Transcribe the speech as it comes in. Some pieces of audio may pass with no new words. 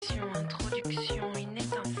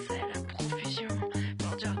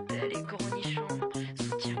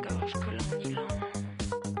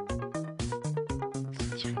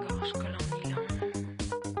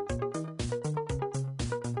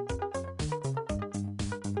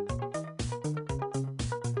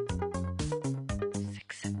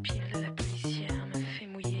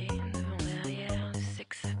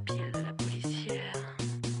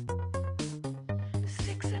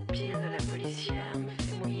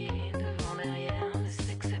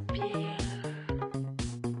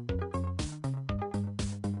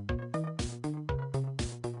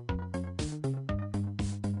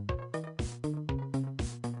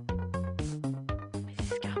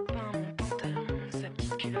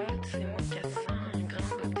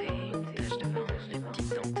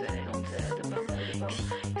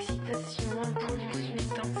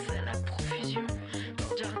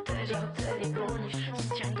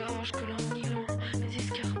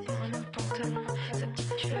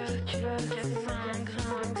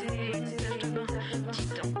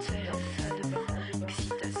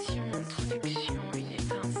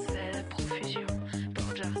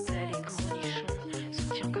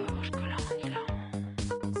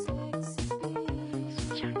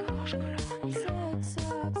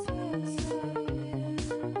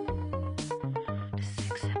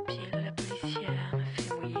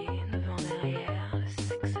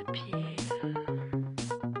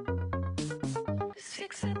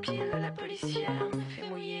sex appeal, la policière me fait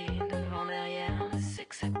mouiller devant derrière,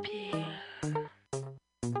 sex appeal.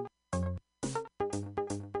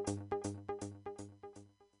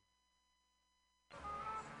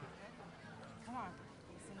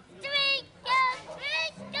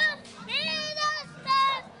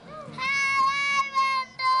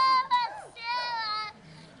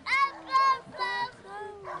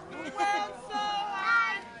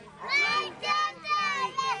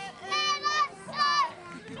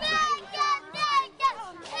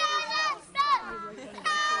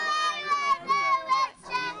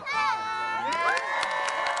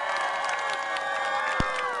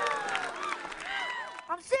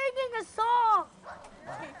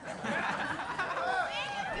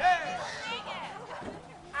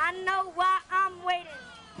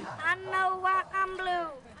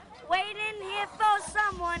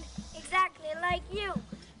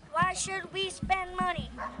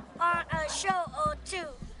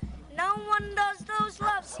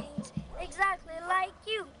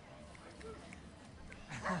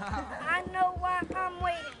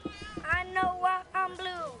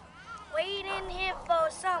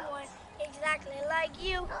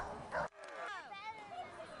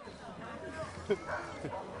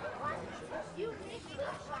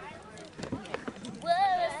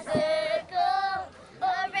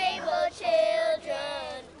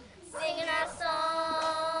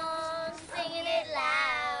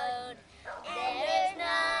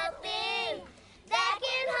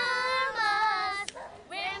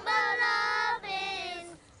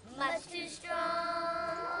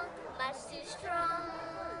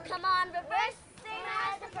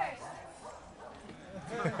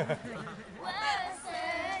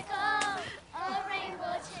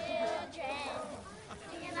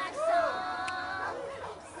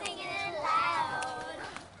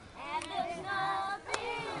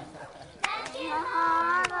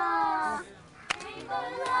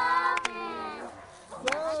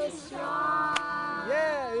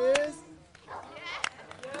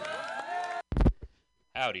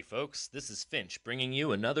 Howdy, folks. This is Finch bringing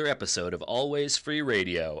you another episode of Always Free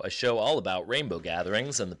Radio, a show all about rainbow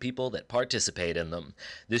gatherings and the people that participate in them.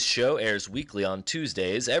 This show airs weekly on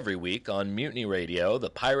Tuesdays every week on Mutiny Radio,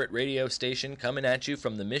 the pirate radio station coming at you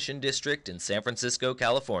from the Mission District in San Francisco,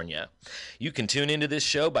 California. You can tune into this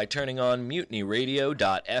show by turning on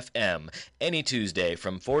MutinyRadio.fm any Tuesday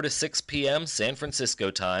from 4 to 6 p.m. San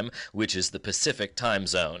Francisco time, which is the Pacific time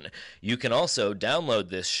zone. You can also download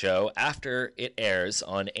this show after it airs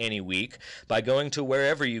on any week by going to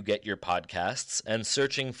wherever you get your podcasts and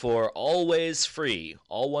searching for Always Free,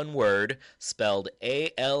 all one word, spelled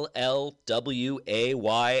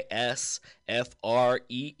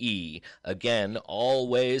ALLWAYSFREE. Again,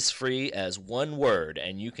 Always Free as one word,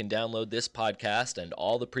 and you can download this podcast and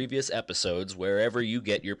all the previous episodes wherever you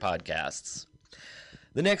get your podcasts.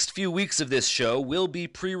 The next few weeks of this show will be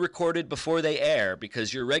pre-recorded before they air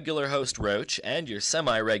because your regular host Roach and your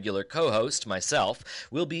semi-regular co-host, myself,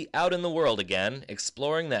 will be out in the world again,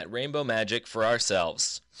 exploring that rainbow magic for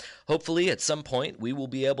ourselves. Hopefully, at some point, we will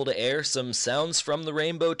be able to air some Sounds from the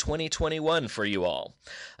Rainbow 2021 for you all.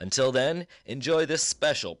 Until then, enjoy this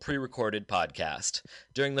special pre-recorded podcast.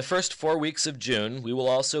 During the first 4 weeks of June, we will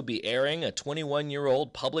also be airing a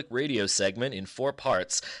 21-year-old public radio segment in 4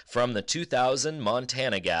 parts from the 2000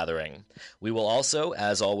 Montana Gathering. We will also,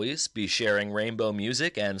 as always, be sharing rainbow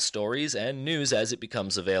music and stories and news as it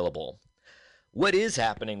becomes available. What is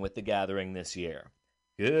happening with the Gathering this year?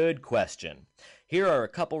 Good question. Here are a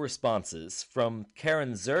couple responses from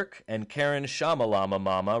Karen Zirk and Karen Shamalama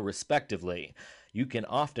Mama, respectively. You can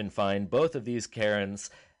often find both of these Karens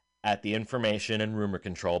at the Information and Rumor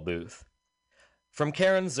Control booth. From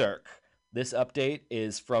Karen Zirk, this update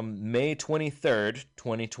is from May 23rd,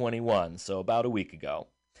 2021, so about a week ago.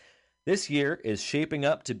 This year is shaping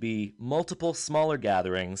up to be multiple smaller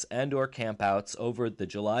gatherings and/or campouts over the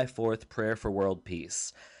July 4th Prayer for World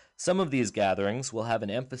Peace. Some of these gatherings will have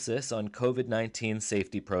an emphasis on COVID-19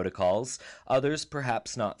 safety protocols, others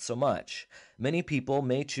perhaps not so much. Many people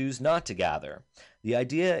may choose not to gather. The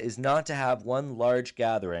idea is not to have one large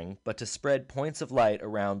gathering, but to spread points of light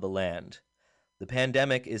around the land. The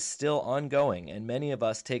pandemic is still ongoing, and many of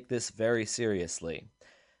us take this very seriously.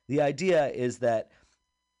 The idea is that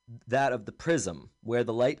of the prism, where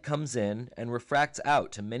the light comes in and refracts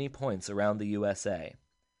out to many points around the USA.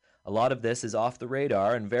 A lot of this is off the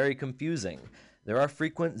radar and very confusing. There are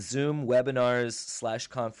frequent Zoom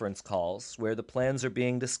webinars/conference calls where the plans are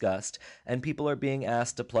being discussed and people are being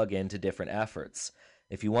asked to plug into different efforts.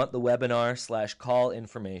 If you want the webinar/call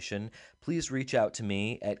information, please reach out to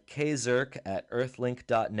me at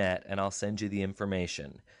kzirk@earthlink.net and I'll send you the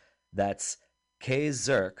information. That's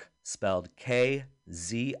Kzirk, spelled Kzirk,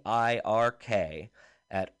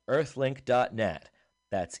 at earthlink.net.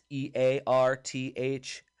 That's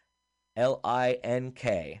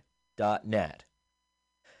EARTHLINK.net.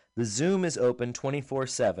 The Zoom is open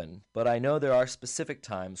 24/7, but I know there are specific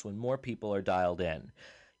times when more people are dialed in.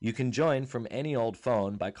 You can join from any old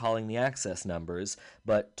phone by calling the access numbers,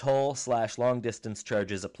 but toll/long distance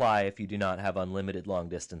charges apply if you do not have unlimited long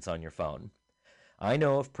distance on your phone. I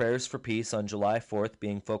know of prayers for peace on July 4th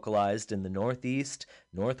being focalized in the Northeast,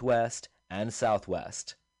 Northwest, and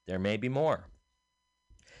Southwest. There may be more.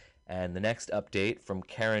 And the next update from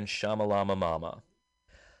Karen Shamalama Mama.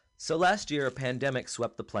 So last year, a pandemic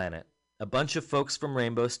swept the planet. A bunch of folks from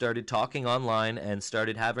Rainbow started talking online and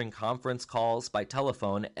started having conference calls by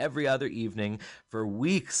telephone every other evening for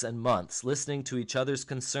weeks and months, listening to each other's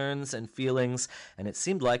concerns and feelings, and it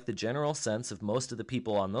seemed like the general sense of most of the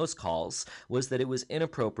people on those calls was that it was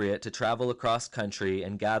inappropriate to travel across country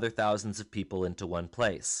and gather thousands of people into one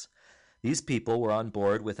place. These people were on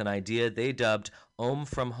board with an idea they dubbed Om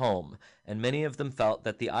from Home, and many of them felt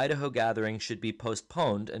that the Idaho gathering should be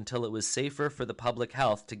postponed until it was safer for the public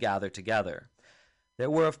health to gather together.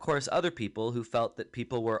 There were, of course, other people who felt that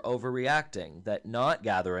people were overreacting, that not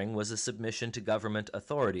gathering was a submission to government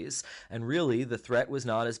authorities, and really the threat was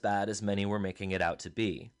not as bad as many were making it out to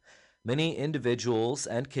be. Many individuals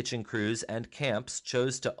and kitchen crews and camps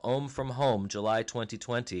chose to Om from Home July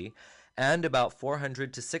 2020, and about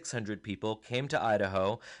 400 to 600 people came to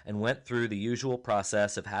Idaho and went through the usual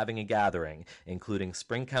process of having a gathering, including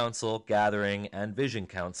Spring Council, Gathering, and Vision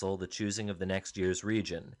Council, the choosing of the next year's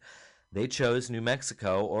region. They chose New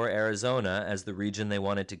Mexico or Arizona as the region they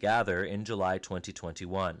wanted to gather in July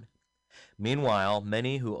 2021. Meanwhile,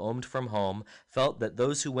 many who omed from home felt that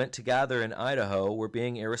those who went to gather in Idaho were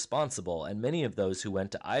being irresponsible, and many of those who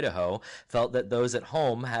went to Idaho felt that those at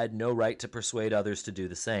home had no right to persuade others to do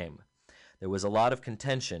the same. There was a lot of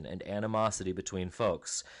contention and animosity between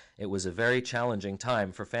folks. It was a very challenging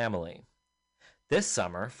time for family. This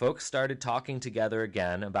summer, folks started talking together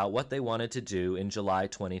again about what they wanted to do in July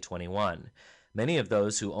 2021. Many of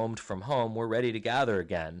those who omed from home were ready to gather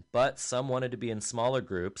again, but some wanted to be in smaller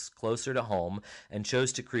groups, closer to home, and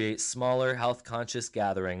chose to create smaller, health-conscious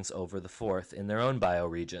gatherings over the 4th in their own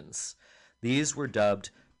bioregions. These were dubbed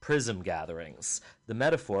prism gatherings, the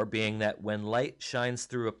metaphor being that when light shines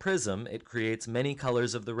through a prism, it creates many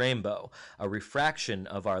colors of the rainbow, a refraction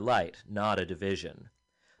of our light, not a division.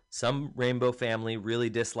 Some rainbow family really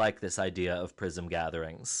dislike this idea of prism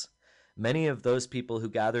gatherings. Many of those people who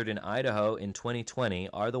gathered in Idaho in 2020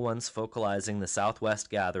 are the ones focalizing the Southwest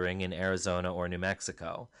gathering in Arizona or New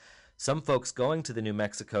Mexico. Some folks going to the New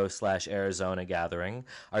Mexico/Arizona gathering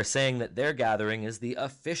are saying that their gathering is the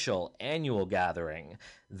official annual gathering,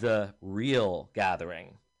 the real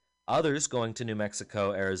gathering. Others going to New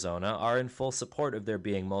Mexico, Arizona are in full support of there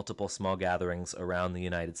being multiple small gatherings around the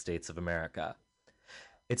United States of America.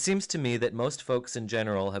 It seems to me that most folks in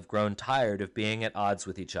general have grown tired of being at odds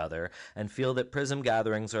with each other and feel that prism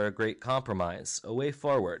gatherings are a great compromise, a way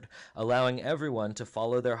forward, allowing everyone to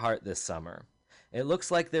follow their heart this summer. It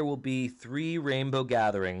looks like there will be 3 rainbow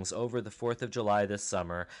gatherings over the 4th of July this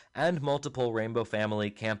summer and multiple rainbow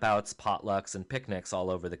family campouts, potlucks, and picnics all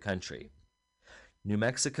over the country. New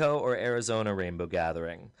Mexico or Arizona Rainbow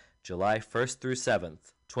Gathering, July 1st through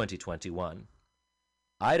 7th, 2021.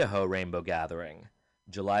 Idaho Rainbow Gathering,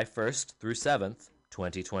 July 1st through 7th,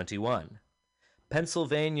 2021.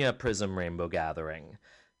 Pennsylvania Prism Rainbow Gathering,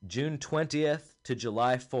 June 20th to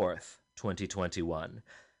July 4th, 2021.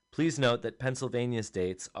 Please note that Pennsylvania's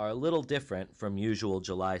dates are a little different from usual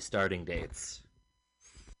July starting dates.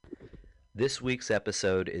 This week's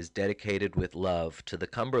episode is dedicated with love to the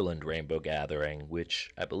Cumberland Rainbow Gathering, which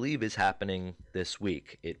I believe is happening this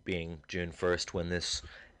week, it being June 1st when this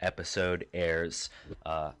episode airs.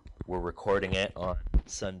 We're recording it on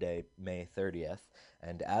Sunday, May 30th.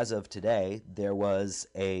 And as of today, there was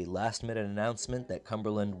a last-minute announcement that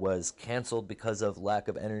Cumberland was canceled because of lack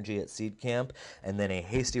of energy at Seed Camp, and then a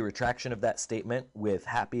hasty retraction of that statement with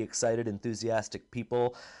happy, excited, enthusiastic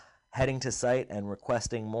people heading to site and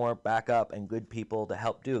requesting more backup and good people to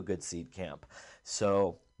help do a good Seed Camp.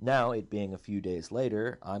 So now, it being a few days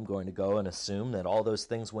later, I'm going to go and assume that all those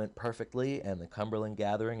things went perfectly and the Cumberland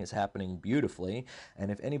Gathering is happening beautifully. And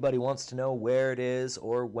if anybody wants to know where it is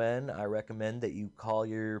or when, I recommend that you call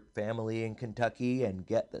your family in Kentucky and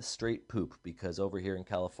get the straight poop, because over here in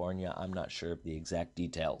California, I'm not sure of the exact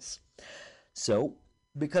details. So,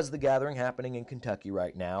 because of the gathering happening in Kentucky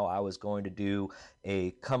right now, I was going to do a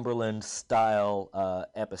Cumberland-style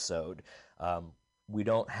episode. We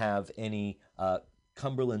don't have any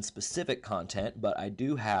Cumberland-specific content, but I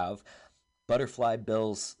do have Butterfly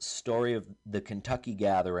Bill's story of the Kentucky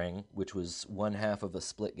Gathering, which was one half of a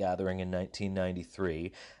split gathering in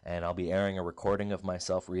 1993, and I'll be airing a recording of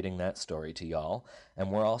myself reading that story to y'all.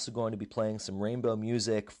 And we're also going to be playing some rainbow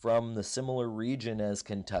music from the similar region as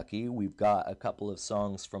Kentucky. We've got a couple of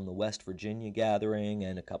songs from the West Virginia Gathering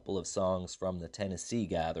and a couple of songs from the Tennessee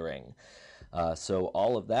Gathering. So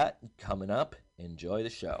all of that coming up. Enjoy the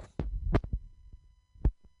show.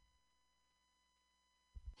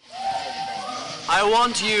 I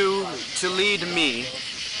want you to lead me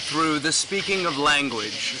through the speaking of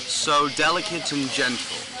language, so delicate and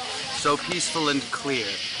gentle, so peaceful and clear,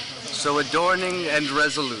 so adorning and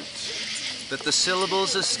resolute, that the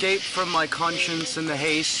syllables escape from my conscience in the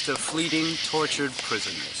haste of fleeting, tortured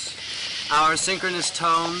prisoners. Our synchronous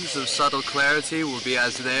tones of subtle clarity will be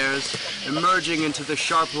as theirs, emerging into the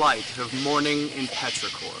sharp light of morning in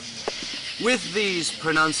petrichor. With these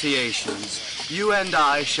pronunciations, you and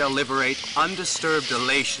I shall liberate undisturbed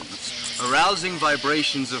elations, arousing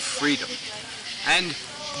vibrations of freedom. And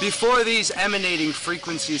before these emanating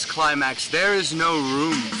frequencies climax, there is no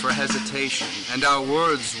room for hesitation, and our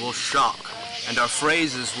words will shock, and our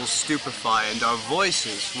phrases will stupefy, and our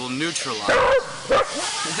voices will neutralize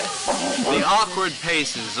the awkward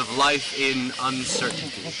paces of life in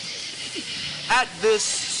uncertainty. At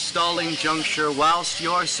this stalling juncture, whilst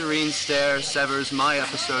your serene stare severs my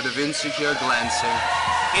episode of insecure glancing,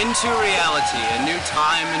 into reality a new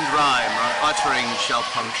time and rhyme our uttering shall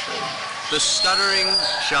puncture. The stuttering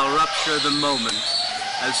shall rupture the moment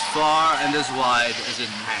as far and as wide as it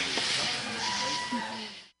hangs.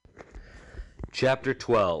 Chapter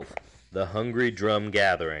 12, The Hungry Drum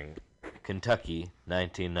Gathering, Kentucky,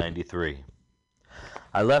 1993.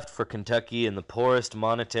 I left for Kentucky in the poorest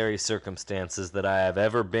monetary circumstances that I have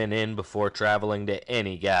ever been in before traveling to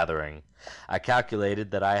any gathering. I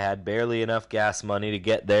calculated that I had barely enough gas money to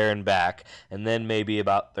get there and back, and then maybe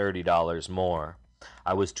about $30 more.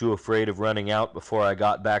 I was too afraid of running out before I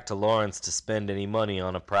got back to Lawrence to spend any money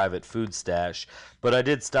on a private food stash, but I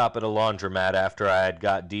did stop at a laundromat after I had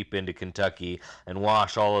got deep into Kentucky and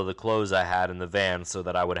wash all of the clothes I had in the van so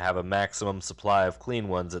that I would have a maximum supply of clean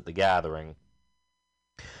ones at the gathering.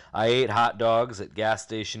 I ate hot dogs at gas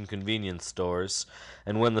station convenience stores,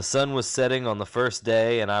 and when the sun was setting on the first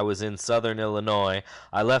day and I was in southern Illinois,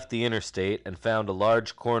 I left the interstate and found a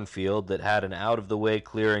large cornfield that had an out-of-the-way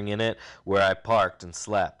clearing in it where I parked and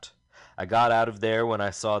slept. I got out of there when I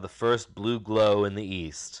saw the first blue glow in the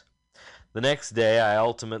east. The next day, I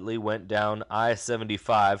ultimately went down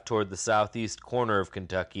I-75 toward the southeast corner of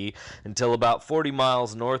Kentucky until about 40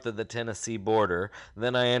 miles north of the Tennessee border.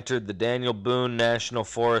 Then I entered the Daniel Boone National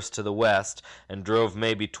Forest to the west and drove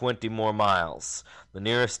maybe 20 more miles. The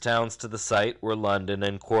nearest towns to the site were London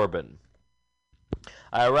and Corbin.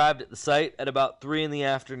 I arrived at the site at about 3 in the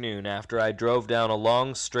afternoon after I drove down a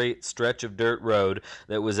long, straight stretch of dirt road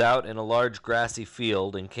that was out in a large grassy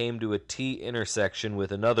field and came to a T intersection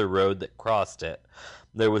with another road that crossed it.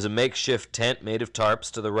 There was a makeshift tent made of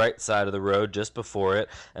tarps to the right side of the road just before it,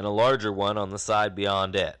 and a larger one on the side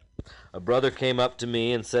beyond it. A brother came up to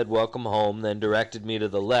me and said welcome home, then directed me to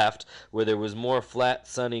the left, where there was more flat,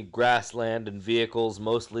 sunny grassland and vehicles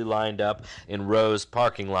mostly lined up in rows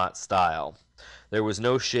parking lot style. There was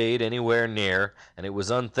no shade anywhere near, and it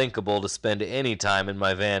was unthinkable to spend any time in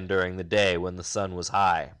my van during the day when the sun was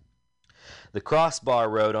high. The crossbar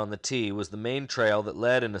road on the T was the main trail that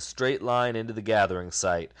led in a straight line into the gathering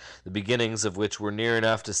site, the beginnings of which were near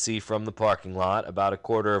enough to see from the parking lot about a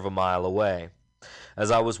quarter of a mile away.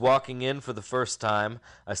 As I was walking in for the first time,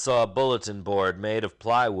 I saw a bulletin board made of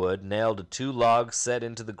plywood nailed to 2 logs set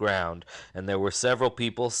into the ground, and there were several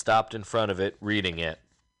people stopped in front of it reading it.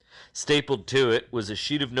 Stapled to it was a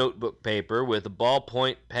sheet of notebook paper with a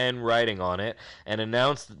ballpoint pen writing on it, and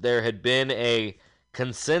announced that there had been a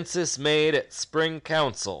consensus made at Spring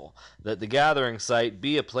Council that the gathering site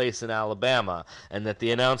be a place in Alabama, and that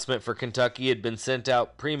the announcement for Kentucky had been sent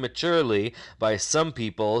out prematurely by some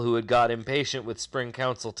people who had got impatient with Spring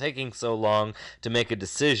Council taking so long to make a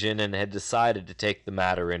decision and had decided to take the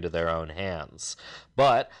matter into their own hands.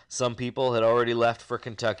 But some people had already left for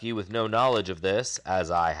Kentucky with no knowledge of this, as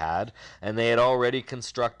I had, and they had already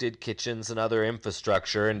constructed kitchens and other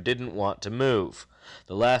infrastructure and didn't want to move.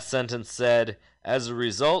 The last sentence said, "As a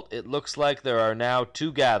result, it looks like there are now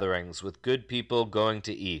 2 gatherings with good people going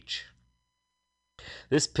to each."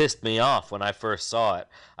 This pissed me off when I first saw it.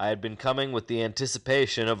 I had been coming with the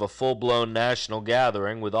anticipation of a full-blown national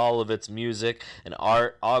gathering with all of its music and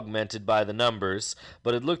art augmented by the numbers,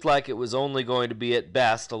 but it looked like it was only going to be at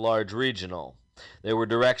best a large regional. There were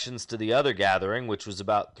directions to the other gathering, which was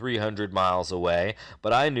about 300 miles away,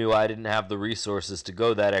 but I knew I didn't have the resources to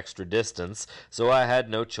go that extra distance, so I had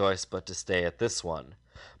no choice but to stay at this one.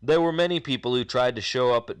 There were many people who tried to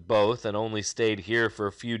show up at both and only stayed here for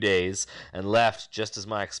a few days and left just as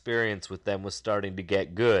my experience with them was starting to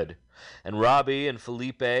get good. And Robbie and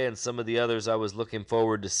Felipe and some of the others I was looking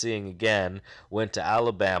forward to seeing again went to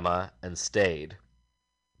Alabama and stayed.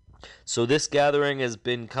 So this gathering has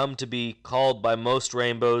been come to be called by most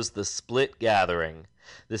rainbows the Split Gathering.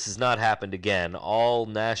 This has not happened again. All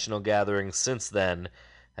national gatherings since then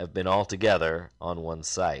have been all together on one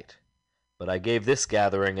site. But I gave this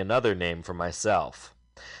gathering another name for myself.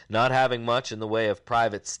 Not having much in the way of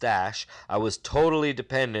private stash, I was totally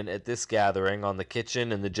dependent at this gathering on the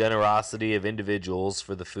kitchen and the generosity of individuals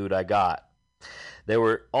for the food I got. There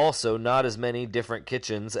were also not as many different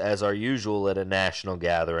kitchens as are usual at a national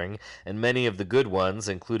gathering, and many of the good ones,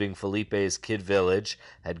 including Felipe's Kid Village,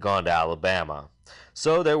 had gone to Alabama.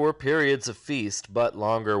 So there were periods of feast, but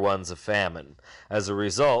longer ones of famine. As a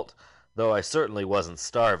result, though I certainly wasn't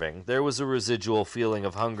starving, there was a residual feeling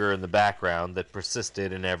of hunger in the background that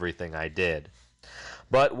persisted in everything I did.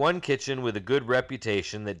 But one kitchen with a good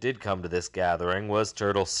reputation that did come to this gathering was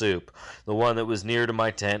Turtle Soup, the one that was near to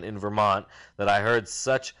my tent in Vermont that I heard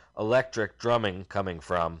such electric drumming coming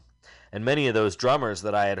from. And many of those drummers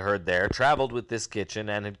that I had heard there traveled with this kitchen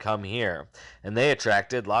and had come here, and they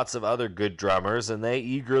attracted lots of other good drummers, and they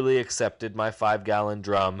eagerly accepted my 5-gallon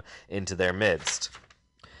drum into their midst.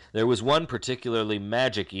 There was one particularly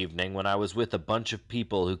magic evening when I was with a bunch of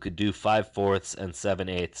people who could do 5/4 and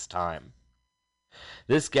 7/8 time.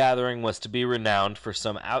 This gathering was to be renowned for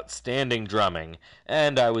some outstanding drumming,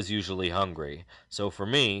 and I was usually hungry, so for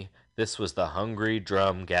me, this was the Hungry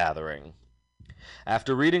Drum Gathering.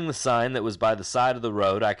 After reading the sign that was by the side of the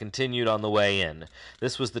road, I continued on the way in.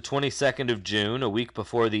 This was the 22nd of June, a week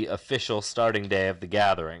before the official starting day of the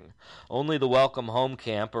gathering. Only the welcome home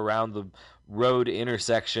camp around the road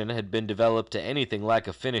intersection had been developed to anything like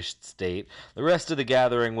a finished state. The rest of the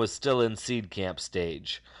gathering was still in seed camp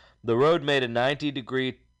stage. The road made a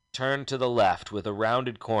 90-degree turn to the left with a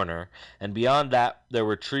rounded corner, and beyond that there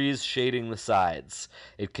were trees shading the sides.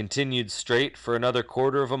 It continued straight for another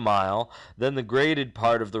quarter of a mile, then the graded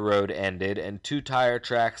part of the road ended, and 2 tire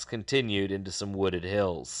tracks continued into some wooded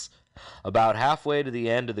hills. About halfway to the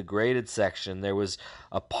end of the graded section there was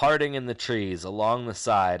a parting in the trees along the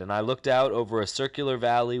side, and I looked out over a circular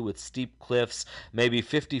valley with steep cliffs maybe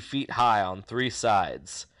 50 feet high on 3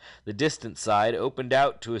 sides. The distant side opened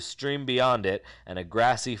out to a stream beyond it and a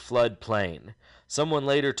grassy flood plain. Someone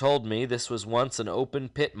later told me this was once an open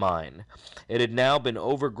pit mine. It had now been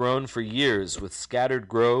overgrown for years with scattered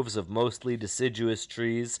groves of mostly deciduous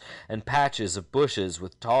trees and patches of bushes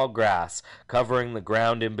with tall grass covering the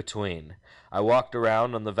ground in between. I walked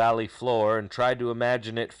around on the valley floor and tried to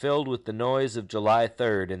imagine it filled with the noise of July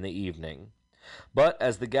 3rd in the evening. But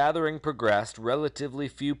as the gathering progressed, relatively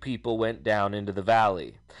few people went down into the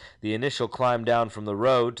valley. The initial climb down from the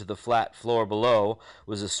road to the flat floor below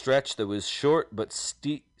was a stretch that was short but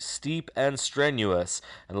steep and strenuous,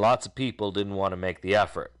 and lots of people didn't want to make the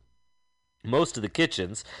effort. Most of the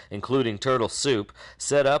kitchens, including Turtle Soup,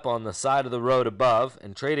 set up on the side of the road above,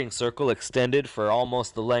 and Trading Circle extended for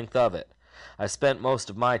almost the length of it. I spent most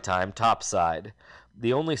of my time topside.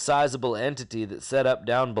 The only sizable entity that set up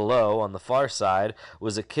down below on the far side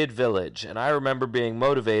was a Kid Village, and I remember being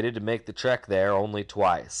motivated to make the trek there only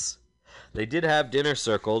twice. They did have Dinner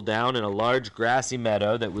Circle down in a large grassy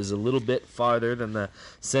meadow that was a little bit farther than the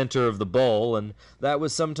center of the bowl, and that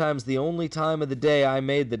was sometimes the only time of the day I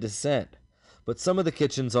made the descent. But some of the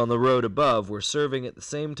kitchens on the road above were serving at the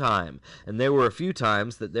same time, and there were a few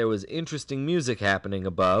times that there was interesting music happening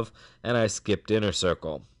above, and I skipped Dinner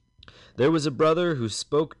Circle. There was a brother who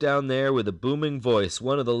spoke down there with a booming voice,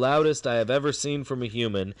 one of the loudest I have ever seen from a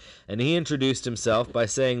human, and he introduced himself by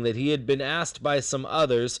saying that he had been asked by some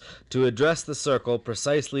others to address the circle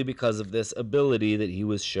precisely because of this ability that he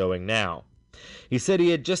was showing now. He said he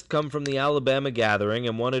had just come from the Alabama gathering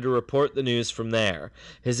and wanted to report the news from there.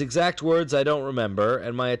 His exact words I don't remember,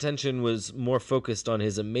 and my attention was more focused on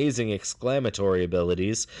his amazing exclamatory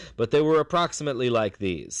abilities, but they were approximately like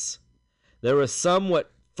these. There are some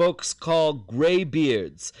what folks call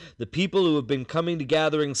graybeards, the people who have been coming to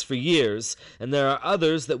gatherings for years, and there are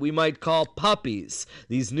others that we might call puppies,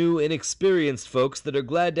 these new inexperienced folks that are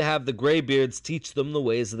glad to have the graybeards teach them the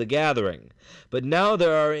ways of the gathering. But now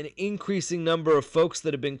there are an increasing number of folks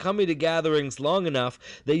that have been coming to gatherings long enough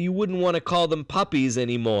that you wouldn't want to call them puppies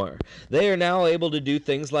anymore. They are now able to do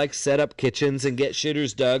things like set up kitchens and get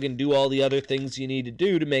shitters dug and do all the other things you need to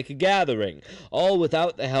do to make a gathering, all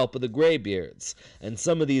without the help of the graybeards. And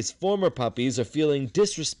some of these former puppies are feeling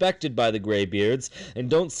disrespected by the graybeards and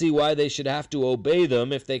don't see why they should have to obey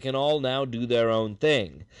them if they can all now do their own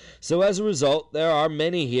thing. So as a result, there are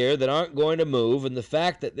many here that aren't going to move, and the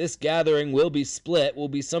fact that this gathering will be split will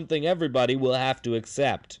be something everybody will have to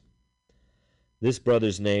accept. This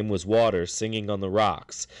brother's name was Water, singing on the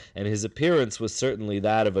rocks, and his appearance was certainly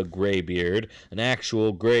that of a graybeard, an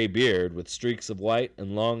actual gray beard with streaks of white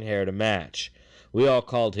and long hair to match. We all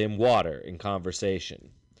called him Water in conversation.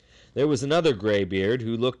 There was another graybeard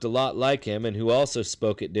who looked a lot like him and who also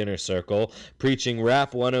spoke at dinner circle, preaching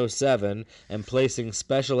Rap 107 and placing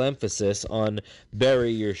special emphasis on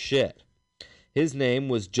bury your shit. His name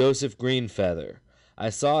was Joseph Greenfeather. I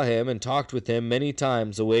saw him and talked with him many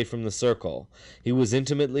times away from the circle. He was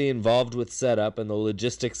intimately involved with setup and the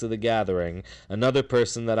logistics of the gathering, another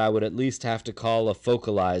person that I would at least have to call a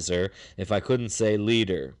focalizer, if I couldn't say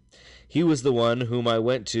leader. He was the one whom I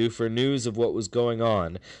went to for news of what was going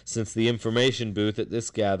on, since the information booth at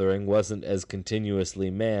this gathering wasn't as continuously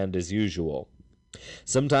manned as usual.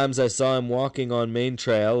 Sometimes I saw him walking on Main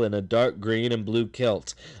Trail in a dark green and blue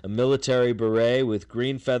kilt, a military beret with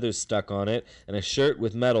green feathers stuck on it, and a shirt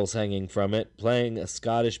with medals hanging from it, playing a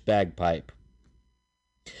Scottish bagpipe.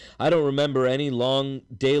 I don't remember any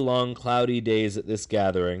day-long cloudy days at this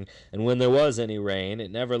gathering, and when there was any rain,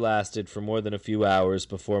 it never lasted for more than a few hours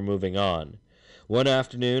before moving on. One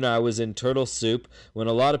afternoon I was in Turtle Soup when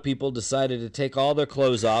a lot of people decided to take all their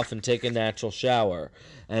clothes off and take a natural shower,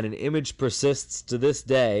 and an image persists to this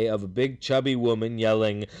day of a big chubby woman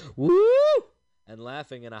yelling, "Woo!" and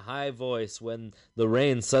laughing in a high voice when the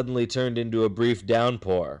rain suddenly turned into a brief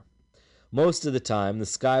downpour. Most of the time the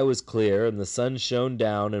sky was clear and the sun shone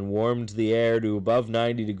down and warmed the air to above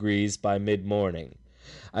 90 degrees by mid-morning.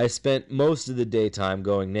 I spent most of the daytime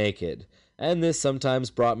going naked, and this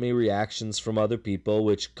sometimes brought me reactions from other people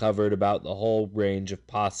which covered about the whole range of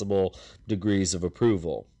possible degrees of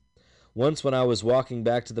approval. Once when I was walking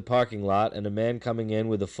back to the parking lot and a man coming in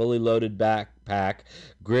with a fully loaded backpack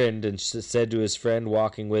grinned and said to his friend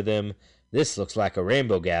walking with him, "This looks like a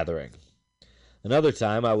rainbow gathering." Another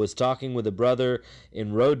time I was talking with a brother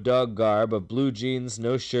in road dog garb of blue jeans,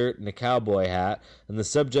 no shirt, and a cowboy hat, and the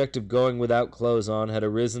subject of going without clothes on had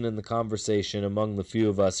arisen in the conversation among the few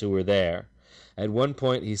of us who were there. At one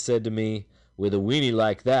point he said to me, "With a weenie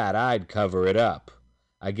like that, I'd cover it up."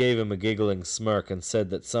 I gave him a giggling smirk and said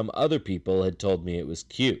that some other people had told me it was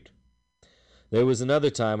cute. There was another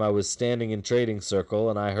time I was standing in trading circle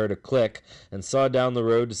and I heard a click and saw down the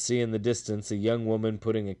road to see in the distance a young woman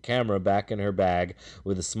putting a camera back in her bag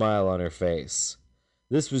with a smile on her face.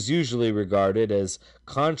 This was usually regarded as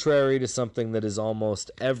contrary to something that is almost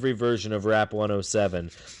every version of Rap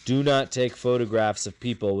 107. Do not take photographs of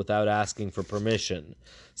people without asking for permission.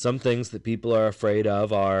 Some things that people are afraid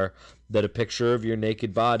of are that a picture of your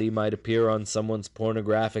naked body might appear on someone's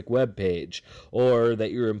pornographic webpage, or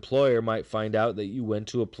that your employer might find out that you went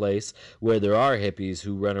to a place where there are hippies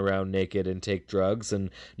who run around naked and take drugs and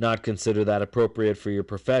not consider that appropriate for your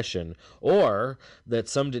profession, or that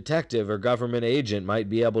some detective or government agent might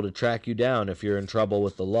be able to track you down if you're in trouble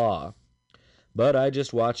with the law. But I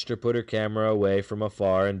just watched her put her camera away from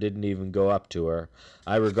afar and didn't even go up to her.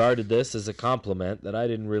 I regarded this as a compliment that I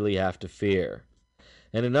didn't really have to fear.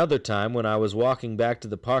 And another time, when I was walking back to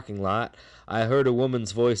the parking lot, I heard a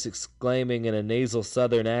woman's voice exclaiming in a nasal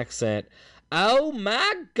southern accent, "Oh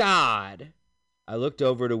my God!" I looked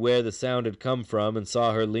over to where the sound had come from and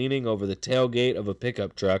saw her leaning over the tailgate of a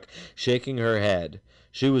pickup truck, shaking her head.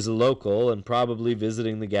 She was a local and probably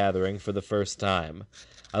visiting the gathering for the first time.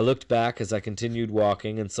 I looked back as I continued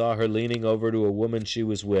walking and saw her leaning over to a woman she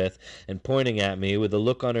was with and pointing at me with a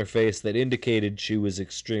look on her face that indicated she was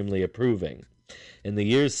extremely approving. In the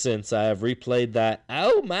years since, I have replayed that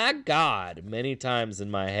 "Oh my God" many times in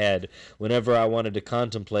my head whenever I wanted to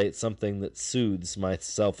contemplate something that soothes my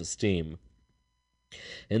self-esteem.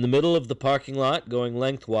 In the middle of the parking lot, going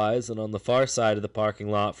lengthwise and on the far side of the parking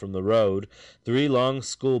lot from the road, 3 long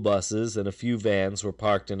school buses and a few vans were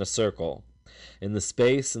parked in a circle. In the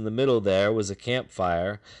space in the middle there was a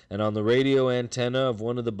campfire, and on the radio antenna of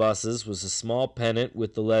one of the buses was a small pennant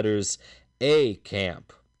with the letters "A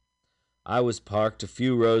Camp." I was parked a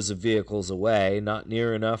few rows of vehicles away, not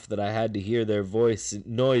near enough that I had to hear their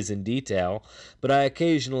noise in detail, but I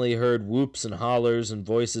occasionally heard whoops and hollers and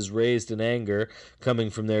voices raised in anger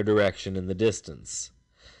coming from their direction in the distance.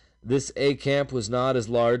 This A camp was not as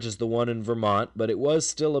large as the one in Vermont, but it was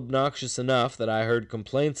still obnoxious enough that I heard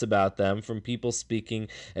complaints about them from people speaking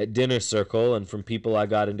at dinner circle and from people I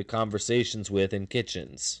got into conversations with in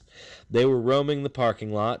kitchens. They were roaming the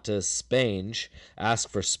parking lot to spange, ask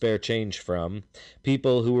for spare change from,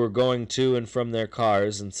 people who were going to and from their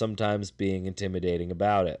cars and sometimes being intimidating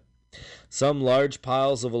about it. Some large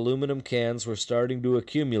piles of aluminum cans were starting to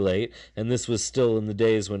accumulate, and this was still in the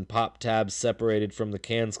days when pop tabs separated from the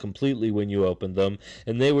cans completely when you opened them,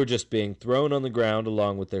 and they were just being thrown on the ground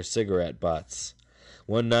along with their cigarette butts.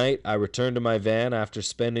 One night I returned to my van after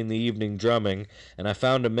spending the evening drumming, and I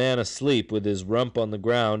found a man asleep with his rump on the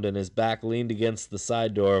ground and his back leaned against the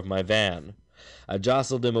side door of my van. I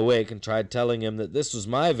jostled him awake and tried telling him that this was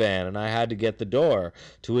my van and I had to get the door,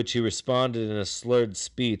 to which he responded in a slurred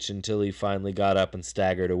speech until he finally got up and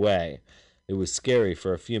staggered away. It was scary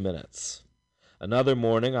for a few minutes. Another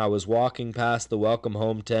morning I was walking past the welcome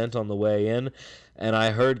home tent on the way in, and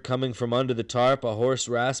I heard coming from under the tarp a hoarse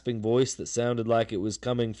rasping voice that sounded like it was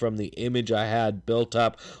coming from the image I had built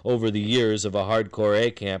up over the years of a hardcore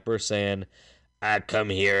A-camper saying, "I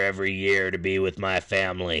come here every year to be with my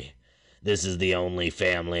family. This is the only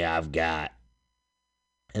family I've got."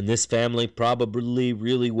 And this family probably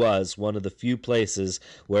really was one of the few places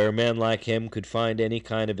where a man like him could find any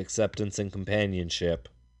kind of acceptance and companionship.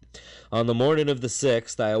 On the morning of the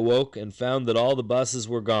 6th, I awoke and found that all the buses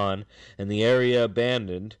were gone and the area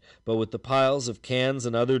abandoned, but with the piles of cans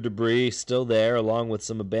and other debris still there, along with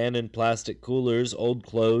some abandoned plastic coolers, old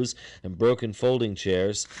clothes, and broken folding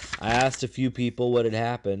chairs, I asked a few people what had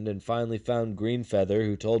happened and finally found Greenfeather,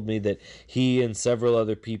 who told me that he and several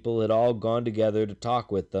other people had all gone together to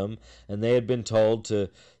talk with them, and they had been told to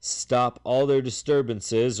stop all their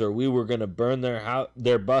disturbances or we were going to burn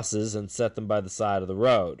their buses and set them by the side of the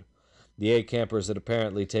road. The A-campers had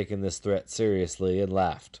apparently taken this threat seriously and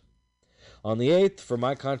laughed. On the 8th, for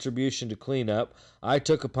my contribution to cleanup, I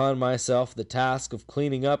took upon myself the task of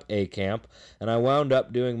cleaning up A-camp, and I wound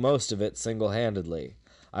up doing most of it single-handedly.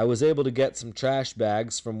 I was able to get some trash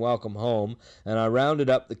bags from Welcome Home, and I rounded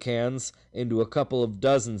up the cans into a couple of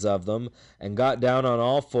dozens of them, and got down on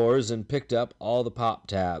all fours and picked up all the pop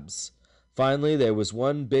tabs. Finally, there was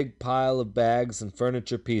one big pile of bags and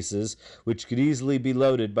furniture pieces, which could easily be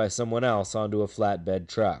loaded by someone else onto a flatbed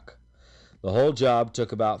truck. The whole job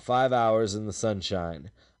took about 5 hours in the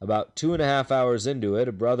sunshine. About 2.5 hours into it,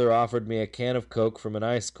 a brother offered me a can of Coke from an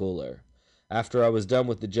ice cooler. After I was done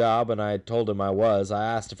with the job and I had told him I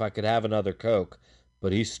asked if I could have another Coke,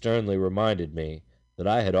 but he sternly reminded me that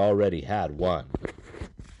I had already had one.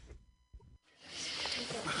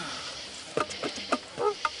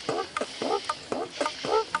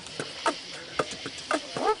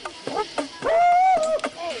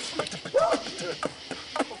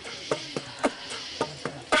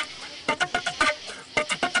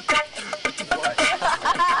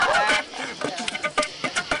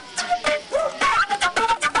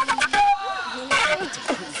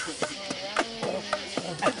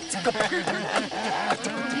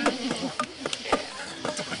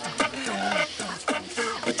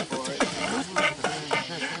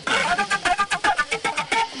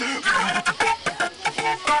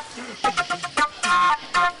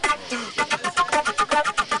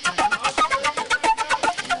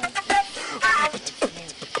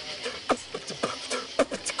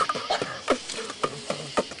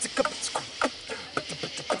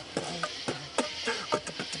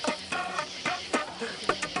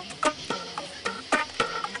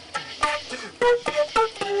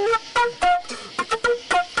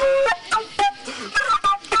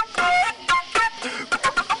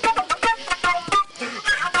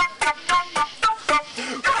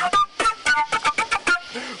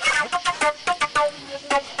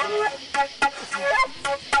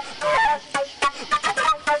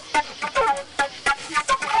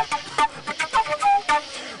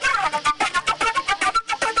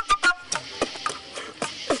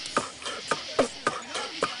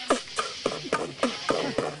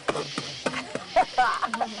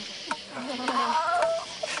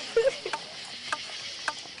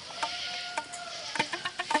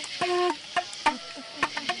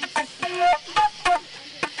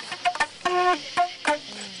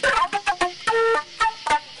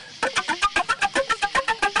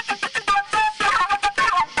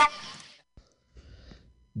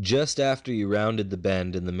 Just after you rounded the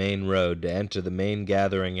bend in the main road to enter the main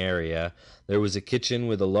gathering area, there was a kitchen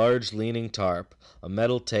with a large leaning tarp, a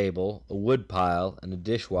metal table, a wood pile, and a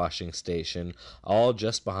dishwashing station, all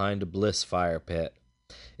just behind a bliss fire pit.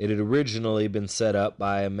 It had originally been set up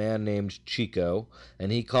by a man named Chico,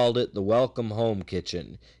 and he called it the Welcome Home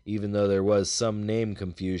Kitchen, even though there was some name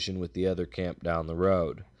confusion with the other camp down the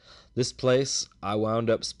road. This place I wound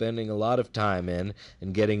up spending a lot of time in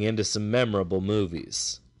and getting into some memorable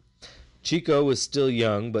movies. Chico was still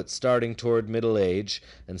young, but starting toward middle age,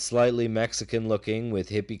 and slightly Mexican-looking with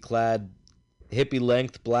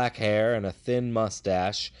hippie-length black hair and a thin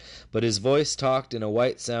mustache, but his voice talked in a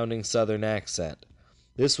white-sounding southern accent.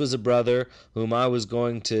 This was a brother whom I was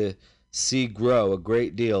going to see grow a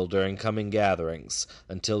great deal during coming gatherings,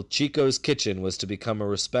 until Chico's Kitchen was to become a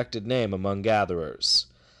respected name among gatherers.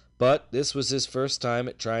 But this was his first time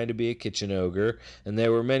at trying to be a kitchen ogre, and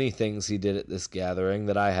there were many things he did at this gathering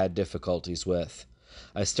that I had difficulties with.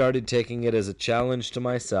 I started taking it as a challenge to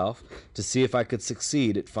myself to see if I could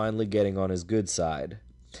succeed at finally getting on his good side.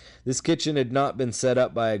 This kitchen had not been set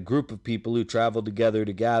up by a group of people who traveled together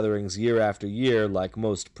to gatherings year after year like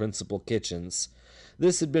most principal kitchens.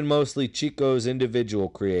 This had been mostly Chico's individual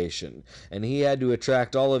creation, and he had to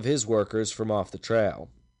attract all of his workers from off the trail.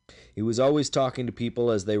 He was always talking to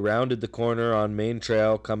people as they rounded the corner on Main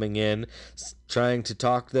Trail coming in, trying to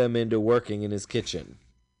talk them into working in his kitchen.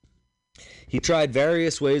 He tried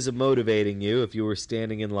various ways of motivating you if you were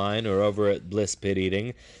standing in line or over at Bliss Pit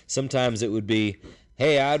eating. Sometimes it would be,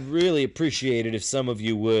 "Hey, I'd really appreciate it if some of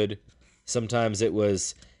you would." Sometimes it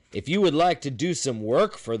was, "If you would like to do some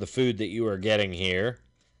work for the food that you are getting here."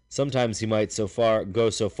 Sometimes he might go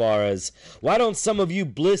so far as, "Why don't some of you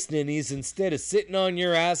bliss ninnies, instead of sitting on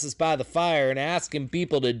your asses by the fire and asking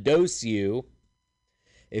people to dose you?"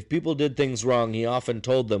 If people did things wrong, he often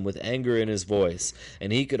told them with anger in his voice,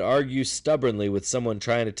 and he could argue stubbornly with someone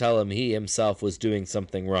trying to tell him he himself was doing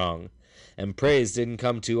something wrong. And praise didn't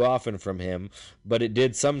come too often from him, but it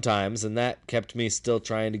did sometimes, and that kept me still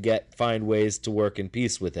trying to find ways to work in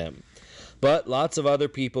peace with him. But lots of other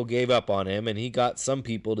people gave up on him, and he got some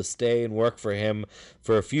people to stay and work for him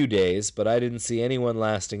for a few days, but I didn't see anyone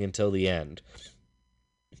lasting until the end.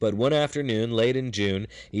 But one afternoon, late in June,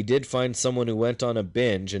 he did find someone who went on a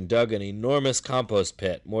binge and dug an enormous compost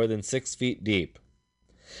pit, more than 6 feet deep.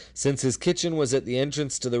 Since his kitchen was at the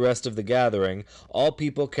entrance to the rest of the gathering, all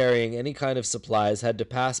people carrying any kind of supplies had to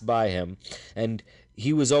pass by him, and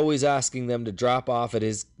he was always asking them to drop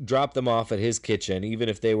them off at his kitchen, even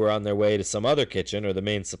if they were on their way to some other kitchen or the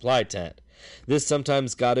main supply tent. This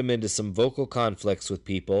sometimes got him into some vocal conflicts with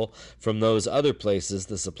people from those other places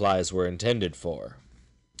the supplies were intended for.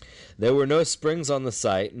 There were no springs on the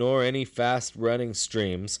site, nor any fast-running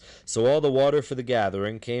streams, so all the water for the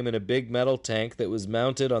gathering came in a big metal tank that was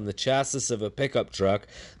mounted on the chassis of a pickup truck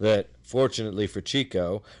that, fortunately for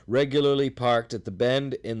Chico, regularly parked at the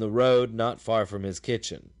bend in the road not far from his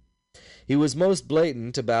kitchen. He was most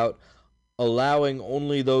blatant about allowing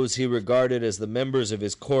only those he regarded as the members of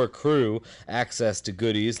his core crew access to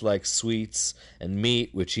goodies like sweets and meat,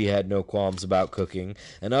 which he had no qualms about cooking,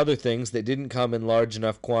 and other things that didn't come in large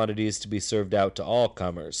enough quantities to be served out to all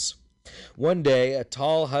comers. One day, a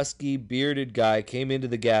tall, husky, bearded guy came into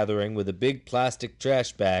the gathering with a big plastic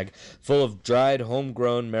trash bag full of dried,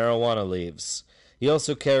 homegrown marijuana leaves. He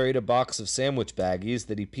also carried a box of sandwich baggies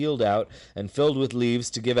that he peeled out and filled with leaves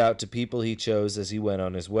to give out to people he chose as he went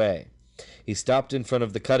on his way. He stopped in front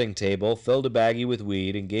of the cutting table, filled a baggie with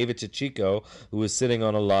weed, and gave it to Chico, who was sitting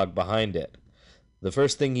on a log behind it. The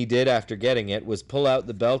first thing he did after getting it was pull out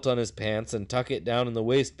the belt on his pants and tuck it down in the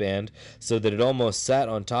waistband so that it almost sat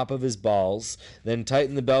on top of his balls, then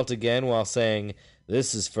tighten the belt again while saying,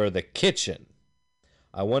 "This is for the kitchen."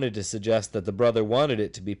 I wanted to suggest that the brother wanted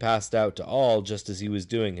it to be passed out to all just as he was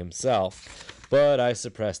doing himself, but I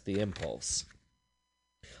suppressed the impulse.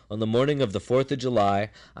 On the morning of the 4th of July,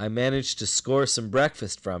 I managed to score some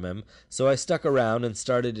breakfast from him, so I stuck around and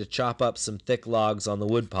started to chop up some thick logs on the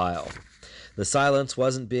woodpile. The silence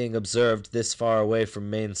wasn't being observed this far away from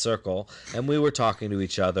Main Circle, and we were talking to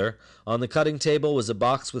each other. On the cutting table was a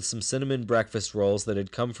box with some cinnamon breakfast rolls that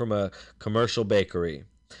had come from a commercial bakery.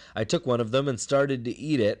 I took one of them and started to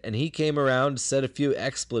eat it, and he came around, said a few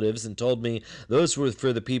expletives, and told me those were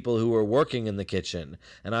for the people who were working in the kitchen,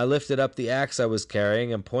 and I lifted up the axe I was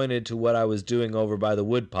carrying and pointed to what I was doing over by the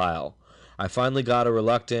woodpile. I finally got a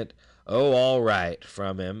reluctant, "Oh, all right,"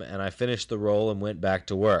 from him, and I finished the roll and went back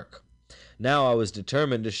to work. Now I was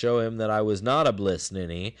determined to show him that I was not a bliss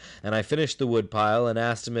ninny, and I finished the woodpile and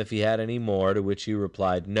asked him if he had any more, to which he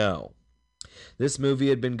replied no. This movie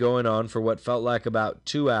had been going on for what felt like about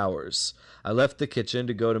 2 hours. I left the kitchen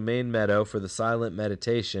to go to Main Meadow for the silent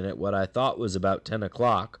meditation at what I thought was about 10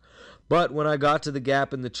 o'clock. But when I got to the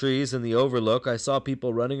gap in the trees and the overlook, I saw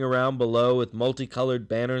people running around below with multicolored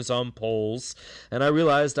banners on poles, and I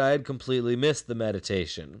realized I had completely missed the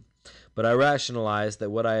meditation. But I rationalized that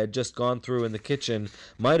what I had just gone through in the kitchen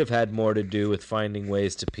might have had more to do with finding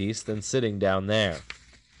ways to peace than sitting down there.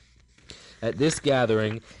 At this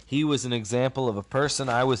gathering, he was an example of a person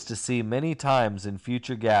I was to see many times in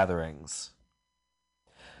future gatherings.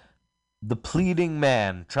 The pleading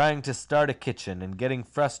man trying to start a kitchen and getting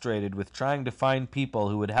frustrated with trying to find people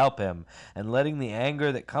who would help him and letting the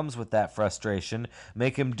anger that comes with that frustration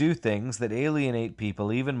make him do things that alienate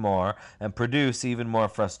people even more and produce even more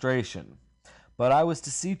frustration. But I was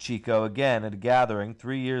to see Chico again at a gathering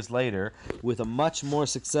 3 years later with a much more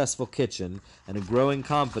successful kitchen and a growing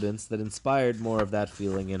confidence that inspired more of that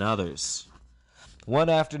feeling in others. One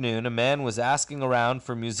afternoon, a man was asking around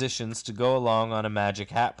for musicians to go along on a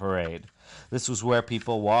magic hat parade. This was where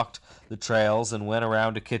people walked the trails and went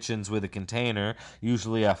around to kitchens with a container,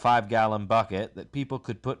 usually a 5-gallon bucket, that people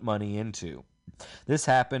could put money into. This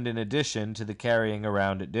happened in addition to the carrying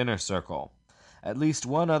around at dinner circle. At least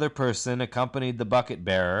one other person accompanied the bucket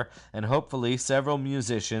bearer, and hopefully several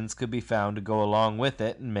musicians could be found to go along with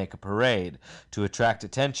it and make a parade, to attract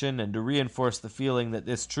attention and to reinforce the feeling that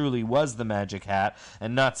this truly was the magic hat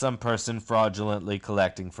and not some person fraudulently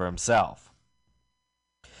collecting for himself.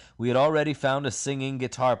 We had already found a singing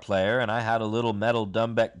guitar player, and I had a little metal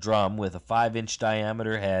Dumbeck drum with a 5-inch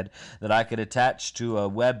diameter head that I could attach to a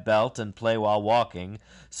web belt and play while walking,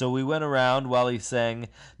 so we went around while he sang,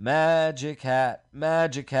 magic hat,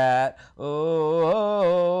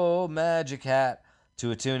 oh, magic hat,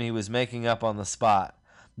 to a tune he was making up on the spot.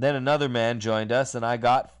 Then another man joined us, and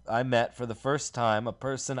I met for the first time a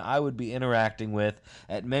person I would be interacting with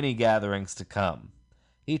at many gatherings to come.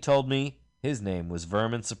 He told me his name was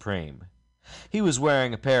Vermin Supreme. He was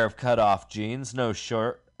wearing a pair of cut-off jeans, no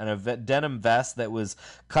shirt, and a denim vest that was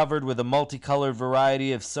covered with a multicolored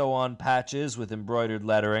variety of sew-on patches with embroidered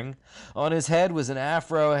lettering. On his head was an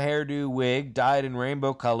afro hairdo wig dyed in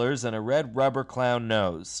rainbow colors and a red rubber clown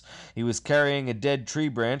nose. He was carrying a dead tree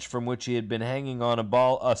branch from which he had been hanging on a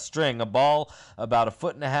ball about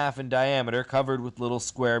 1.5 feet in diameter, covered with little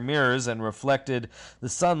square mirrors, and reflected the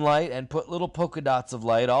sunlight and put little polka dots of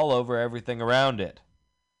light all over everything around it.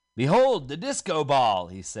 "Behold the disco ball,"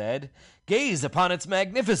 he said. "Gaze upon its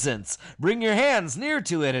magnificence. Bring your hands near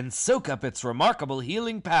to it and soak up its remarkable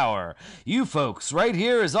healing power. You folks, right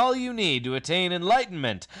here is all you need to attain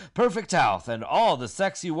enlightenment, perfect health, and all the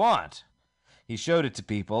sex you want." He showed it to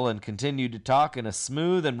people and continued to talk in a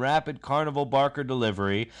smooth and rapid Carnival Barker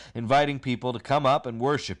delivery, inviting people to come up and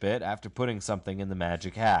worship it after putting something in the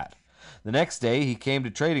magic hat. The next day he came to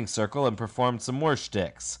Trading Circle and performed some more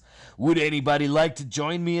shticks. "Would anybody like to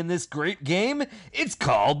join me in this great game? It's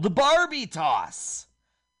called the Barbie Toss."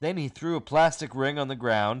 Then he threw a plastic ring on the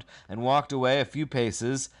ground and walked away a few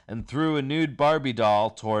paces and threw a nude Barbie doll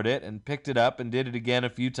toward it and picked it up and did it again a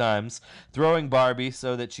few times, throwing Barbie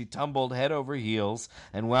so that she tumbled head over heels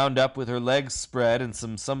and wound up with her legs spread in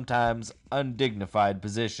some sometimes undignified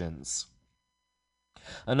positions.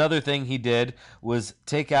 Another thing he did was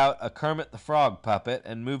take out a Kermit the Frog puppet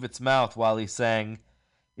and move its mouth while he sang,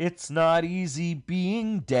 "It's not easy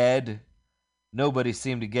being dead." Nobody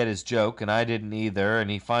seemed to get his joke, and I didn't either, and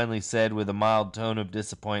he finally said with a mild tone of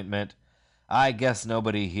disappointment, "I guess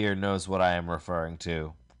nobody here knows what I am referring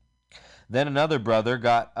to." Then another brother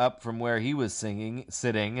got up from where he was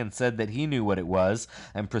sitting, and said that he knew what it was,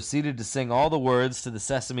 and proceeded to sing all the words to the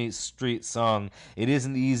Sesame Street song, "It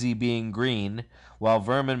Isn't Easy Being Green," while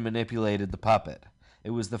Vermin manipulated the puppet.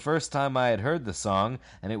 It was the first time I had heard the song,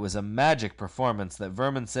 and it was a magic performance that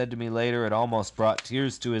Vermin said to me later it almost brought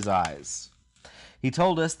tears to his eyes. He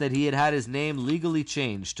told us that he had had his name legally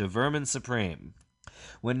changed to Vermin Supreme.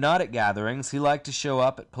 When not at gatherings, he liked to show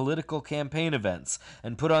up at political campaign events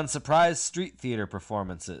and put on surprise street theater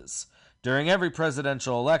performances. During every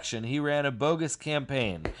presidential election, he ran a bogus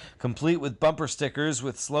campaign, complete with bumper stickers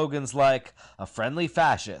with slogans like, "A friendly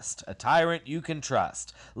fascist, a tyrant you can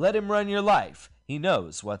trust, let him run your life, he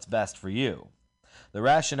knows what's best for you." The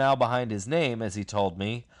rationale behind his name, as he told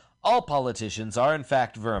me, "All politicians are in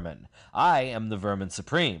fact vermin. I am the Vermin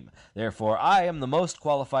Supreme. Therefore, I am the most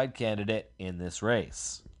qualified candidate in this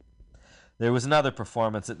race." There was another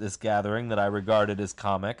performance at this gathering that I regarded as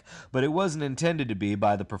comic, but it wasn't intended to be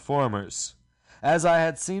by the performers. As I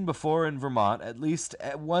had seen before in Vermont, at least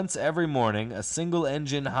once every morning, a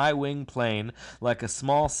single-engine high-wing plane like a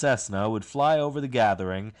small Cessna would fly over the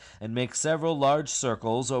gathering and make several large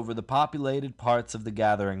circles over the populated parts of the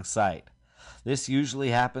gathering site. This usually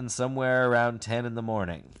happened somewhere around 10 in the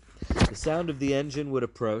morning. The sound of the engine would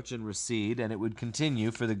approach and recede, and it would continue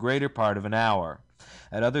for the greater part of an hour.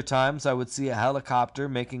 At other times I would see a helicopter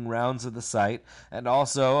making rounds of the site and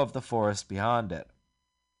also of the forest beyond it.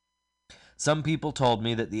 Some people told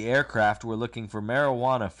me that the aircraft were looking for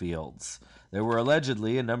marijuana fields. There were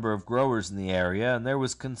allegedly a number of growers in the area, and there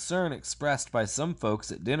was concern expressed by some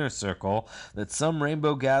folks at dinner circle that some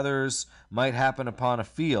rainbow gatherers might happen upon a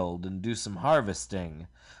field and do some harvesting.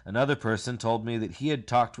 Another person told me that he had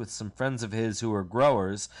talked with some friends of his who were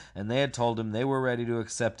growers, and they had told him they were ready to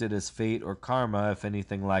accept it as fate or karma if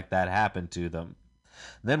anything like that happened to them.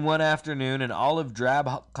 Then one afternoon an olive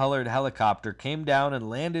drab-colored helicopter came down and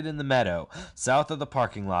landed in the meadow, south of the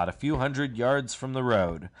parking lot, a few hundred yards from the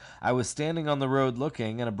road. I was standing on the road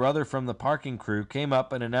looking, and a brother from the parking crew came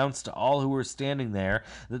up and announced to all who were standing there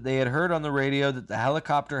that they had heard on the radio that the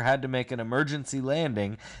helicopter had to make an emergency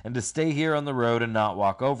landing and to stay here on the road and not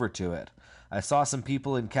walk over to it. I saw some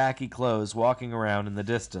people in khaki clothes walking around in the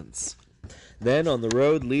distance. Then, on the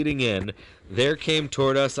road leading in, there came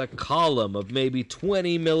toward us a column of maybe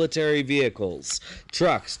 20 military vehicles,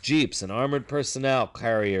 trucks, jeeps, and armored personnel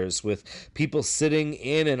carriers, with people sitting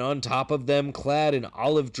in and on top of them clad in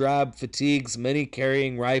olive drab fatigues, many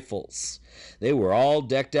carrying rifles. They were all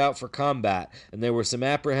decked out for combat, and there were some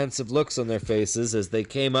apprehensive looks on their faces as they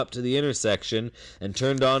came up to the intersection and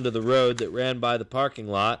turned onto the road that ran by the parking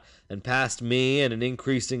lot and past me and an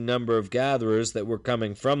increasing number of gatherers that were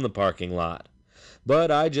coming from the parking lot.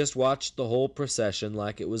 But I just watched the whole procession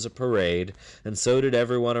like it was a parade, and so did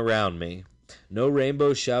everyone around me. No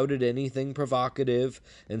rainbow shouted anything provocative.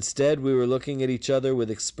 Instead, we were looking at each other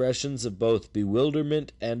with expressions of both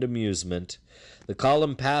bewilderment and amusement. The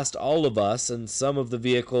column passed all of us, and some of the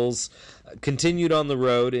vehicles continued on the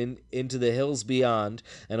road into the hills beyond,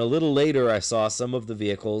 and a little later I saw some of the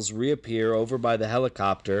vehicles reappear over by the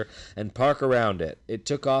helicopter and park around it. It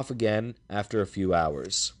took off again after a few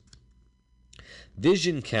hours.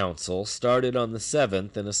 Vision Council started on the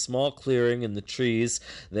 7th in a small clearing in the trees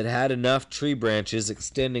that had enough tree branches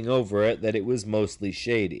extending over it that it was mostly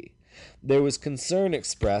shady. There was concern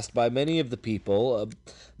expressed by many of the people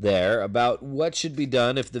there about what should be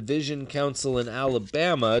done if the Vision Council in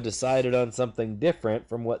Alabama decided on something different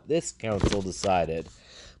from what this council decided.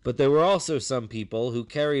 But there were also some people who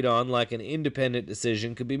carried on like an independent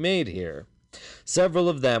decision could be made here. Several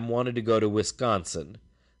of them wanted to go to Wisconsin.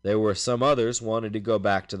 There were some others wanted to go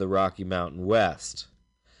back to the Rocky Mountain West.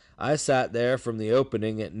 I sat there from the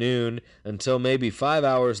opening at noon until maybe 5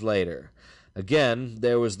 hours later. Again,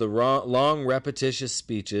 there was the long repetitious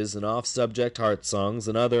speeches and off-subject heart songs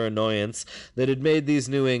and other annoyance that had made these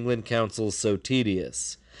New England councils so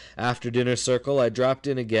tedious. After dinner circle, I dropped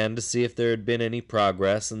in again to see if there had been any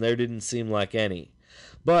progress, and there didn't seem like any.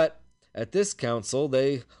 But at this council,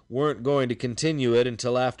 they weren't going to continue it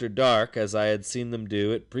until after dark, as I had seen them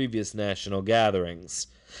do at previous national gatherings.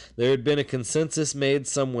 There had been a consensus made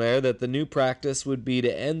somewhere that the new practice would be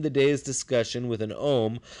to end the day's discussion with an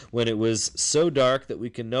ohm when it was so dark that we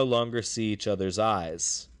can no longer see each other's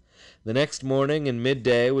eyes. The next morning and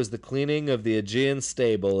midday was the cleaning of the Aegean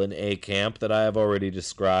stable in A Camp that I have already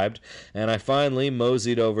described, and I finally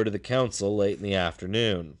moseyed over to the council late in the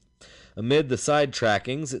afternoon. Amid the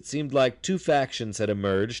sidetrackings, it seemed like two factions had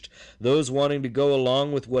emerged, those wanting to go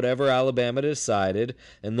along with whatever Alabama decided,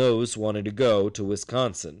 and those wanting to go to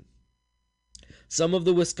Wisconsin. Some of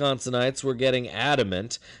the Wisconsinites were getting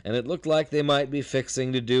adamant, and it looked like they might be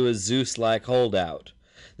fixing to do a Zeus-like holdout.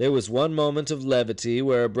 There was one moment of levity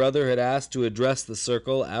where a brother had asked to address the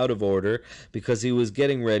circle out of order because he was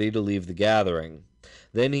getting ready to leave the gathering.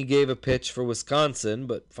 Then he gave a pitch for Wisconsin,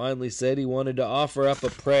 but finally said he wanted to offer up a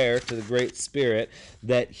prayer to the Great Spirit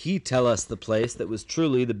that he tell us the place that was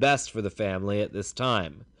truly the best for the family at this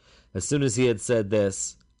time. As soon as he had said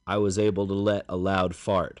this, I was able to let a loud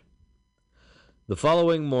fart. The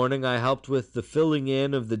following morning I helped with the filling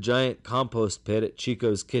in of the giant compost pit at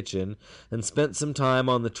Chico's kitchen and spent some time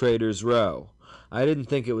on the Trader's Row. I didn't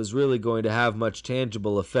think it was really going to have much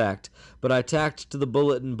tangible effect, but I tacked to the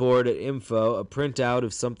bulletin board at Info a printout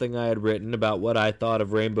of something I had written about what I thought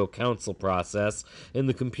of Rainbow Council process in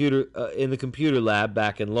the computer lab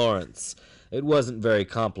back in Lawrence. It wasn't very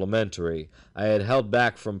complimentary. I had held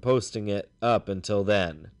back from posting it up until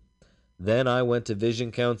then. Then I went to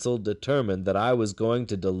Vision Council determined that I was going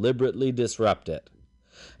to deliberately disrupt it.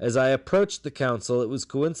 As I approached the council, it was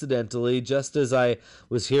coincidentally just as I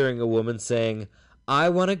was hearing a woman saying, "I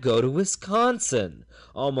want to go to Wisconsin,"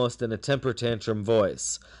 almost in a temper tantrum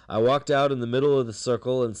voice. I walked out in the middle of the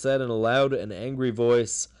circle and said in a loud and angry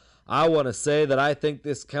voice, "I want to say that I think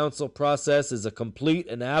this council process is a complete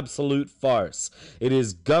and absolute farce. It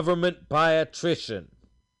is government by attrition."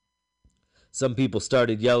 Some people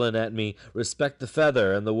started yelling at me, "Respect the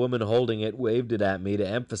feather," and the woman holding it waved it at me to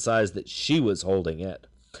emphasize that she was holding it.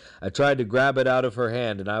 I tried to grab it out of her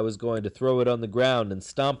hand, and I was going to throw it on the ground and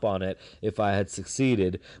stomp on it if I had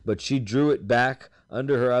succeeded, but she drew it back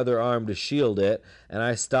under her other arm to shield it, and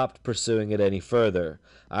I stopped pursuing it any further.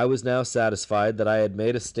 I was now satisfied that I had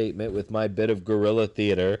made a statement with my bit of guerrilla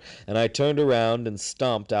theater, and I turned around and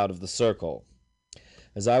stomped out of the circle.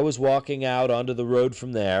 As I was walking out onto the road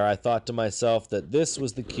from there, I thought to myself that this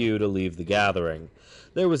was the cue to leave the gathering.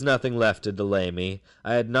 There was nothing left to delay me.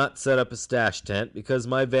 I had not set up a stash tent because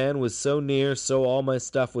my van was so near, so all my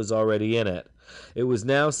stuff was already in it. It was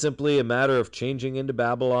now simply a matter of changing into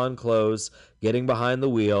Babylon clothes, getting behind the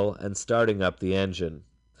wheel, and starting up the engine.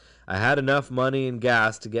 I had enough money and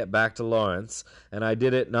gas to get back to Lawrence, and I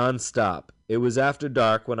did it non-stop. It was after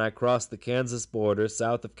dark when I crossed the Kansas border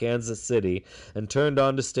south of Kansas City and turned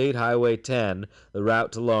onto State Highway 10, the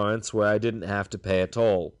route to Lawrence, where I didn't have to pay a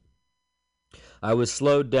toll. I was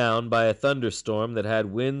slowed down by a thunderstorm that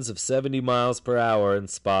had winds of 70 miles per hour in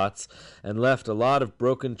spots and left a lot of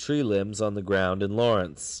broken tree limbs on the ground in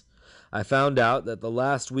Lawrence. I found out that the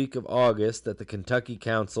last week of August that the Kentucky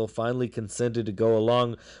Council finally consented to go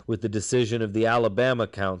along with the decision of the Alabama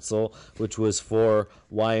Council, which was for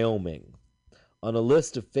Wyoming. On a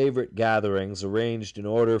list of favorite gatherings arranged in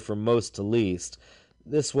order from most to least,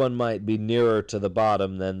 this one might be nearer to the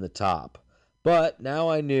bottom than the top. But now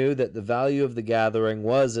I knew that the value of the gathering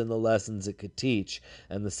was in the lessons it could teach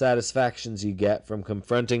and the satisfactions you get from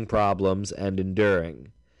confronting problems and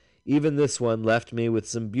enduring. Even this one left me with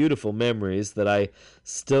some beautiful memories that I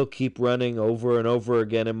still keep running over and over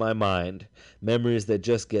again in my mind, memories that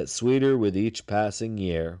just get sweeter with each passing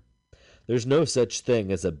year. There's no such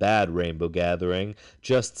thing as a bad rainbow gathering,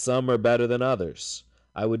 just some are better than others.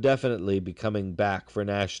 I would definitely be coming back for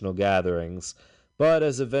national gatherings, but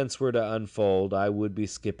as events were to unfold, I would be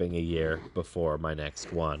skipping a year before my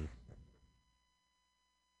next one.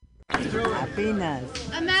 Happiness.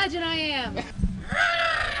 Imagine I am.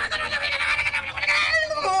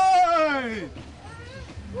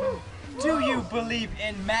 Do you believe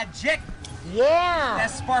in magic? Yeah.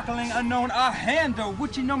 That sparkling unknown a handle,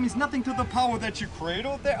 which you know means nothing to the power that you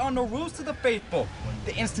cradle. There are no rules to the faithful.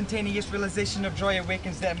 The instantaneous realization of joy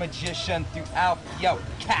awakens that magician throughout your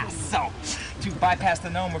castle. To bypass the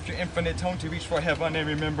gnome with your infinite tone, to reach for heaven and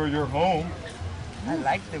remember your home. I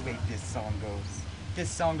like the way this song goes. This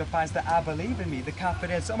song defines that I believe in me. The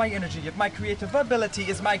confidence of my energy of my creative ability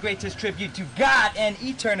is my greatest tribute to God and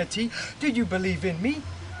eternity. Do you believe in me?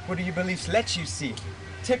 What do your beliefs let you see?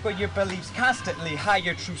 Tickle your beliefs constantly.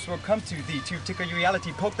 Higher truths will come to thee. To tickle your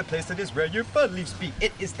reality, poke the place that is where your beliefs be.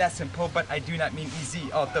 It is that simple, but I do not mean easy,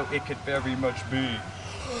 although it could very much be.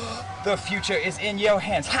 The future is in your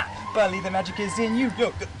hands. Ha! Believe the magic is in you.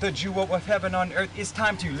 Look, the jewel of heaven on earth. It's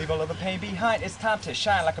time to leave all of the pain behind. It's time to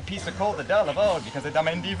shine like a piece of coal, the dull of old, because it's dumb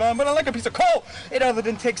and divine, but I like a piece of coal. It other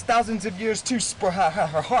than takes thousands of years to spur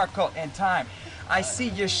her heart caught in time. I see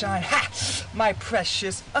you shine. Ha! My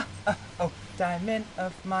precious, diamond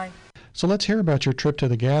of mine. So let's hear about your trip to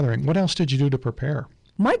the gathering. What else did you do to prepare?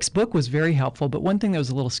 Mike's book was very helpful, but one thing that was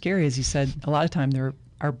a little scary is he said a lot of time there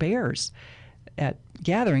are bears at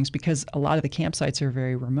gatherings because a lot of the campsites are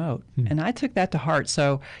very remote. And I took that to heart.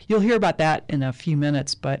 So you'll hear about that in a few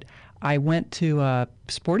minutes, but I went to a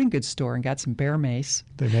sporting goods store and got some bear mace.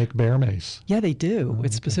 They make bear mace. Yeah, they do.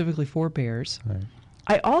 It's specifically for bears. Right.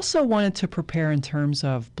 I also wanted to prepare in terms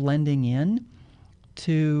of blending in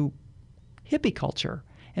to hippie culture.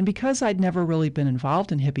 And because I'd never really been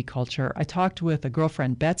involved in hippie culture, I talked with a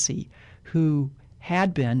girlfriend, Betsy, who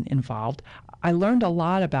had been involved. I learned a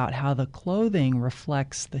lot about how the clothing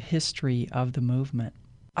reflects the history of the movement.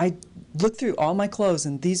 I looked through all my clothes,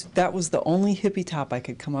 and that was the only hippie top I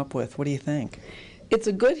could come up with. What do you think? It's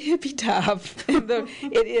a good hippie top.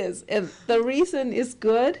 It is. And the reason it's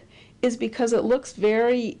good is because it looks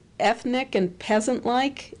very ethnic and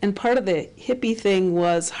peasant-like, and part of the hippie thing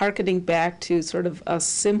was hearkening back to sort of a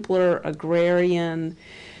simpler agrarian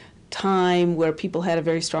time where people had a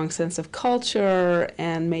very strong sense of culture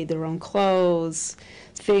and made their own clothes.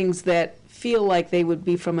 Things that feel like they would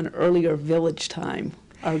be from an earlier village time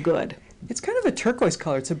are good. It's kind of a turquoise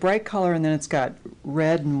color. It's a bright color, and then it's got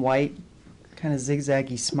red and white kind of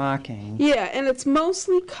zigzaggy smocking. Yeah, and it's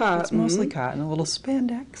mostly cotton. It's mostly cotton, a little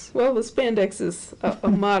spandex. Well, the spandex is a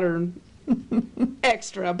modern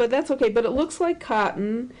extra, but that's okay. But it looks like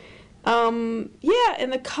cotton. Yeah,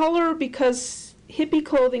 and the color, because hippie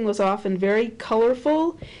clothing was often very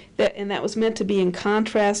colorful, and that was meant to be in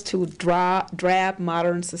contrast to drab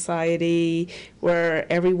modern society where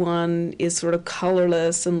everyone is sort of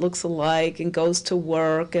colorless and looks alike and goes to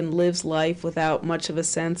work and lives life without much of a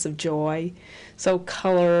sense of joy. So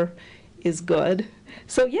color is good.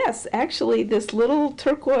 So yes, actually this little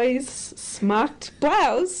turquoise smocked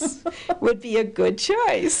blouse would be a good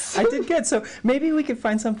choice. I did good. So maybe we could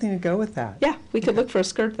find something to go with that. Yeah, we could look for a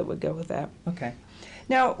skirt that would go with that. Okay.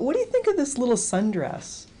 Now, what do you think of this little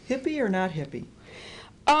sundress? Hippie or not hippie?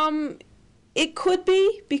 It could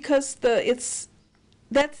be, because that's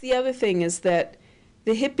the other thing, is that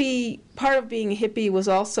the hippie, part of being a hippie was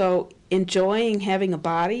also enjoying having a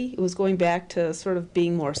body. It was going back to sort of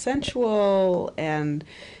being more sensual and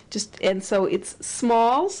so it's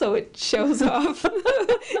small, so it shows off.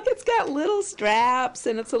 It's got little straps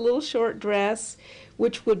and it's a little short dress,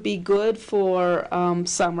 which would be good for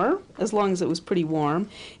summer, as long as it was pretty warm.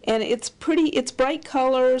 And it's bright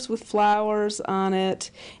colors with flowers on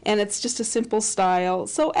it, and it's just a simple style.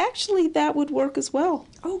 So actually that would work as well.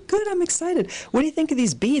 Oh, good. I'm excited. What do you think of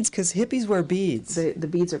these beads? Because hippies wear beads. The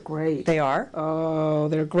beads are great. They are? Oh,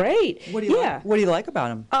 they're great. What do you like? What do you like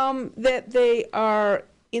about them? That they are,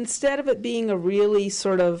 instead of it being a really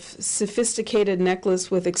sort of sophisticated necklace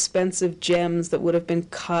with expensive gems that would have been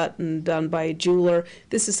cut and done by a jeweler,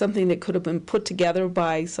 this is something that could have been put together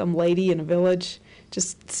by some lady in a village,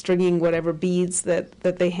 just stringing whatever beads that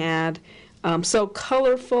they had. So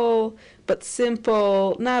colorful, but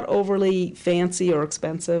simple, not overly fancy or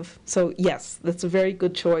expensive. So yes, that's a very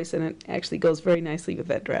good choice, and it actually goes very nicely with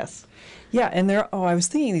that dress. Yeah, and I was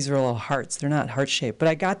thinking these are little hearts. They're not heart-shaped, but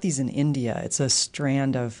I got these in India. It's a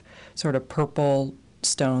strand of sort of purple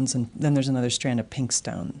stones, and then there's another strand of pink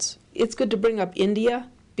stones. It's good to bring up India,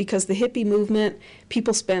 because the hippie movement,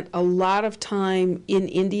 people spent a lot of time in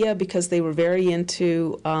India because they were very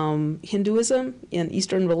into Hinduism and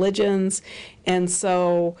Eastern religions, and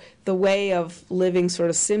so the way of living sort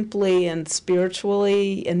of simply and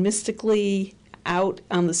spiritually and mystically out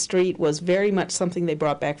on the street was very much something they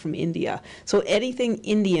brought back from India. So anything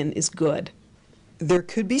Indian is good. There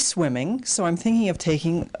could be swimming, so I'm thinking of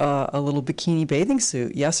taking a little bikini bathing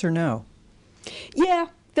suit. Yes or no? Yeah,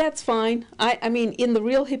 that's fine. I mean, in the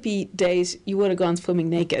real hippie days, you would have gone swimming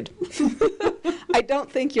naked. I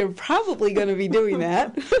don't think you're probably going to be doing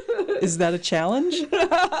that. Is that a challenge?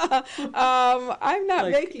 I'm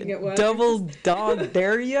not making it one. Double dog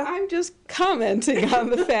dare you? I'm just commenting on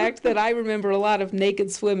the fact that I remember a lot of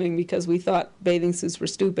naked swimming because we thought bathing suits were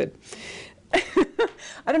stupid.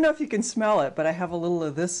 I don't know if you can smell it, but I have a little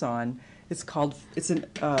of this on. It's an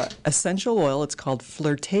essential oil. It's called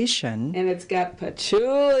Flirtation. And it's got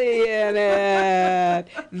patchouli in it.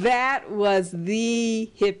 That was the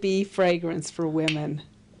hippie fragrance for women.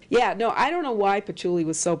 Yeah, no, I don't know why patchouli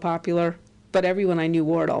was so popular, but everyone I knew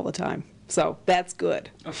wore it all the time. So that's good.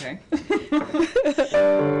 Okay.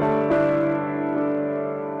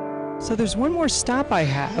 So there's one more stop I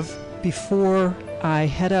have before I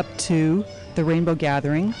head up to the Rainbow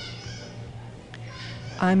Gathering.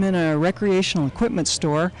 I'm in a recreational equipment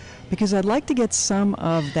store because I'd like to get some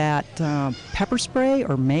of that pepper spray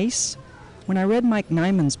or mace. When I read Mike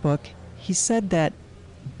Nyman's book, he said that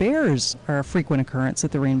bears are a frequent occurrence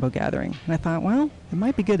at the Rainbow Gathering. And I thought, well, it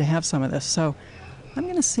might be good to have some of this. So I'm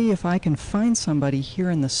going to see if I can find somebody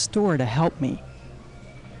here in the store to help me.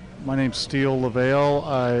 My name's Steele LaVale.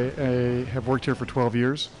 I have worked here for 12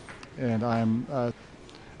 years, and I'm a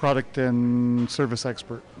product and service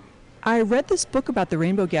expert. I read this book about the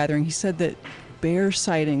Rainbow Gathering. He said that bear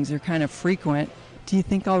sightings are kind of frequent. Do you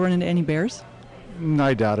think I'll run into any bears?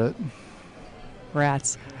 I doubt it.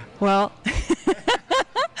 Rats. Well,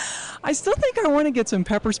 I still think I want to get some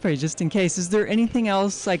pepper spray just in case. Is there anything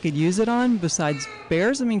else I could use it on besides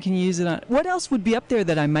bears? I mean, can you use it on... What else would be up there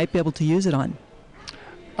that I might be able to use it on?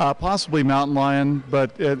 Possibly mountain lion,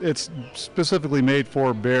 but it's specifically made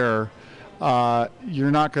for bear. You're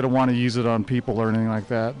not going to want to use it on people or anything like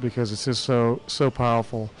that because it's just so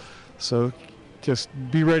powerful. So just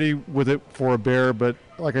be ready with it for a bear. But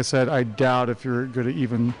like I said, I doubt if you're going to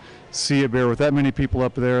even see a bear with that many people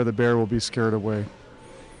up there, the bear will be scared away.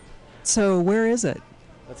 So where is it?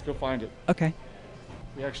 Let's go find it. Okay.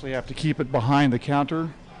 We actually have to keep it behind the counter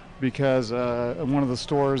because in one of the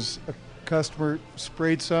stores, a customer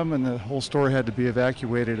sprayed some and the whole store had to be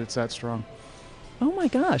evacuated. It's that strong. Oh my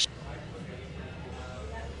gosh.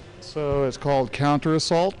 So it's called Counter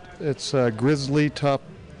Assault. It's grizzly tough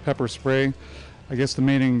pepper spray. I guess the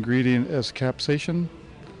main ingredient is capsaicin.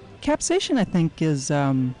 Capsaicin, I think, is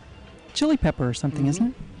chili pepper or something, isn't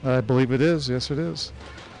it? I believe it is. Yes, it is.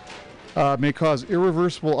 May cause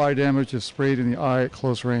irreversible eye damage if sprayed in the eye at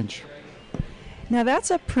close range. Now, that's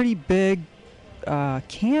a pretty big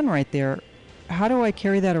can right there. How do I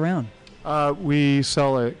carry that around? We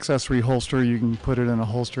sell an accessory holster. You can put it in a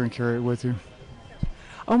holster and carry it with you.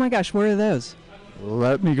 Oh my gosh, where are those?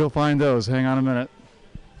 Let me go find those. Hang on a minute.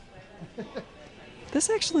 This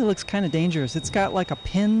actually looks kind of dangerous. It's got like a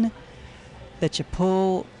pin that you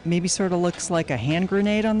pull, maybe sort of looks like a hand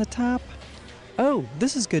grenade on the top. Oh,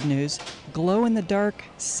 this is good news. Glow-in-the-dark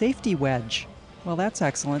safety wedge. Well, that's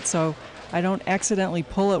excellent. So I don't accidentally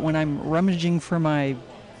pull it when I'm rummaging for my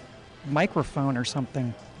microphone or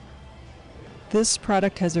something. This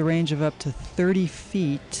product has a range of up to 30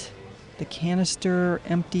 feet. The canister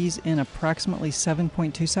empties in approximately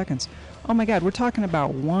 7.2 seconds. Oh my God, we're talking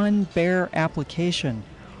about one bear application.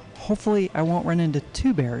 Hopefully I won't run into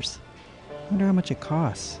two bears. I wonder how much it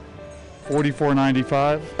costs.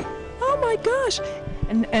 $44.95. Oh my gosh!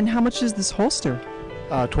 And how much is this holster?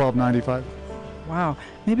 $12.95. Wow,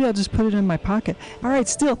 maybe I'll just put it in my pocket. All right,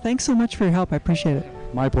 Steele, thanks so much for your help. I appreciate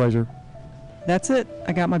it. My pleasure. That's it.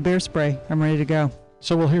 I got my bear spray. I'm ready to go.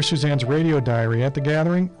 So we'll hear Suzanne's radio diary at the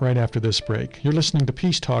gathering right after this break. You're listening to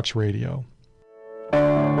Peace Talks Radio.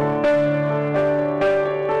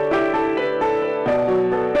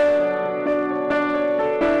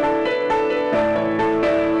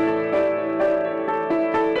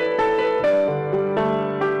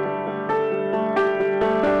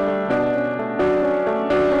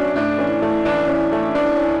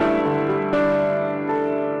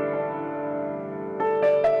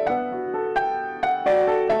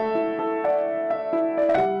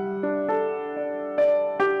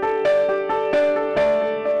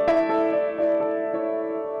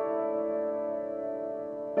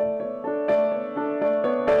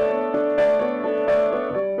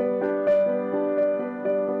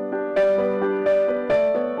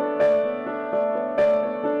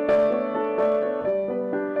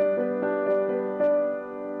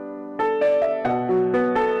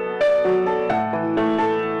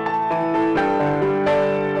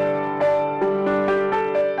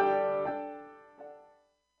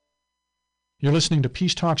 You're listening to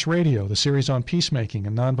Peace Talks Radio, the series on peacemaking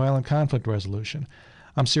and nonviolent conflict resolution.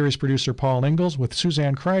 I'm series producer Paul Ingalls with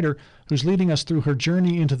Suzanne Kreider, who's leading us through her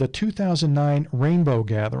journey into the 2009 Rainbow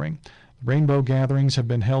Gathering. Rainbow gatherings have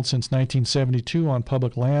been held since 1972 on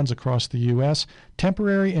public lands across the U.S.,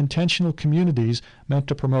 temporary intentional communities meant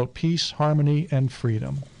to promote peace, harmony, and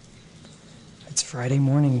freedom. It's Friday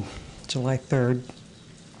morning, July 3rd.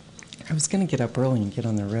 I was going to get up early and get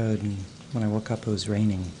on the road, and when I woke up it was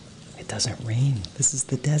raining. It doesn't rain. This is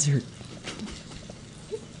the desert.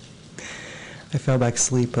 I fell back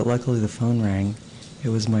asleep, but luckily the phone rang. It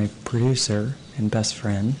was my producer and best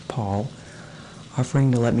friend, Paul,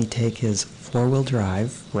 offering to let me take his four-wheel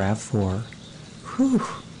drive, RAV4. Whew,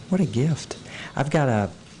 what a gift. I've got a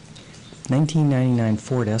 1999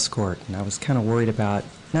 Ford Escort, and I was kind of worried about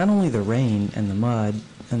not only the rain and the mud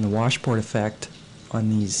and the washboard effect on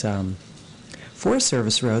these Forest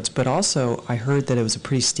Service roads, but also I heard that it was a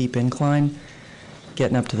pretty steep incline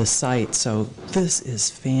getting up to the site, so this is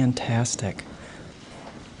fantastic.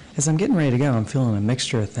 As I'm getting ready to go, I'm feeling a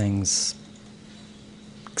mixture of things.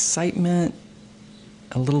 Excitement,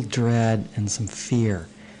 a little dread, and some fear.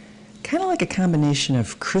 Kind of like a combination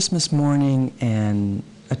of Christmas morning and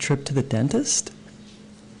a trip to the dentist.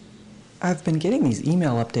 I've been getting these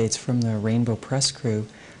email updates from the Rainbow Press crew.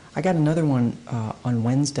 I got another one on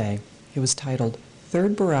Wednesday. It was titled,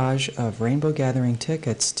 Third Barrage of Rainbow Gathering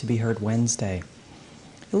Tickets to be Heard Wednesday.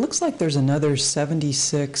 It looks like there's another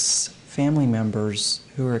 76 family members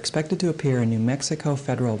who are expected to appear in New Mexico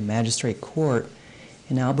Federal Magistrate Court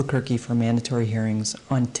in Albuquerque for mandatory hearings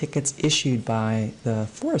on tickets issued by the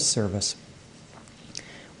Forest Service.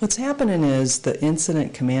 What's happening is the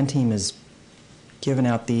incident command team is giving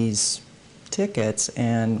out these tickets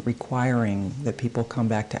and requiring that people come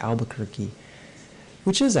back to Albuquerque,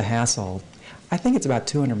 which is a hassle. I think it's about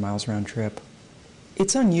 200 miles round trip.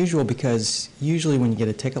 It's unusual because usually when you get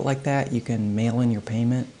a ticket like that, you can mail in your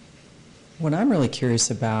payment. What I'm really curious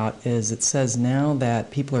about is it says now that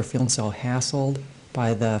people are feeling so hassled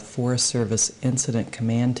by the Forest Service Incident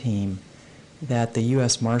Command Team that the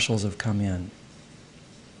U.S. Marshals have come in.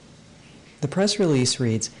 The press release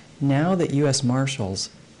reads, now that U.S. Marshals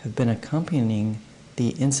have been accompanying the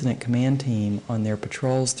Incident Command Team on their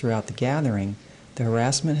patrols throughout the gathering, the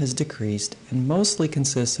harassment has decreased and mostly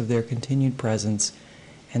consists of their continued presence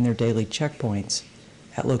and their daily checkpoints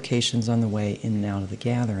at locations on the way in and out of the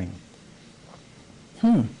gathering.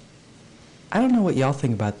 I don't know what y'all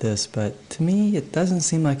think about this, but to me it doesn't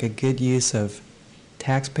seem like a good use of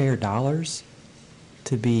taxpayer dollars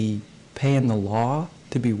to be paying the law,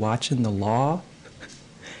 to be watching the law,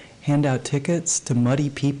 hand out tickets to muddy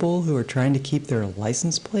people who are trying to keep their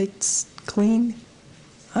license plates clean.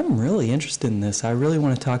 I'm really interested in this. I really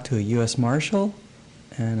want to talk to a U.S. Marshal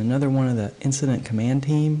and another one of the incident command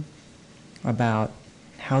team about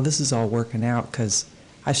how this is all working out, because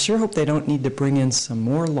I sure hope they don't need to bring in some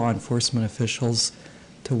more law enforcement officials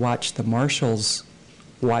to watch the marshals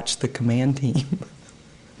watch the command team.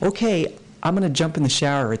 Okay, I'm going to jump in the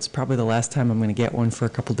shower. It's probably the last time I'm going to get one for a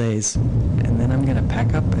couple days. And then I'm going to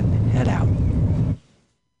pack up and head out.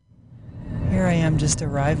 Here I am just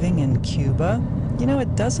arriving in Cuba. You know,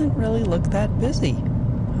 it doesn't really look that busy.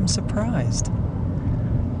 I'm surprised.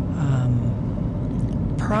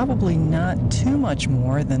 Probably not too much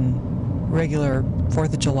more than regular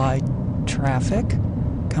 4th of July traffic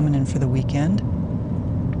coming in for the weekend.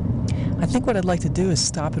 I think what I'd like to do is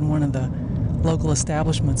stop in one of the local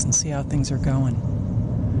establishments and see how things are going.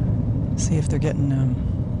 See if they're getting a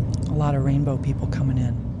lot of rainbow people coming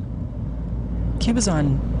in. Cuba's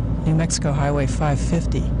on New Mexico Highway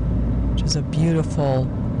 550, which is a beautiful,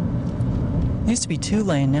 used to be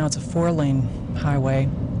 2-lane, now it's a 4-lane highway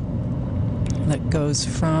that goes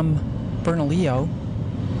from Bernalillo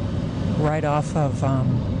right off of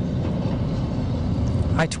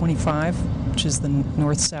I-25, which is the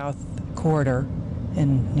north-south corridor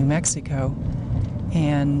in New Mexico,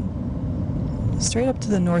 and straight up to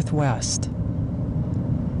the northwest.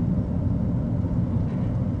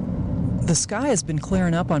 The sky has been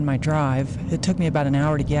clearing up on my drive. It took me about an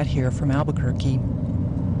hour to get here from Albuquerque.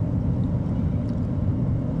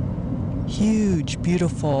 Huge,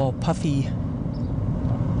 beautiful, puffy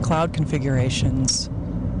cloud configurations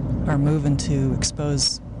are moving to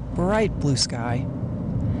expose bright blue sky.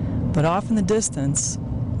 But off in the distance,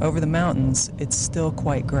 over the mountains, it's still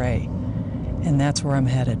quite gray. And that's where I'm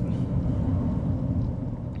headed.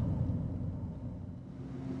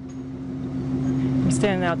 I'm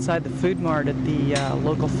standing outside the food mart at the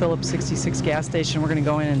local Phillips 66 gas station. We're going to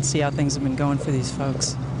go in and see how things have been going for these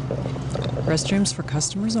folks. Restrooms for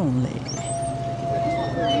customers only.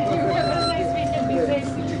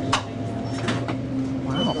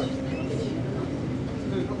 Wow.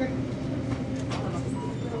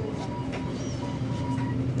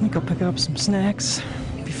 Let me go pick up some snacks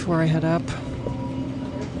before I head up.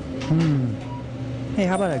 Hey,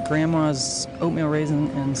 how about a grandma's oatmeal raisin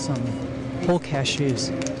and some whole cashews?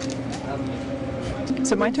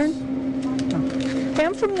 Is it my turn? Oh. Hey,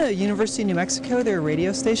 I'm from the University of New Mexico, their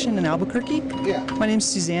radio station in Albuquerque. Yeah. My name's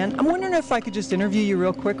Suzanne. I'm wondering if I could just interview you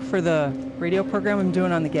real quick for the radio program I'm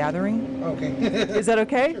doing on the gathering. Okay. Is that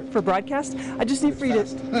okay for broadcast? I just need for you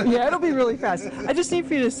to... Yeah, it'll be really fast. I just need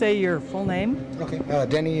for you to say your full name. Okay.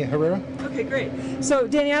 Danny Herrera. Okay, great. So,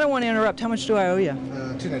 Danny, I don't want to interrupt. How much do I owe you?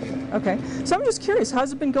 $2.99. Okay. So I'm just curious,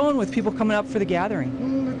 how's it been going with people coming up for the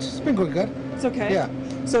gathering? It's been going good. It's okay? Yeah.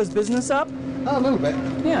 So is business up? A little bit.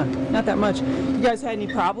 Yeah, not that much. You guys had any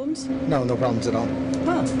problems? No problems at all.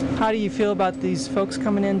 Huh. How do you feel about these folks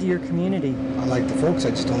coming into your community? I like the folks,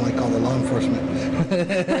 I just don't like all the law enforcement.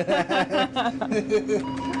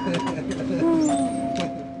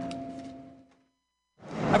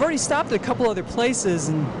 I've already stopped at a couple other places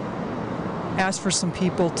and asked for some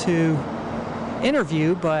people to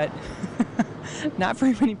interview, but not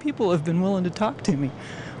very many people have been willing to talk to me.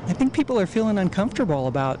 I think people are feeling uncomfortable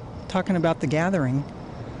about talking about the gathering.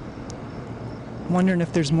 I'm wondering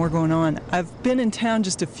if there's more going on. I've been in town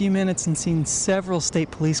just a few minutes and seen several state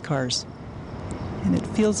police cars, and it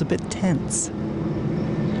feels a bit tense. I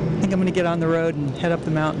think I'm going to get on the road and head up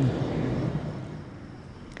the mountain.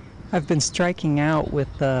 I've been striking out with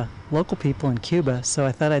the local people in Cuba, so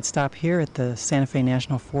I thought I'd stop here at the Santa Fe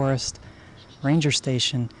National Forest Ranger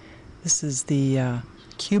Station. This is the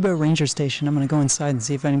Cuba Ranger Station. I'm going to go inside and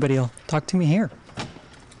see if anybody will talk to me here.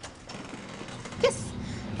 Yes,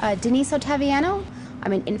 Denise Ottaviano.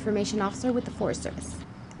 I'm an information officer with the Forest Service.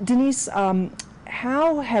 Denise,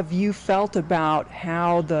 how have you felt about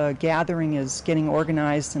how the gathering is getting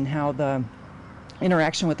organized and how the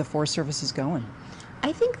interaction with the Forest Service is going?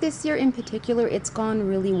 I think this year in particular, it's gone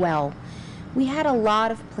really well. We had a lot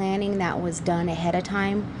of planning that was done ahead of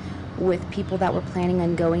time with people that were planning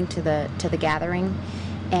on going to the gathering,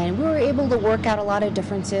 and we were able to work out a lot of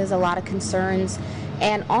differences, a lot of concerns,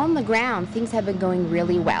 and on the ground, things have been going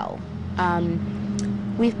really well.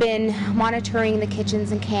 We've been monitoring the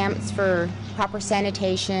kitchens and camps for proper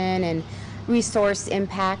sanitation and resource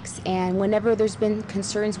impacts, and whenever there's been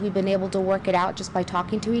concerns, we've been able to work it out just by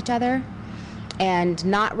talking to each other and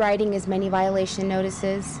not writing as many violation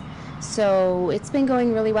notices. So it's been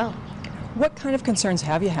going really well. What kind of concerns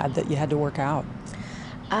have you had that you had to work out?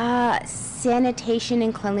 Sanitation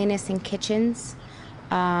and cleanliness in kitchens,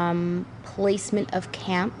 placement of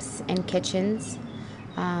camps and kitchens,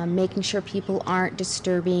 making sure people aren't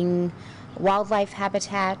disturbing wildlife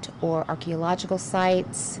habitat or archaeological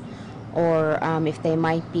sites, or if they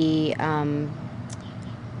might be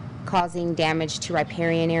causing damage to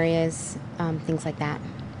riparian areas, things like that.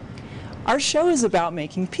 Our show is about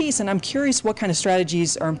making peace, and I'm curious what kind of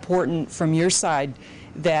strategies are important from your side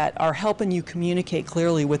that are helping you communicate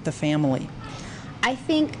clearly with the family. I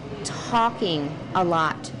think talking a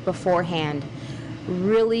lot beforehand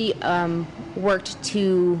really worked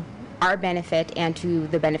to our benefit and to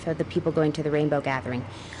the benefit of the people going to the Rainbow Gathering.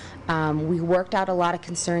 We worked out a lot of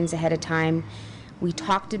concerns ahead of time. We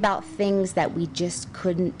talked about things that we just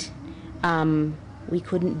couldn't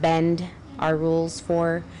bend our rules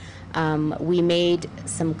for. We made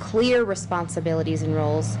some clear responsibilities and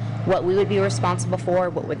roles, what we would be responsible for,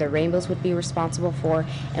 what the Rainbows would be responsible for,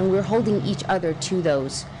 and we're holding each other to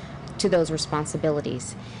those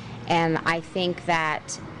responsibilities. And I think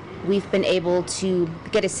that we've been able to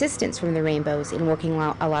get assistance from the Rainbows in working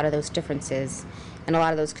out a lot of those differences and a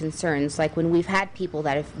lot of those concerns, like when we've had people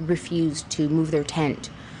that have refused to move their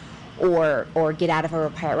tent or get out of a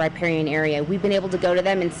riparian area, we've been able to go to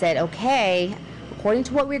them and said, okay, according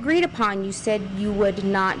to what we agreed upon, you said you would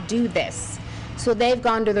not do this. So they've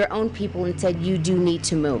gone to their own people and said, you do need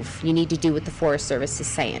to move. You need to do what the Forest Service is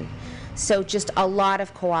saying. So just a lot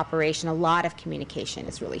of cooperation, a lot of communication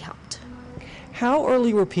has really helped. How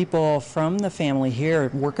early were people from the family here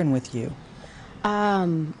working with you?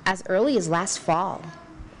 As early as last fall,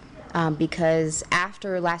 because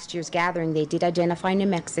after last year's gathering, they did identify New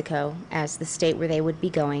Mexico as the state where they would be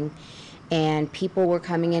going, and people were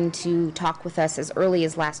coming in to talk with us as early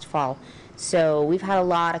as last fall. So we've had a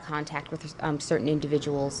lot of contact with certain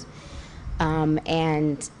individuals,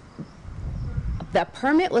 and the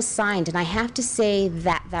permit was signed, and I have to say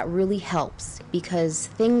that that really helps, because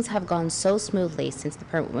things have gone so smoothly since the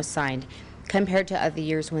permit was signed compared to other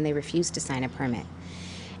years when they refused to sign a permit.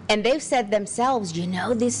 And they've said themselves, you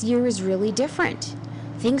know, this year is really different.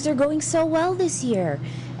 Things are going so well this year,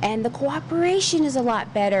 and the cooperation is a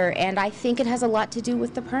lot better, and I think it has a lot to do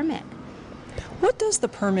with the permit. What does the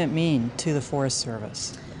permit mean to the Forest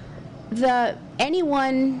Service?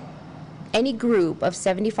 Any group of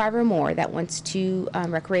 75 or more that wants to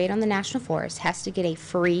recreate on the National Forest has to get a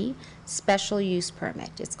free special use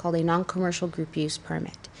permit. It's called a non-commercial group use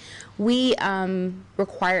permit. We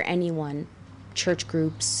require anyone, church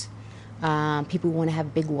groups, people who want to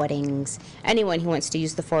have big weddings, anyone who wants to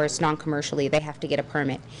use the forest non-commercially, they have to get a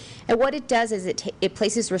permit. And what it does is it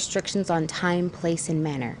places restrictions on time, place, and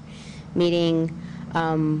manner, meaning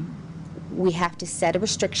we have to set a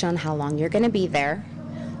restriction on how long you're going to be there,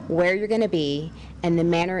 where you're going to be, and the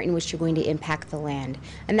manner in which you're going to impact the land.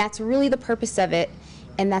 And that's really the purpose of it,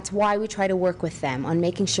 and that's why we try to work with them on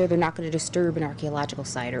making sure they're not going to disturb an archaeological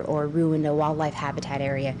site or ruin a wildlife habitat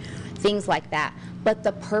area, things like that. But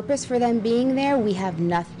the purpose for them being there, we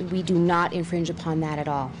do not infringe upon that at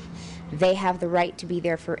all. They have the right to be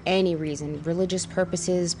there for any reason, religious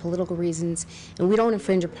purposes, political reasons, and we don't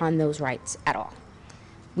infringe upon those rights at all.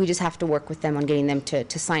 We just have to work with them on getting them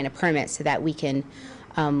to sign a permit so that we can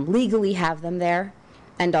legally have them there,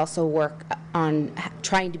 and also work on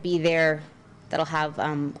trying to be there that'll have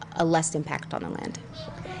a less impact on the land.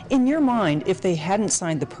 In your mind, if they hadn't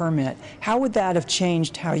signed the permit, how would that have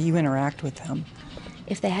changed how you interact with them?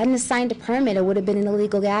 If they hadn't signed a permit, it would have been an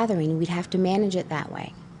illegal gathering. We'd have to manage it that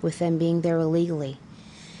way, with them being there illegally.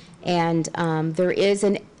 And there is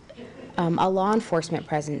a law enforcement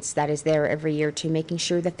presence that is there every year to making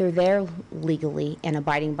sure that they're there legally and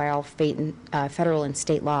abiding by all federal and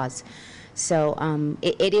state laws. So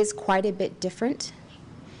it is quite a bit different,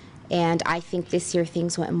 and I think this year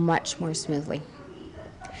things went much more smoothly.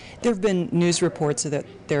 There have been news reports that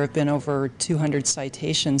there have been over 200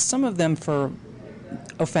 citations, some of them for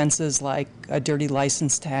offenses like a dirty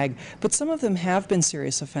license tag, but some of them have been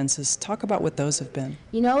serious offenses. Talk about what those have been.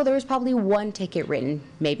 You know, there was probably one ticket written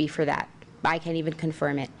maybe for that. I can't even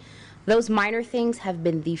confirm it. Those minor things have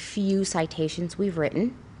been the few citations we've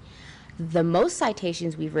written. The most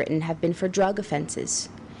citations we've written have been for drug offenses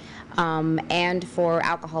and for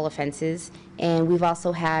alcohol offenses, and we've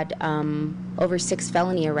also had over 6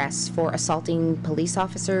 felony arrests for assaulting police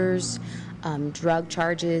officers, drug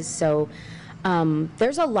charges. So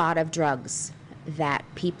there's a lot of drugs that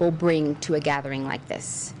people bring to a gathering like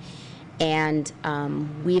this. And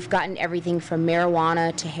we've gotten everything from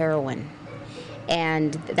marijuana to heroin.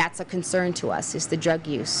 And that's a concern to us, is the drug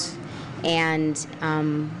use. And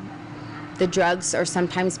the drugs are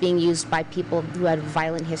sometimes being used by people who have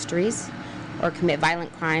violent histories or commit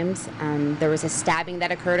violent crimes. There was a stabbing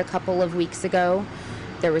that occurred a couple of weeks ago.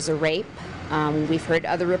 There was a rape. We've heard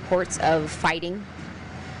other reports of fighting.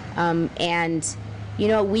 And, you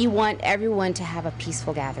know, we want everyone to have a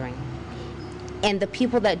peaceful gathering. And the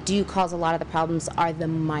people that do cause a lot of the problems are the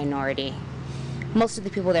minority. Most of the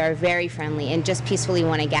people there are very friendly and just peacefully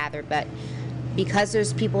want to gather, but because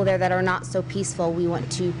there's people there that are not so peaceful, we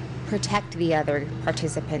want to protect the other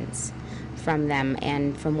participants from them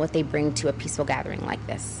and from what they bring to a peaceful gathering like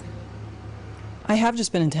this. I have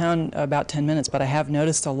just been in town about 10 minutes, but I have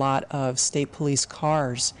noticed a lot of state police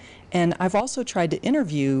cars. And I've also tried to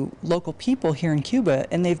interview local people here in Cuba,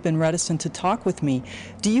 and they've been reticent to talk with me.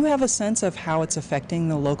 Do you have a sense of how it's affecting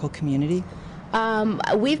the local community?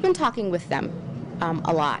 We've been talking with them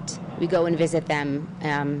a lot. We go and visit them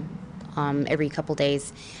every couple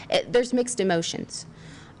days. There's mixed emotions.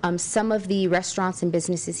 Some of the restaurants and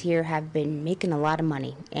businesses here have been making a lot of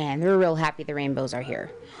money, and they're real happy the rainbows are here.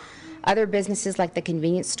 Other businesses like the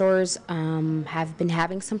convenience stores have been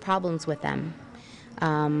having some problems with them.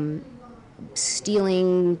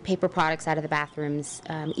 Stealing paper products out of the bathrooms,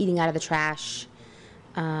 eating out of the trash,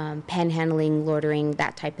 panhandling, loitering,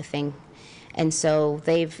 that type of thing. And so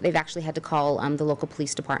they've actually had to call the local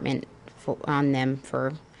police department on them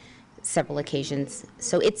for several occasions.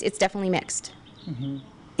 So it's definitely mixed. Mm-hmm.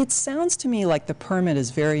 It sounds to me like the permit is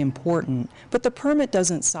very important, but the permit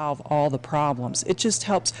doesn't solve all the problems. It just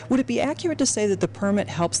helps. Would it be accurate to say that the permit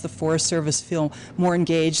helps the Forest Service feel more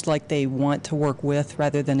engaged, like they want to work with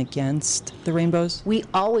rather than against the rainbows? We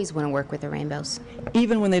always want to work with the rainbows.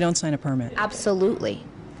 Even when they don't sign a permit? Absolutely.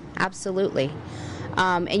 Absolutely.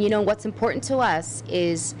 And you know, what's important to us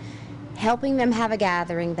is helping them have a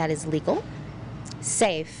gathering that is legal,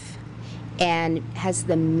 safe, and has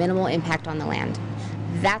the minimal impact on the land.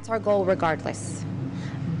 That's our goal regardless.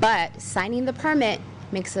 But signing the permit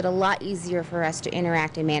makes it a lot easier for us to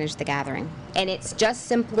interact and manage the gathering. And it's just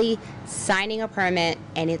simply signing a permit,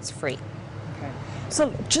 and it's free. Okay.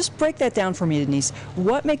 So just break that down for me, Denise.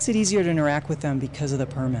 What makes it easier to interact with them because of the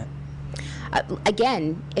permit?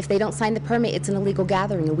 Again, if they don't sign the permit, it's an illegal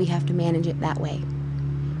gathering, and we have to manage it that way.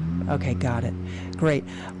 Okay, got it. Great.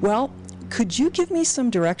 Well, could you give me some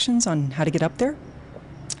directions on how to get up there?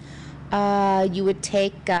 You would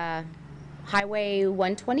take Highway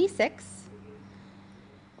 126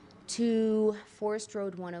 to Forest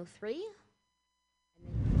Road 103.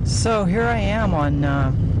 So here I am on,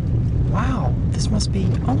 wow, this must be,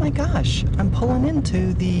 oh my gosh, I'm pulling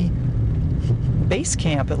into the base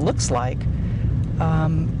camp, it looks like.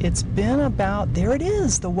 It's been about, there it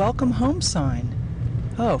is, the welcome home sign.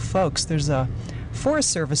 Oh, folks, there's a Forest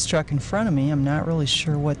Service truck in front of me. I'm not really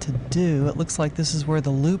sure what to do. It looks like this is where the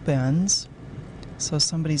loop ends, so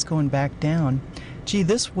somebody's going back down. Gee,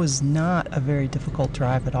 this was not a very difficult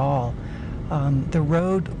drive at all. The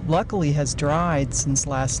road luckily has dried since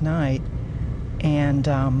last night, and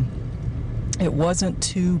it wasn't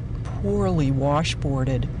too poorly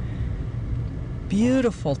washboarded.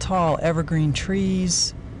 Beautiful tall evergreen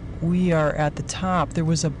trees. We are at the top. There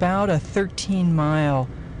was about a 13-mile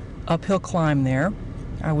uphill climb there.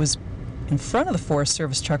 I was in front of the Forest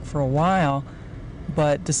Service truck for a while,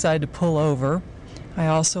 but decided to pull over. I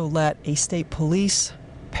also let a state police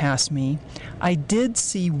pass me. I did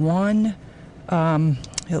see one,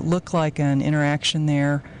 it looked like an interaction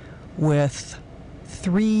there with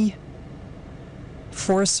 3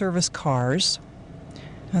 Forest Service cars.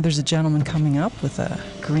 Now there's a gentleman coming up with a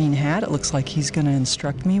green hat. It looks like he's going to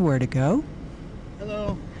instruct me where to go.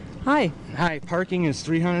 Hello. Hi. Hi, parking is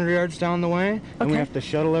 300 yards down the way, and we have to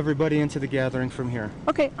shuttle everybody into the gathering from here.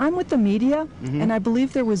 Okay, I'm with the media, and I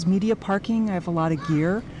believe there was media parking. I have a lot of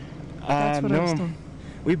gear. That's what I was told.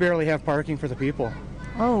 We barely have parking for the people.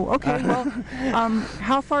 Oh, okay. Well,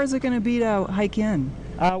 how far is it going to be to hike in?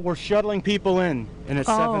 We're shuttling people in, and it's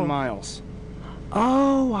 7 miles.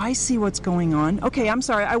 Oh, I see what's going on. Okay, I'm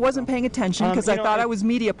sorry. I wasn't paying attention because I thought I was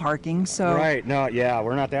media parking, so... Right. No, yeah,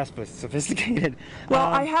 we're not that sophisticated. Well,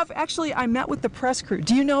 I met with the press crew.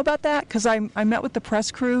 Do you know about that? Because I met with the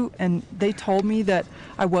press crew, and they told me that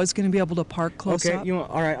I was going to be able to park close up. Okay,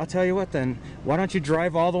 all right, I'll tell you what then. Why don't you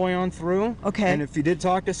drive all the way on through? Okay. And if you did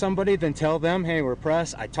talk to somebody, then tell them, hey, we're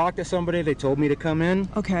press. I talked to somebody. They told me to come in.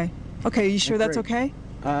 Okay. Okay, you sure that's okay?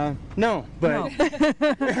 No, but...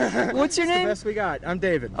 What's your name? The best we got. I'm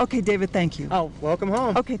David. Okay, David, thank you. Oh, welcome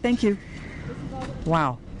home. Okay, thank you.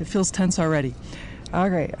 Wow, it feels tense already.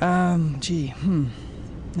 All right,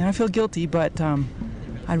 Now I feel guilty, but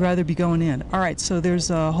I'd rather be going in. All right, so there's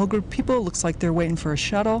a whole group of people. Looks like they're waiting for a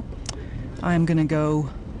shuttle. I'm going to go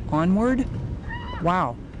onward.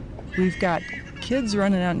 Wow. We've got kids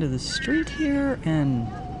running out into the street here, and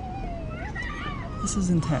this is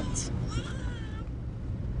intense.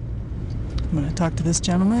 I'm going to talk to this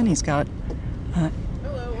gentleman. He's got...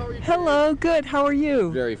 Hello, how are you? Hello, good. How are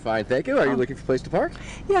you? Very fine, thank you. Are you looking for a place to park?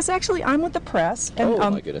 Yes, actually, I'm with the press. And, oh,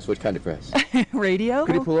 my goodness. What kind of press? Radio.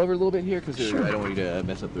 Could you pull over a little bit here? Because Sure. I don't want you to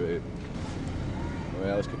mess up the road.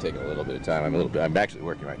 Well, this could take a little bit of time. I'm actually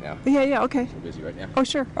working right now. Yeah, okay. I'm busy right now. Oh,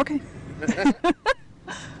 sure, okay.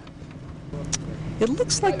 It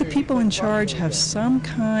looks like the people in charge have some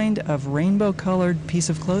kind of rainbow-colored piece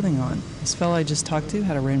of clothing on. This fellow I just talked to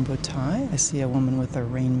had a rainbow tie. I see a woman with a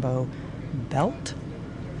rainbow belt.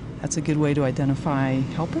 That's a good way to identify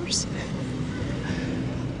helpers.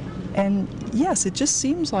 And yes, it just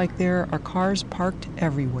seems like there are cars parked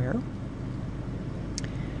everywhere.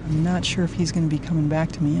 I'm not sure if he's going to be coming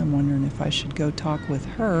back to me. I'm wondering if I should go talk with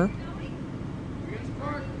her.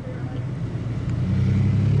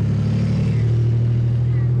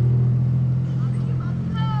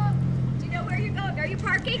 Do you know where you're going? Are you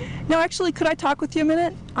parking? No, actually, could I talk with you a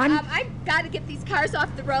minute? I've got to get these cars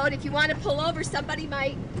off the road. If you want to pull over, somebody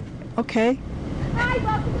might. Okay. Hi,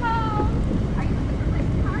 welcome home. Are you looking for a place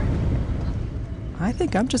to park? I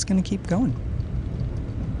think I'm just going to keep going.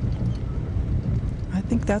 I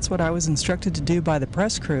think that's what I was instructed to do by the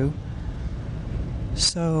press crew.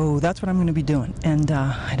 So that's what I'm going to be doing. And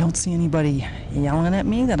I don't see anybody yelling at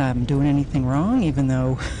me that I'm doing anything wrong, even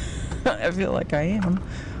though I feel like I am.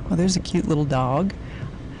 Oh, there's a cute little dog.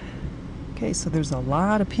 Okay, so there's a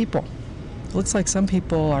lot of people. It looks like some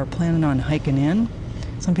people are planning on hiking in.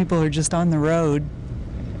 Some people are just on the road.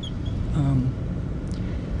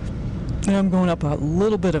 And I'm going up a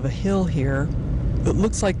little bit of a hill here. It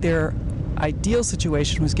looks like their ideal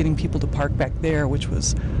situation was getting people to park back there, which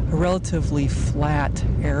was a relatively flat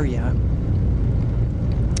area.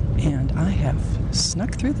 And I have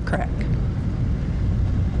snuck through the crack.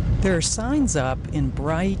 There are signs up in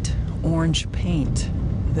bright orange paint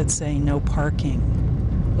that say no parking.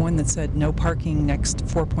 One that said no parking next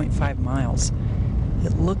 4.5 miles.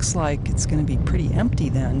 It looks like it's going to be pretty empty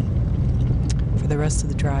then for the rest of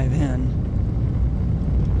the drive in.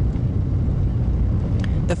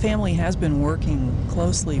 The family has been working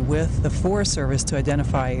closely with the Forest Service to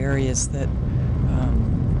identify areas that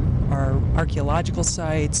are archaeological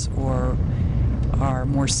sites or are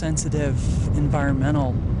more sensitive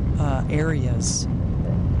environmental areas.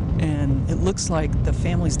 And it looks like the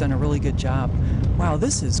family's done a really good job. Wow,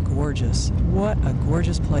 this is gorgeous. What a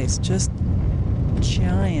gorgeous place. Just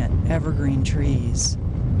giant evergreen trees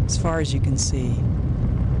as far as you can see.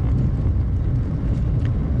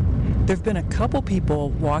 There have been a couple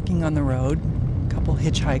people walking on the road, a couple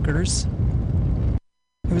hitchhikers.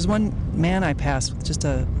 There was one man I passed with just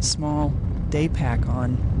a small day pack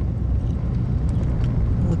on.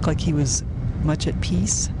 It looked like he was much at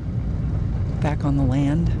peace back on the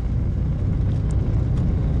land.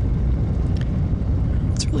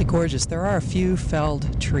 It's really gorgeous. There are a few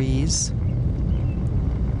felled trees.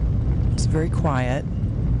 It's very quiet.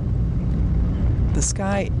 The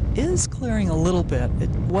sky is clearing a little bit.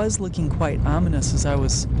 It was looking quite ominous as I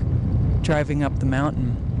was driving up the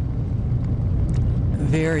mountain.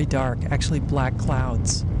 Very dark, actually black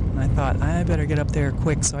clouds. And I thought, I better get up there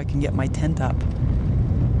quick so I can get my tent up.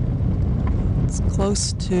 It's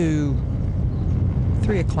close to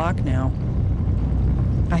 3 o'clock now.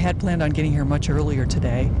 I had planned on getting here much earlier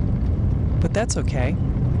today, but that's okay.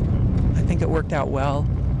 I think it worked out well,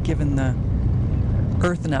 given the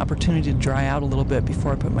earth an opportunity to dry out a little bit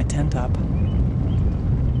before I put my tent up. You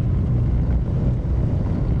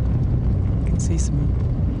can see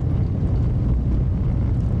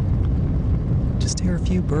just hear a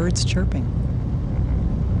few birds chirping.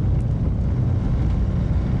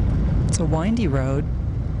 It's a windy road,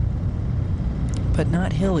 but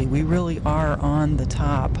not hilly. We really are on the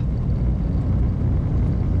top.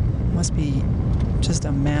 Must be just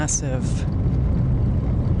a massive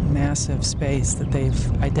space that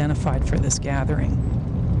they've identified for this gathering.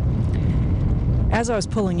 As I was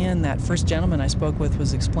pulling in, that first gentleman I spoke with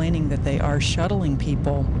was explaining that they are shuttling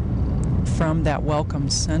people from that welcome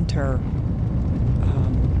center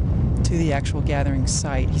to the actual gathering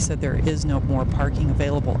site. He said there is no more parking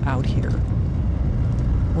available out here.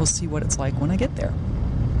 We'll see what it's like when I get there.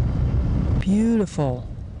 Beautiful,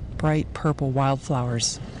 bright purple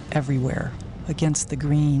wildflowers everywhere against the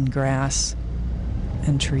green grass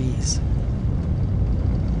and trees.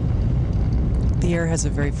 The air has a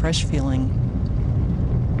very fresh feeling.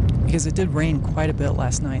 because it did rain quite a bit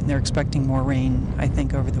last night, and they're expecting more rain, I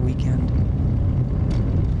think, over the weekend.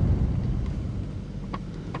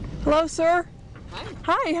 Hello, sir.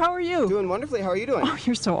 Hi, how are you? Doing wonderfully. How are you doing? Oh,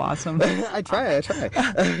 you're so awesome. I try.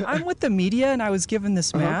 I'm with the media, and I was given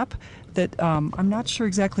this map that I'm not sure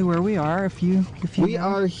exactly where we are. If you We know.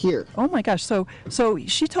 are here. Oh my gosh! So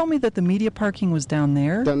she told me that the media parking was down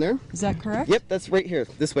there. Down there? Is that correct? Yep, that's right here.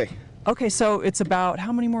 This way. Okay, so it's about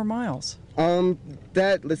how many more miles?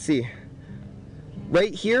 Let's see.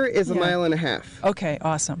 Right here is a mile and a half. Okay,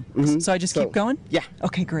 awesome. Mm-hmm. So I just keep going? Yeah.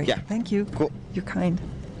 Okay, great. Yeah. Thank you. Cool. You're kind.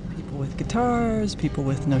 People with guitars, people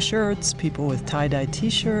with no shirts, people with tie-dye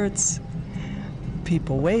t-shirts,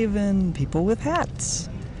 people waving, people with hats,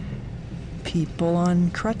 people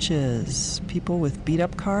on crutches, people with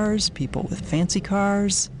beat-up cars, people with fancy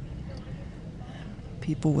cars,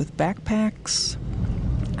 people with backpacks.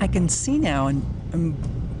 I can see now, and I'm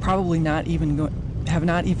probably have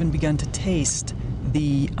not even begun to taste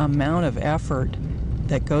the amount of effort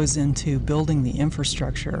that goes into building the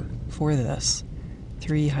infrastructure for this.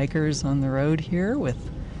 3 hikers on the road here with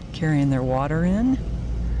carrying their water in,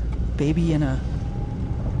 baby in a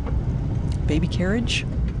baby carriage.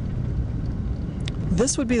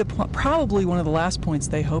 This would be probably one of the last points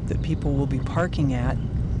they hope that people will be parking at.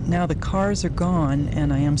 Now the cars are gone,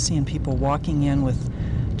 and I am seeing people walking in with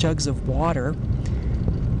jugs of water.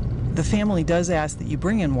 The family does ask that you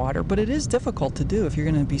bring in water, but it is difficult to do if you're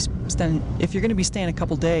going to be staying a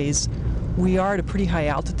couple days. We are at a pretty high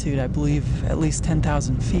altitude, I believe, at least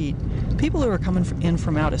 10,000 feet. People who are coming in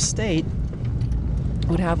from out of state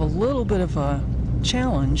would have a little bit of a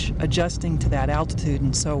challenge adjusting to that altitude,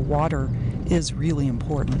 and so water is really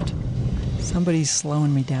important. Somebody's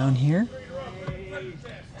slowing me down here.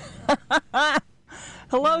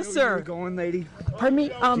 Hello, sir. Where you going, lady? Pardon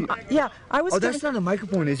me? Yeah, I was. Oh, that's not a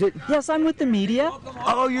microphone, is it? Yes, I'm with the media.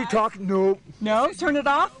 Oh, you're talking? No. No? Turn it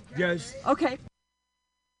off? Yes. Okay.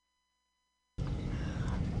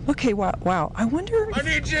 Okay, wow. I wonder. I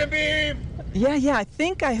need Jim Beam! Yeah, I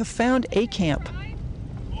think I have found a camp.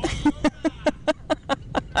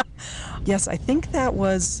 Yes, I think that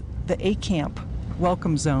was the A camp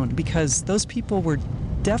welcome zone, because those people were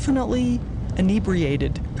definitely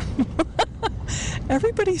inebriated.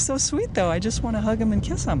 Everybody's so sweet, though. I just want to hug them and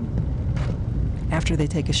kiss them after they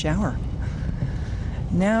take a shower.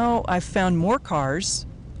 Now I've found more cars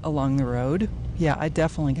along the road. Yeah, I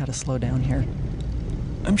definitely got to slow down here.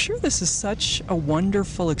 I'm sure this is such a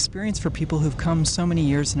wonderful experience for people who've come so many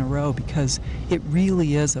years in a row, because it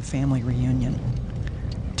really is a family reunion.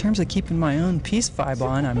 In terms of keeping my own peace vibe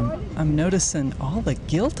on, I'm noticing all the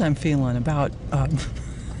guilt I'm feeling about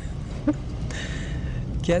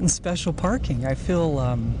getting special parking. I feel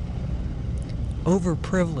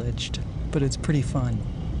overprivileged, but it's pretty fun.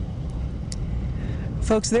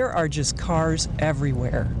 Folks, there are just cars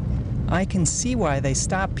everywhere. I can see why they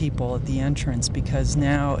stop people at the entrance, because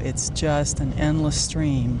now it's just an endless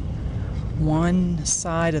stream. One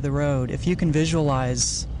side of the road, if you can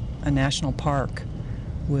visualize a national park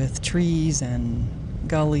with trees and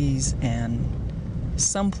gullies and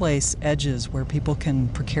someplace edges where people can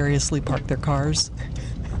precariously park their cars,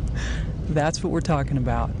 that's what we're talking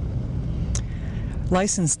about.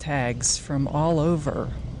 License tags from all over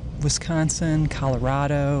Wisconsin,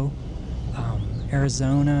 Colorado,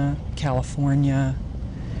 Arizona, California,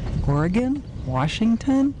 Oregon,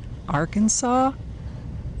 Washington, Arkansas,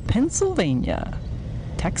 Pennsylvania,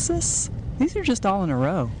 Texas. These are just all in a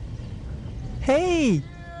row. Hey!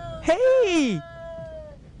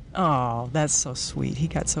 Oh, that's so sweet. He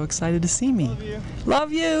got so excited to see me.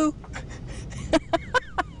 Love you!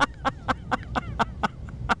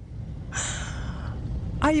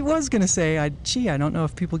 I was going to say, I don't know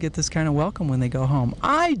if people get this kind of welcome when they go home.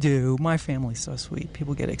 I do. My family's so sweet.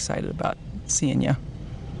 People get excited about seeing you.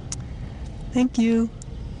 Thank you.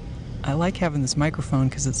 I like having this microphone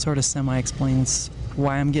because it sort of semi-explains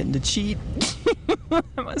why I'm getting to cheat.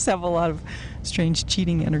 I must have a lot of strange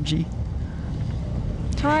cheating energy.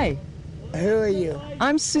 Hi. Who are you?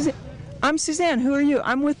 I'm Suzanne. Who are you?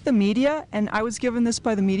 I'm with the media, and I was given this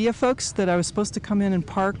by the media folks that I was supposed to come in and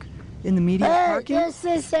park in the media parking. This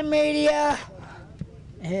is the media.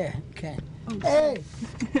 Here, okay. Oh,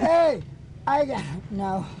 hey, I got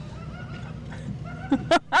no.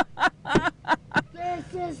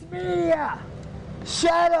 This is media.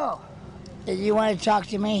 Shadow. Did you want to talk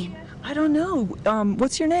to me? I don't know.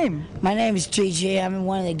 What's your name? My name is TG. I'm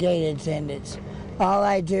one of the gate attendants. All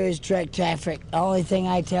I do is direct traffic. The only thing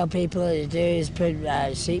I tell people to do is put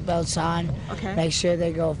seatbelts on. Okay. Make sure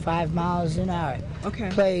they go 5 miles an hour. Okay.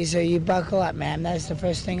 Please, are you buckle up, ma'am? That's the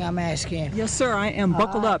first thing I'm asking. Yes, sir. I am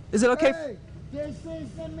buckled up. Is it okay? This is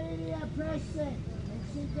the media person, and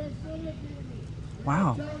she just interviewed me.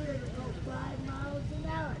 Wow. I told her to go 5 miles an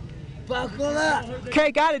hour. Buckle up.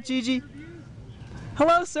 Okay, got it, Gigi.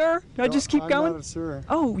 Hello, sir. Do I just keep going? I'm not a sir.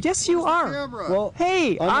 Oh, yes, you are. Well,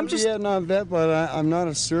 hey, I'm just. a Vietnam vet, but I'm not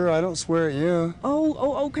a sir. I don't swear at you.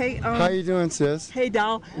 Oh, okay. How you doing, sis? Hey,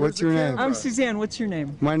 doll. What's your name? I'm Suzanne. What's your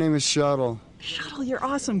name? My name is Shuttle. Shuttle, you're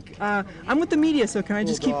awesome. I'm with the media, so can I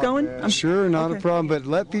just keep going? Sure, not a problem, but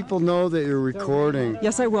let people know that you're recording.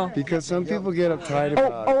 Yes, I will. Because some people get uptight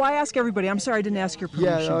about it. Oh, I ask everybody. I'm sorry, I didn't ask your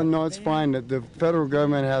permission. Yeah, no, it's fine. The federal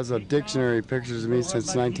government has a dictionary of pictures of me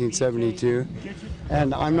since 1972,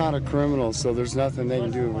 and I'm not a criminal, so there's nothing they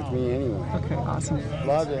can do with me anyway. Okay, awesome.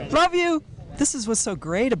 Love you. Love you. This is what's so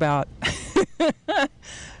great about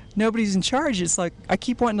nobody's in charge. It's like I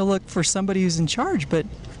keep wanting to look for somebody who's in charge, but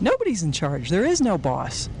nobody's in charge. There is no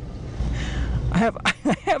boss. I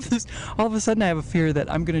have this. All of a sudden, I have a fear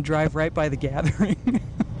that I'm going to drive right by the gathering.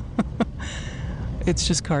 It's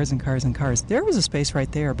just cars and cars and cars. There was a space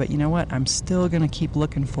right there, but you know what? I'm still going to keep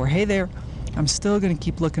looking for. Hey there. I'm still going to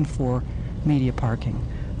keep looking for media parking.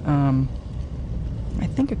 I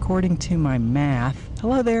think according to my math.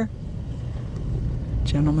 Hello there.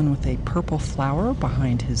 Gentleman with a purple flower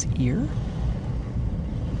behind his ear.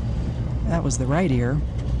 That was the right ear.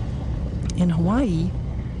 In Hawaii,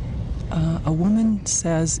 a woman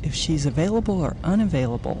says if she's available or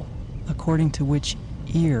unavailable, according to which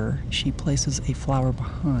ear she places a flower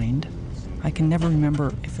behind. I can never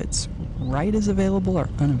remember if it's right is available or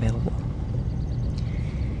unavailable.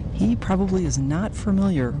 He probably is not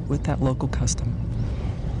familiar with that local custom.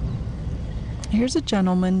 Here's a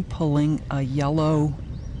gentleman pulling a yellow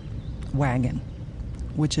wagon,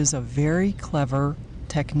 which is a very clever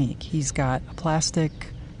technique. He's got a plastic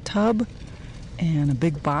tub and a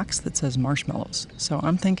big box that says marshmallows. So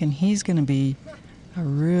I'm thinking he's going to be a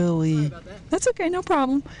really... That's okay, no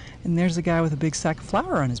problem. And there's a guy with a big sack of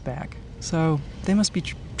flour on his back. So they must be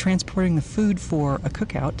transporting the food for a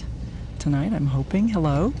cookout tonight, I'm hoping.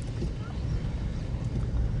 Hello.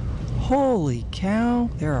 Holy cow,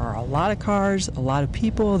 there are a lot of cars, a lot of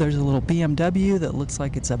people. There's a little BMW that looks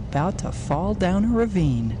like it's about to fall down a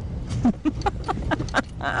ravine.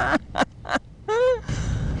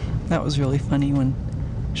 That was really funny when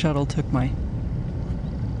Shuttle took my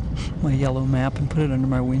yellow map and put it under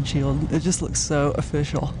my windshield. It just looks so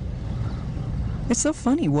official. It's so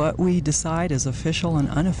funny what we decide is official and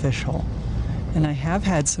unofficial. And I have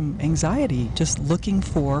had some anxiety just looking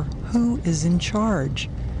for who is in charge.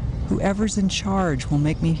 Whoever's in charge will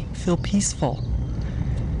make me feel peaceful.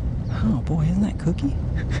 Oh boy, isn't that kooky?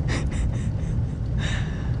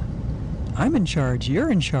 I'm in charge, you're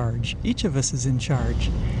in charge, each of us is in charge.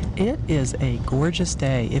 It is a gorgeous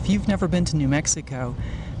day. If you've never been to New Mexico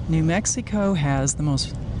has the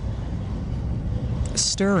most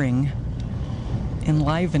stirring,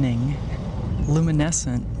 enlivening,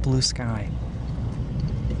 luminescent blue sky.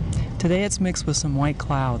 Today it's mixed with some white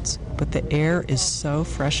clouds, but the air is so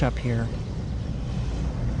fresh up here.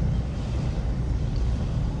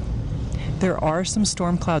 There are some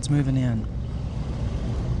storm clouds moving in.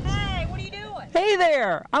 Hey, what are you doing? Hey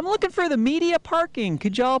there! I'm looking for the media parking.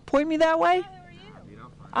 Could y'all point me that way? Who are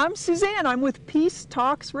you? I'm Suzanne. I'm with Peace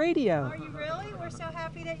Talks Radio. Are you really? We're so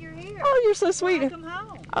happy that you're here. Oh, you're so sweet. Welcome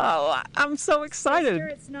home. Oh, I'm so excited. Sister,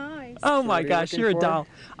 it's nice. Oh my gosh, you're a doll.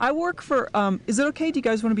 I work for, is it okay? Do you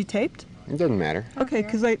guys want to be taped? It doesn't matter. Okay,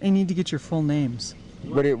 because I need to get your full names.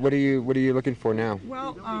 What are you looking for now?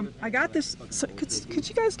 Well, I got this. So, could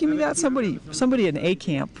you guys give me that? Somebody in A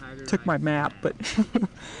camp took my map, but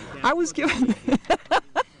I was given.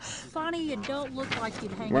 Funny, you don't look like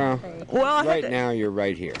you'd hang Well, out there. Well, right now you're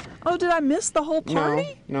right here. Oh, did I miss the whole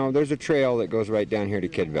party? No, there's a trail that goes right down here to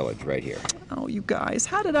Kid Village, right here. Oh, you guys,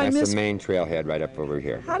 how did I That's miss? the main trailhead right up over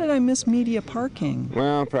here. How did I miss media parking?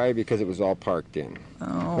 Well, probably because it was all parked in.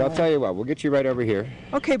 Oh. But I'll tell you what, we'll get you right over here.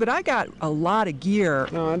 Okay, but I got a lot of gear.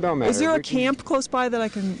 No, it don't matter. Is there a camp close by that I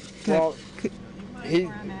can? Well,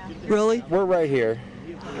 really? We're right here,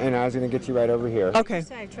 and I was going to get you right over here. Okay.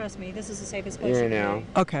 Safe, trust me, this is the safest place Here to now. be.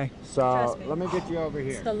 Okay. So Trust me. let me get you over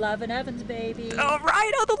It's here. the Love and Evans, baby. Oh,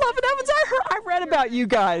 right. Oh, the Love and Evans. I read about you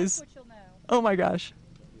guys. Oh my gosh.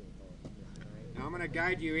 Now I'm going to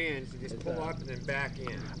guide you in, so just pull up and then back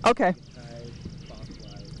in. Okay.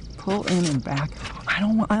 Pull in and back. I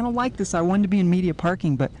don't like this. I wanted to be in media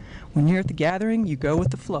parking, but when you're at the gathering, you go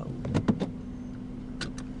with the flow.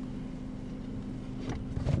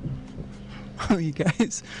 Oh, you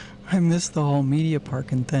guys, I missed the whole media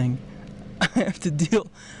parking thing. I have to deal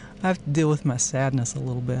with my sadness a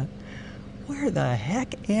little bit. Where the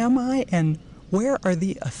heck am I, and where are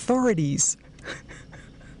the authorities?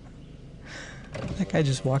 That guy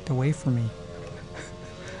just walked away from me.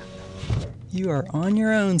 You are on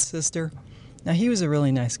your own, sister. Now, he was a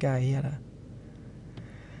really nice guy. He had a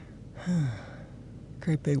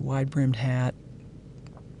great big wide-brimmed hat,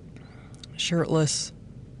 shirtless,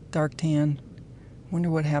 dark tan. Wonder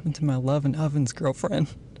what happened to my love and ovens girlfriend.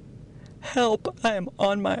 Help, I am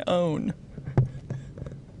on my own.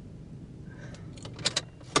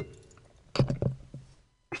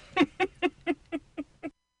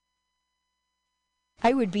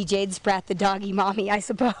 I would be Jade Spratt, the doggy mommy, I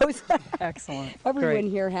suppose. Excellent. Everyone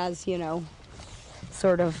Great. here has,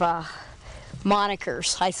 sort of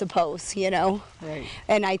monikers, I suppose, Right.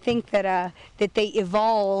 And I think that they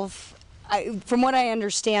evolve. From what I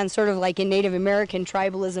understand, sort of like in Native American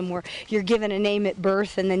tribalism, where you're given a name at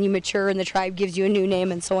birth and then you mature and the tribe gives you a new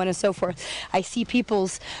name and so on and so forth. I see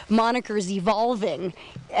people's monikers evolving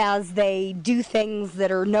as they do things that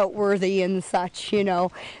are noteworthy and such.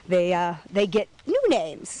 They get new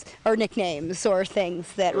names or nicknames or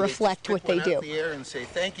things that reflect what they do. Out the air and say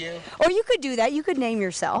thank you. Or you could do that. You could name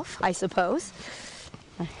yourself, I suppose.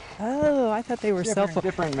 Oh, I thought they were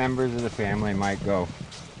different members of the family might go,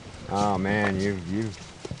 "Oh man, you've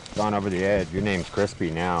gone over the edge. Your name's Crispy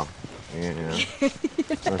now," or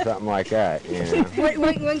something like that.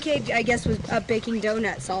 One kid, I guess, was up baking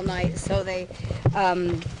donuts all night, so they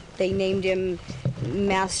named him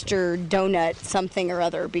Master Donut something or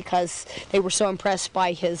other because they were so impressed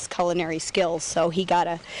by his culinary skills. So he got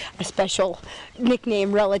a special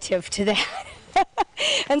nickname relative to that.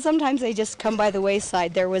 And sometimes they just come by the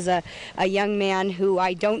wayside. There was a young man who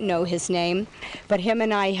I don't know his name, but him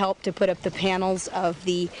and I helped to put up the panels of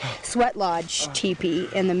the Sweat Lodge teepee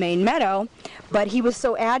in the main meadow, but he was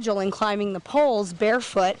so agile in climbing the poles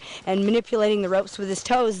barefoot and manipulating the ropes with his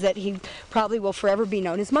toes that he probably will forever be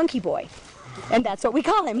known as Monkey Boy. And that's what we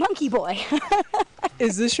call him, Monkey Boy.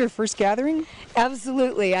 Is this your first gathering?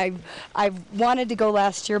 Absolutely. I wanted to go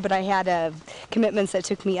last year, but I had commitments that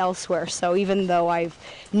took me elsewhere. So even though I've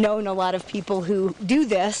known a lot of people who do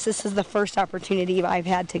this, this is the first opportunity I've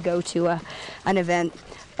had to go to an event,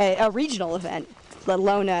 a regional event, let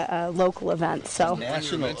alone a local event. So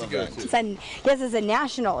National event. Yes, it's a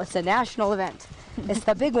national event. It's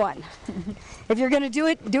the big one. If you're going to do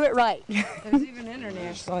it right. There's even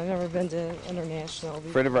international. I've never been to international. A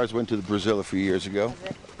friend of ours went to the Brazil a few years ago.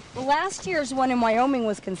 Well, last year's one in Wyoming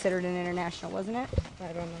was considered an international, wasn't it? I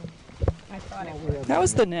don't know. I thought it was. That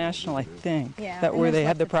was the national, I think. Yeah. That where they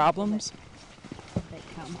had the problems.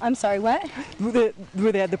 I'm sorry, what?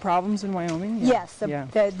 Where they had the problems in Wyoming? Yeah. Yes,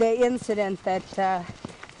 the incident that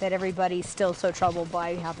everybody's still so troubled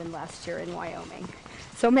by happened last year in Wyoming.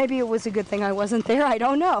 So maybe it was a good thing I wasn't there. I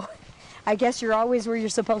don't know. I guess you're always where you're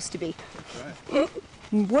supposed to be. Right.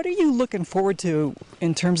 What are you looking forward to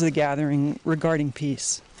in terms of the gathering regarding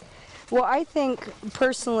peace? Well, I think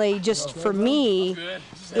personally, just for me,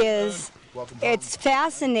 is it's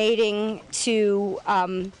fascinating to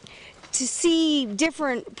see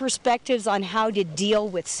different perspectives on how to deal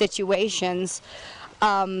with situations.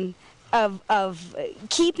 Of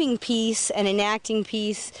keeping peace and enacting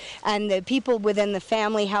peace, and the people within the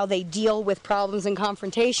family, how they deal with problems and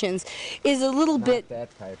confrontations, is a little bit. That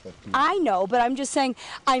type of peace. I know, but I'm just saying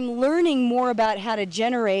I'm learning more about how to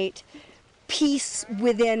generate peace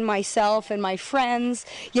within myself and my friends.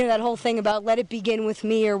 That whole thing about let it begin with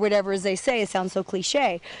me or whatever, as they say. It sounds so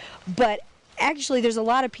cliche, but actually, there's a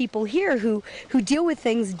lot of people here who deal with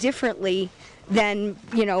things differently than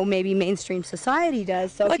maybe mainstream society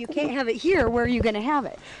does. So if you can't have it here, where are you going to have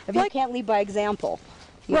it? If you can't lead by example.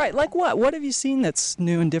 Right, like what? What have you seen that's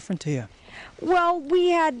new and different to you? Well,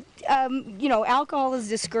 we had, alcohol is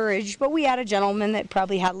discouraged, but we had a gentleman that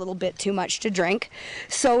probably had a little bit too much to drink.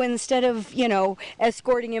 So instead of,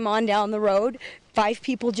 escorting him on down the road, 5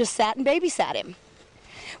 people just sat and babysat him.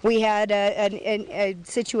 We had a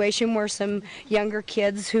situation where some younger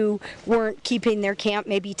kids who weren't keeping their camp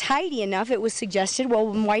maybe tidy enough, it was suggested,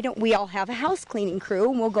 well, why don't we all have a house cleaning crew,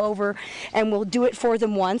 and we'll go over and we'll do it for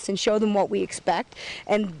them once and show them what we expect,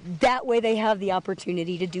 and that way they have the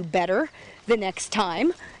opportunity to do better the next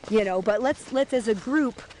time, but let's as a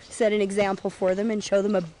group set an example for them and show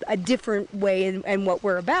them a different way and what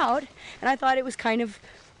we're about. And I thought it was kind of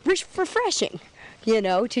refreshing,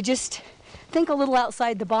 to just think a little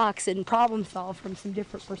outside the box and problem solve from some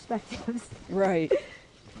different perspectives. Right.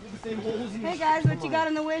 Hey guys, what you got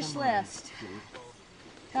on the wish list?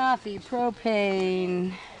 Coffee,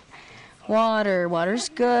 propane, water. Water's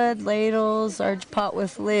good. Ladles, large pot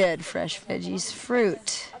with lid, fresh veggies,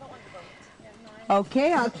 fruit.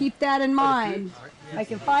 Okay, I'll keep that in mind. If I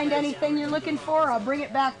can find anything you're looking for, I'll bring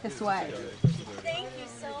it back this way. Thank you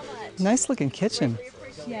so much. Nice looking kitchen.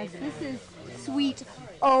 Yes, this is Sweet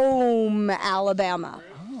Home, Alabama.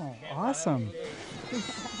 Oh, awesome.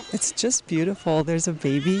 It's just beautiful. There's a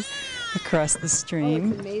baby across the stream.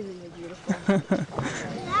 Oh, it's amazingly beautiful.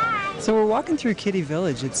 So we're walking through Kitty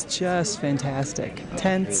Village. It's just fantastic.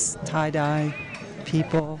 Tents, tie-dye,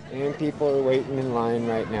 people. And people are waiting in line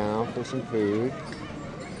right now for some food.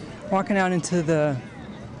 Walking out into the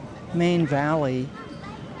main valley.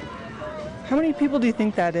 How many people do you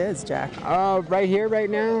think that is, Jack? Right here, right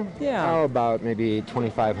now? Yeah. Oh, about maybe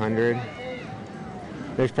 2,500.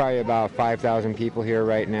 There's probably about 5,000 people here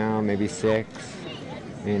right now, maybe 6.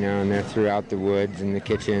 You know, and they're throughout the woods and the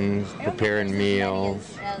kitchens, preparing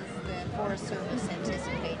meals. As the Forest Service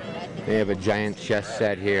anticipated, I think. They have a giant chess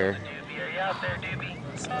set here.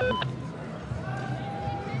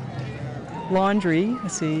 Laundry, I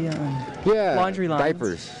see. Yeah, laundry lines.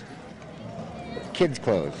 diapers, kids'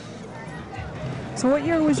 clothes. So what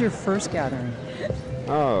year was your first gathering?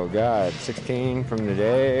 Oh, God, 16 from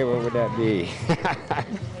today, what would that be?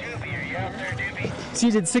 So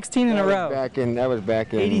you did 16 in a row? That was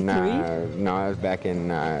back in 83? No, I was back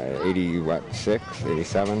in 86,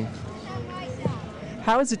 87.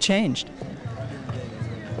 How has it changed?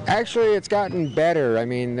 Actually, it's gotten better. I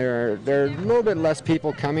mean, there are a little bit less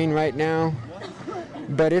people coming right now,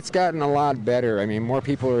 but it's gotten a lot better. I mean, more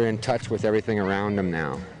people are in touch with everything around them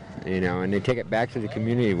now, you know, and they take it back to the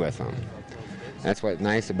community with them. That's what's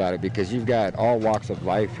nice about it, because you've got all walks of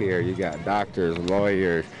life here. You got doctors,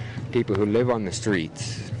 lawyers, people who live on the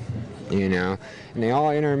streets, you know, and they all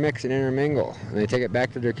intermix and intermingle, and they take it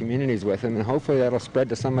back to their communities with them, and hopefully that'll spread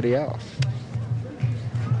to somebody else.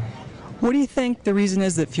 What do you think the reason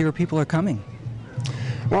is that fewer people are coming?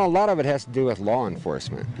 Well, a lot of it has to do with law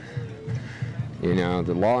enforcement. You know,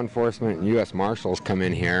 the law enforcement and U.S. Marshals come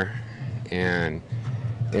in here, and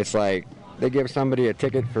it's like they give somebody a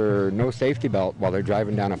ticket for no safety belt while they're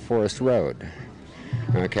driving down a forest road.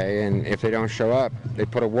 Okay, and if they don't show up, they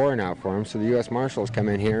put a warrant out for them, so the U.S. Marshals come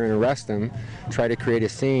in here and arrest them, try to create a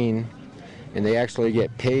scene, and they actually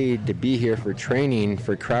get paid to be here for training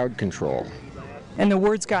for crowd control. And the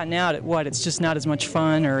word's gotten out at what? It's just not as much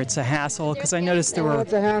fun, or it's a hassle? Because I noticed there were... Well,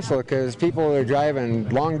 it's a hassle because people are driving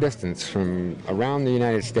long distance from around the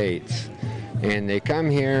United States, and they come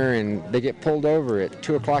here and they get pulled over at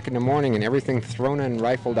 2 o'clock in the morning and everything thrown and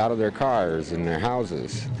rifled out of their cars and their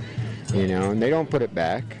houses, you know, and they don't put it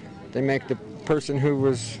back. They make the person who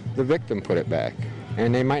was the victim put it back,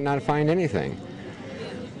 and they might not find anything.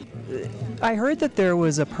 I heard that there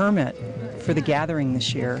was a permit for the gathering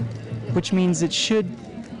this year, which means it should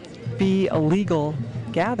be a legal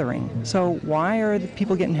gathering. So why are the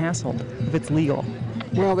people getting hassled if it's legal?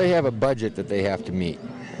 Well, they have a budget that they have to meet.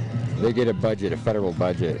 They get a budget, a federal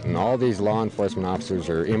budget, and all these law enforcement officers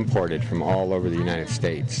are imported from all over the United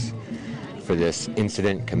States for this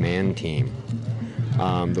incident command team.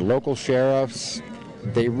 The local sheriffs,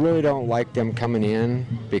 they really don't like them coming in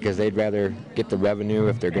because they'd rather get the revenue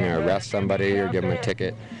if they're going to arrest somebody or give them a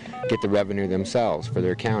ticket, get the revenue themselves for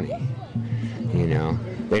their county. You know,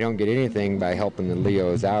 they don't get anything by helping the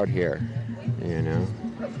Leos out here, you know.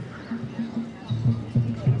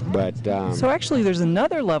 But so actually there's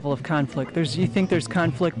another level of conflict. You think there's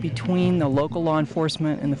conflict between the local law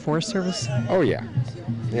enforcement and the Forest Service? Oh yeah,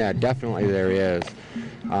 yeah, definitely there is.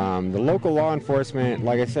 The local law enforcement,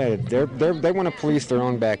 like I said, they want to police their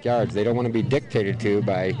own backyards. They don't want to be dictated to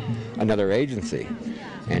by another agency.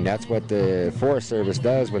 And that's what the Forest Service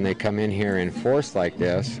does when they come in here in force like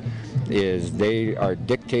this, is they are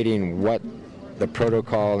dictating what the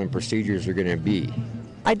protocol and procedures are going to be.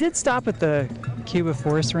 I did stop at the Cuba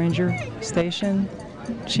Forest Ranger station.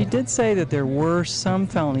 She did say that there were some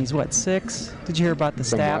felonies. What, 6? Did you hear about the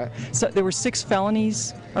stab? So there were 6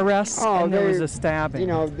 felonies arrests, and there was a stabbing. You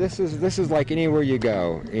know, this is like anywhere you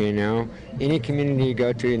go. You know, any community you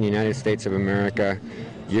go to in the United States of America,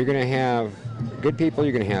 you're going to have good people,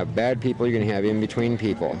 you're going to have bad people, you're going to have in-between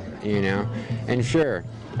people. You know, and sure,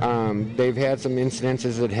 they've had some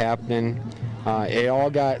incidences that happened. It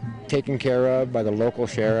all got taken care of by the local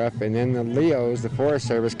sheriff, and then the Leos, the Forest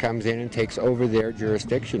Service, comes in and takes over their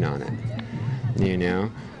jurisdiction on it. You know,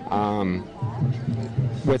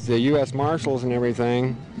 with the U.S. Marshals and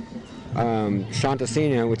everything,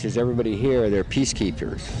 Shantasina, which is everybody here, they're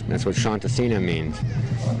peacekeepers. That's what Shantasina means.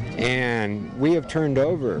 And we have turned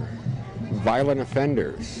over violent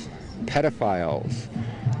offenders, pedophiles,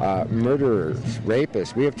 murderers,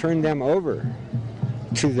 rapists. We have turned them over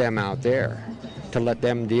to them out there to let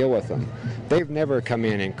them deal with them. They've never come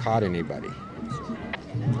in and caught anybody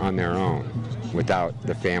on their own without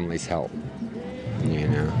the family's help, you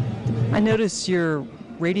know. I noticed you're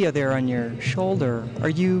radio there on your shoulder. Are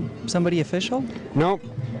you somebody official? Nope.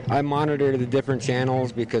 I monitor the different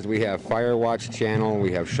channels because we have Fire Watch channel,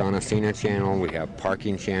 we have Shaughnessy channel, we have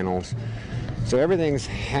parking channels. So everything's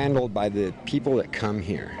handled by the people that come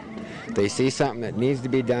here. They see something that needs to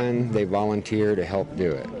be done, they volunteer to help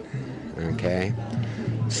do it. Okay?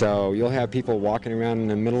 So you'll have people walking around in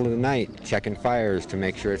the middle of the night checking fires to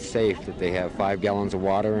make sure it's safe, that they have 5 gallons of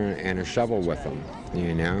water and a shovel with them,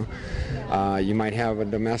 you know. You might have a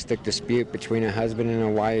domestic dispute between a husband and a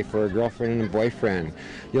wife or a girlfriend and a boyfriend.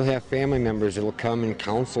 You'll have family members that will come and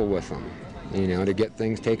counsel with them, you know, to get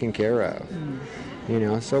things taken care of. You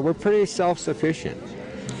know, so we're pretty self-sufficient.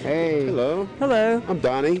 Hey. Hello. Hello. I'm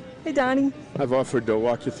Donnie. Hey, Donnie. I've offered to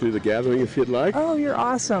walk you through the gathering if you'd like. Oh, you're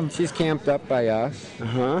awesome. She's camped up by us.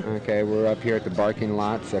 Uh-huh. Okay, we're up here at the barking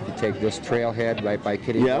lot, so if you take this trailhead right by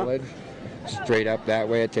Kitty Village, straight up that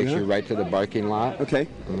way, it takes you right to the barking lot. Okay.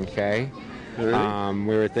 Okay. Right.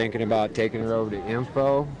 We were thinking about taking her over to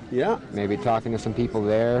Info. Yeah. Maybe talking to some people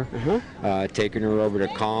there. Taking her over to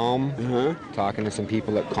Calm. Talking to some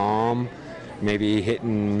people at Calm. Maybe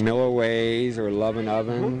hitting Milliways or Lovin'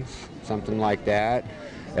 Ovens, something like that.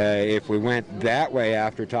 If we went that way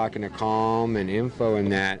after talking to Calm and Info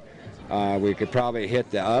and that, we could probably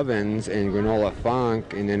hit the Ovens and Granola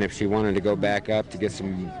Funk, and then if she wanted to go back up to get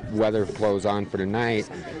some weather clothes on for the night,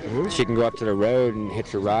 she can go up to the road and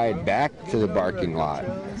hitch a ride back to the barking lot.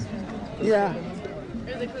 Yeah.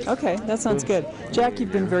 Okay, that sounds good. Jack,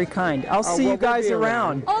 you've been very kind. I'll see you guys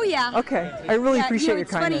around. Oh yeah. Okay, I really appreciate your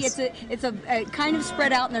kindness. It's funny. It's a kind of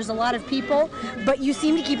spread out, and there's a lot of people, but you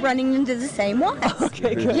seem to keep running into the same ones.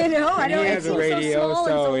 Okay, good. You know, I And don't. he It has seems a radio, so small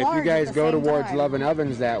and so if you large guys at the go same towards time. Lovin'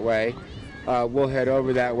 Ovens that way, we'll head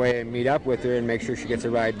over that way and meet up with her and make sure she gets a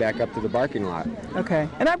ride back up to the barking lot. Okay,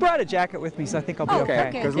 and I brought a jacket with me, so I think I'll be okay.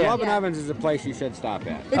 Because Lovin' Ovens is a place you should stop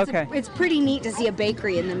at. It's pretty neat to see a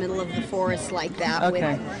bakery in the middle of the forest like that with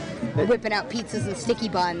whipping out pizzas and sticky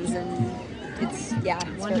buns, and it's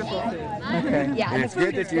wonderful food. Okay. Yeah, And it's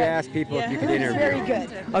good that you ask people if you could interview. Very good.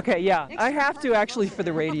 Okay, yeah, I have to actually for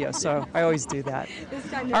the radio, so I always do that.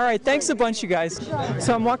 All right, thanks a bunch, you guys.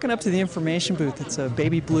 So I'm walking up to the information booth. It's a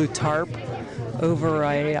baby blue tarp over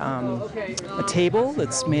a table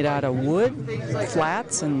that's made out of wood,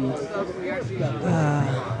 flats, and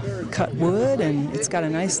cut wood, and it's got a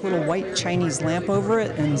nice little white Chinese lamp over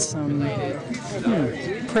it and some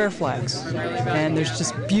prayer flags. And there's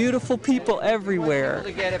just beautiful people everywhere.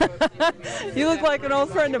 You look like an old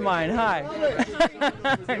friend of mine. Hi.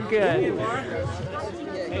 Good.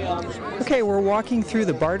 Okay, we're walking through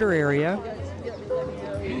the barter area.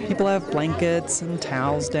 People have blankets and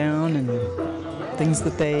towels down and things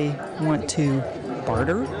that they want to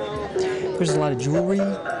barter. There's a lot of jewelry,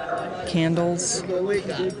 candles.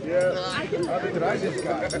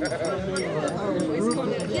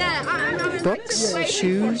 Books,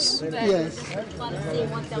 shoes. Yes.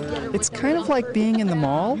 It's kind of like being in the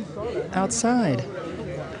mall outside.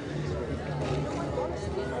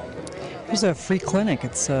 There's a free clinic.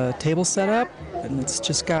 It's a table set up, and it's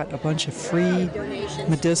just got a bunch of free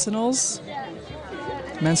medicinals,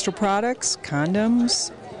 menstrual products,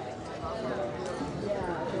 condoms.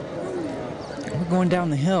 We're going down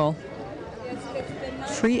the hill.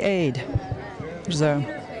 Free aid. There's a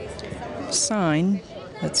sign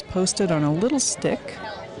that's posted on a little stick,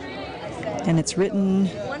 and it's written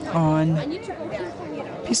on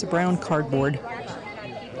a piece of brown cardboard.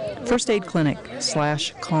 First aid clinic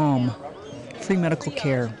 /calm. Free medical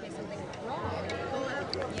care.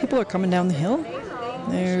 People are coming down the hill.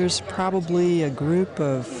 There's probably a group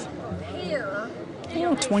of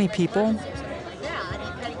 20 people.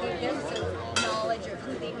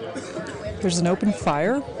 There's an open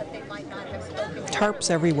fire,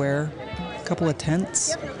 tarps everywhere, a couple of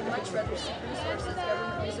tents.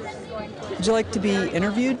 Would you like to be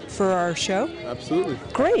interviewed for our show? Absolutely.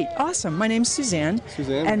 Great, awesome. My name's Suzanne.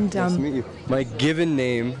 Suzanne, and nice to meet you. My given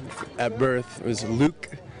name at birth was Luke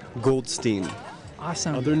Goldstein.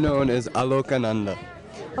 Awesome. Other known as Alokananda.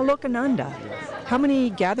 Alokananda. How many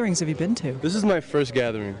gatherings have you been to? This is my first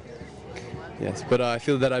gathering. Yes, but I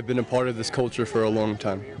feel that I've been a part of this culture for a long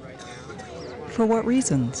time. For what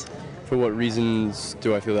reasons? For what reasons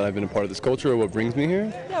do I feel that I've been a part of this culture, or what brings me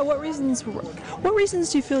here? Yeah, what reasons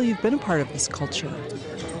do you feel you've been a part of this culture?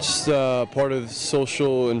 Just part of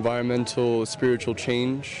social, environmental, spiritual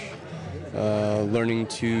change, learning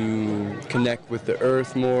to connect with the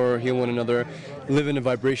earth more, heal one another, live in a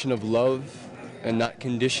vibration of love and not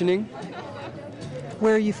conditioning.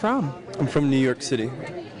 Where are you from? I'm from New York City.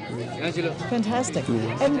 Fantastic.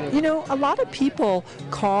 And, you know, a lot of people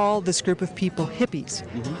call this group of people hippies.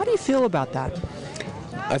 How do you feel about that?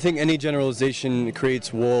 I think any generalization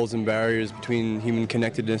creates walls and barriers between human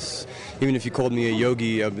connectedness. Even if you called me a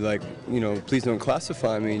yogi, I'd be like, please don't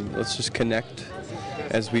classify me. Let's just connect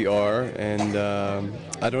as we are. And I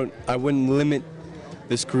wouldn't limit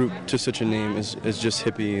this group to such a name as just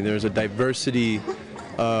hippie. There's a diversity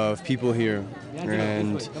of people here,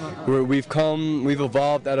 and we've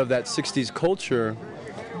evolved out of that 60s culture,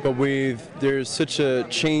 but there's such a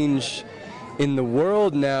change in the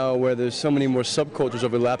world now where there's so many more subcultures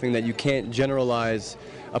overlapping that you can't generalize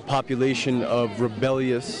a population of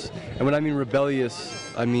rebellious, and when I mean rebellious,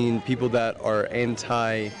 I mean people that are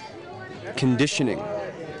anti-conditioning.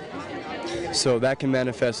 So that can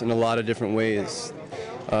manifest in a lot of different ways.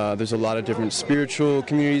 There's a lot of different spiritual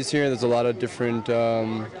communities here. There's a lot of different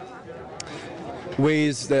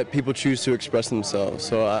ways that people choose to express themselves.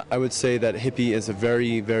 So I would say that hippie is a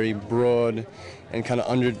very, very broad and kind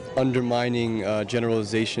of undermining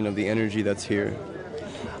generalization of the energy that's here.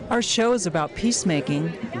 Our show is about peacemaking.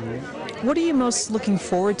 What are you most looking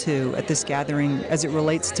forward to at this gathering as it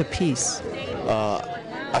relates to peace?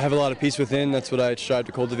 I have a lot of peace within. That's what I strive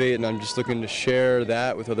to cultivate, and I'm just looking to share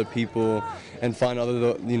that with other people and find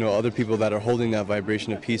other people that are holding that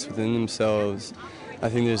vibration of peace within themselves. I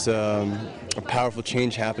think there's a powerful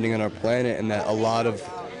change happening on our planet, and that a lot of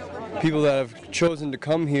people that have chosen to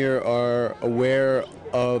come here are aware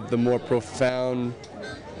of the more profound,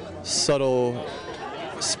 subtle,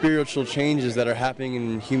 spiritual changes that are happening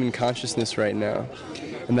in human consciousness right now,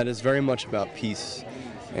 and that is very much about peace.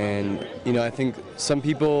 And I think some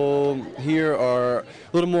people here are a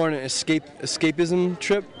little more on an escapism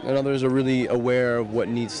trip, and others are really aware of what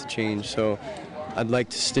needs to change. So I'd like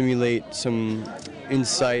to stimulate some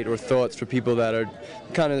insight or thoughts for people that are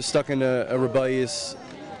kind of stuck in a rebellious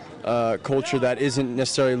culture that isn't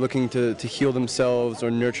necessarily looking to heal themselves or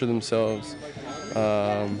nurture themselves.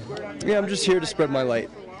 I'm just here to spread my light.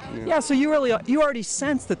 Yeah, so you already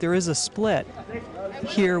sense that there is a split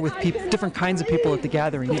here with different kinds of people at the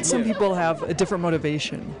gathering. Some people have a different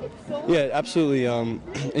motivation. Yeah, absolutely.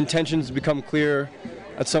 Intentions become clear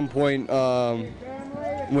at some point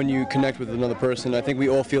when you connect with another person. I think we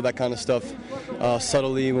all feel that kind of stuff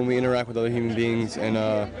subtly when we interact with other human beings. And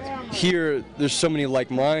here, there's so many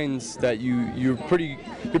like minds that you're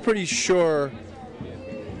pretty sure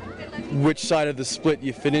which side of the split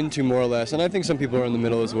you fit into, more or less. And I think some people are in the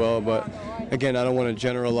middle as well, but again, I don't want to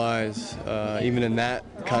generalize even in that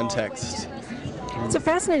context. It's a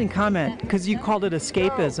fascinating comment because you called it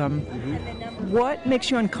escapism. What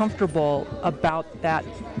makes you uncomfortable about that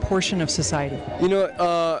portion of society?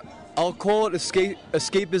 I'll call it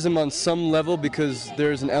escapism on some level because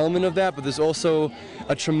there's an element of that, but there's also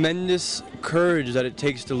a tremendous courage that it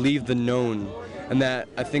takes to leave the known. And that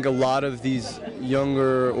I think a lot of these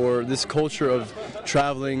younger, or this culture of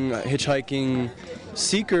traveling, hitchhiking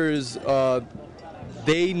seekers,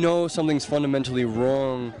 they know something's fundamentally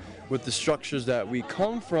wrong with the structures that we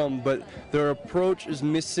come from, but their approach is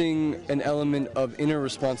missing an element of inner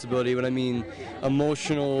responsibility. What I mean,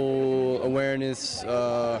 emotional awareness,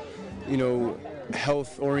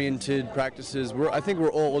 health-oriented practices. I think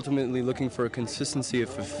we're all ultimately looking for a consistency of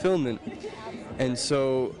fulfillment. And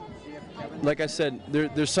so, like I said,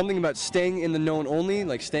 there's something about staying in the known only,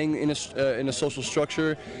 like staying in a social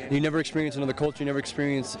structure. And you never experience another culture, you never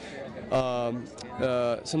experience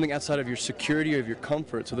something outside of your security or of your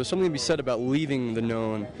comfort. So there's something to be said about leaving the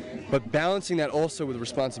known, but balancing that also with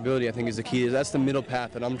responsibility, I think, is the key. That's the middle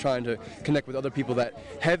path that I'm trying to connect with other people that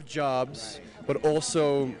have jobs, but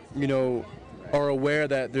also, are aware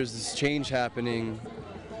that there's this change happening.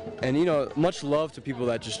 And, much love to people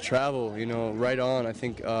that just travel, right on. I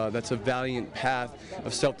think that's a valiant path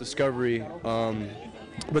of self-discovery.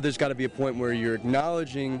 But there's got to be a point where you're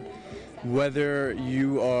acknowledging whether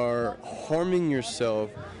you are harming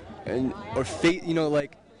yourself or fate,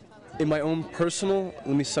 like in my own personal,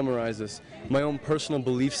 let me summarize this, my own personal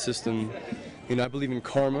belief system. I believe in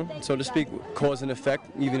karma, so to speak, cause and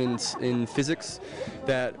effect, even in physics,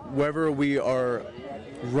 that wherever we are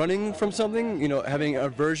running from something, having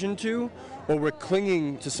aversion to, or we're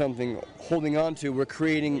clinging to something, holding on to, we're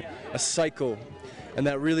creating a cycle. And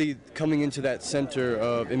that really coming into that center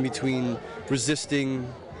of in between resisting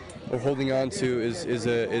or holding on to is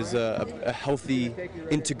a healthy,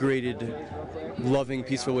 integrated, loving,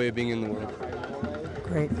 peaceful way of being in the world.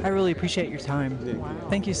 Great. I really appreciate your time.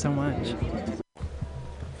 Thank you so much.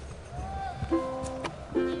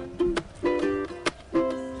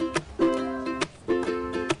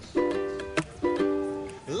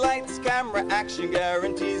 Lights, camera action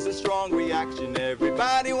guarantees a strong reaction.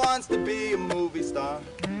 Everybody wants to be a movie star.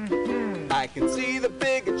 I can see the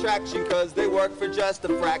big attraction, cause they work for just a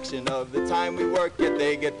fraction of the time we work, yet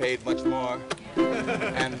they get paid much more.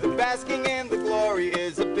 And the basking in the glory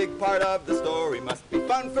is a big part of the story. Must be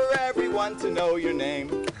fun for everyone to know your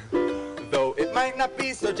name. Though it might not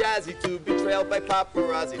be so jazzy to be trailed by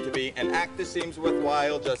paparazzi, to be an actor seems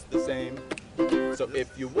worthwhile just the same. So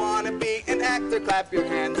if you wanna be an actor, clap your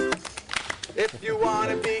hands. If you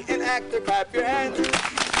wanna be an actor, clap your hands.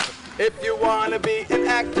 If you wanna be an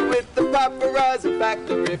actor with the paparazzi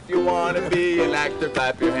factor, if you wanna be an actor,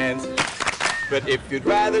 clap your hands. But if you'd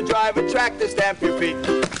rather drive a tractor, stamp your feet.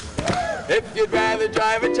 If you'd rather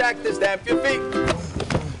drive a tractor, stamp your feet.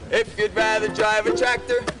 If you'd rather drive a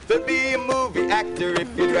tractor than be a movie actor, if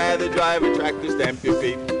you'd rather drive a tractor, stamp your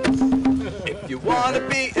feet. If you want to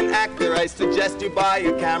be an actor, I suggest you buy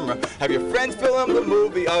a camera. Have your friends film the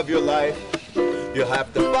movie of your life. You'll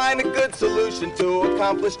have to find a good solution to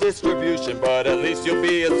accomplish distribution, but at least you'll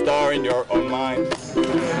be a star in your own mind.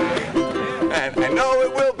 And I know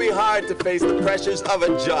it will be hard to face the pressures of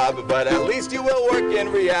a job, but at least you will work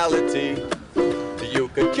in reality. You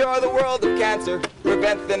could cure the world of cancer,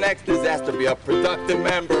 prevent the next disaster, be a productive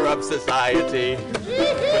member of society. But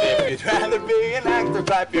if you'd rather be an actor,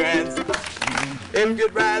 clap your hands. If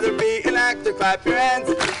you'd rather be an actor, clap your hands.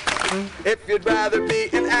 If you'd rather be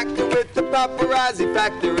an actor with the paparazzi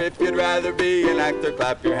factor, if you'd rather be an actor,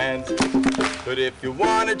 clap your hands. But if you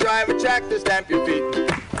want to drive a tractor, stamp your feet.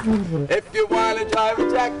 If you want to drive a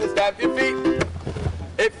tractor, stamp your feet.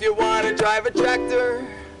 If you want to drive a tractor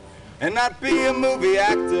and not be a movie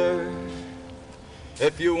actor,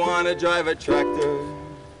 if you want to drive a tractor,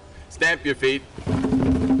 stamp your feet.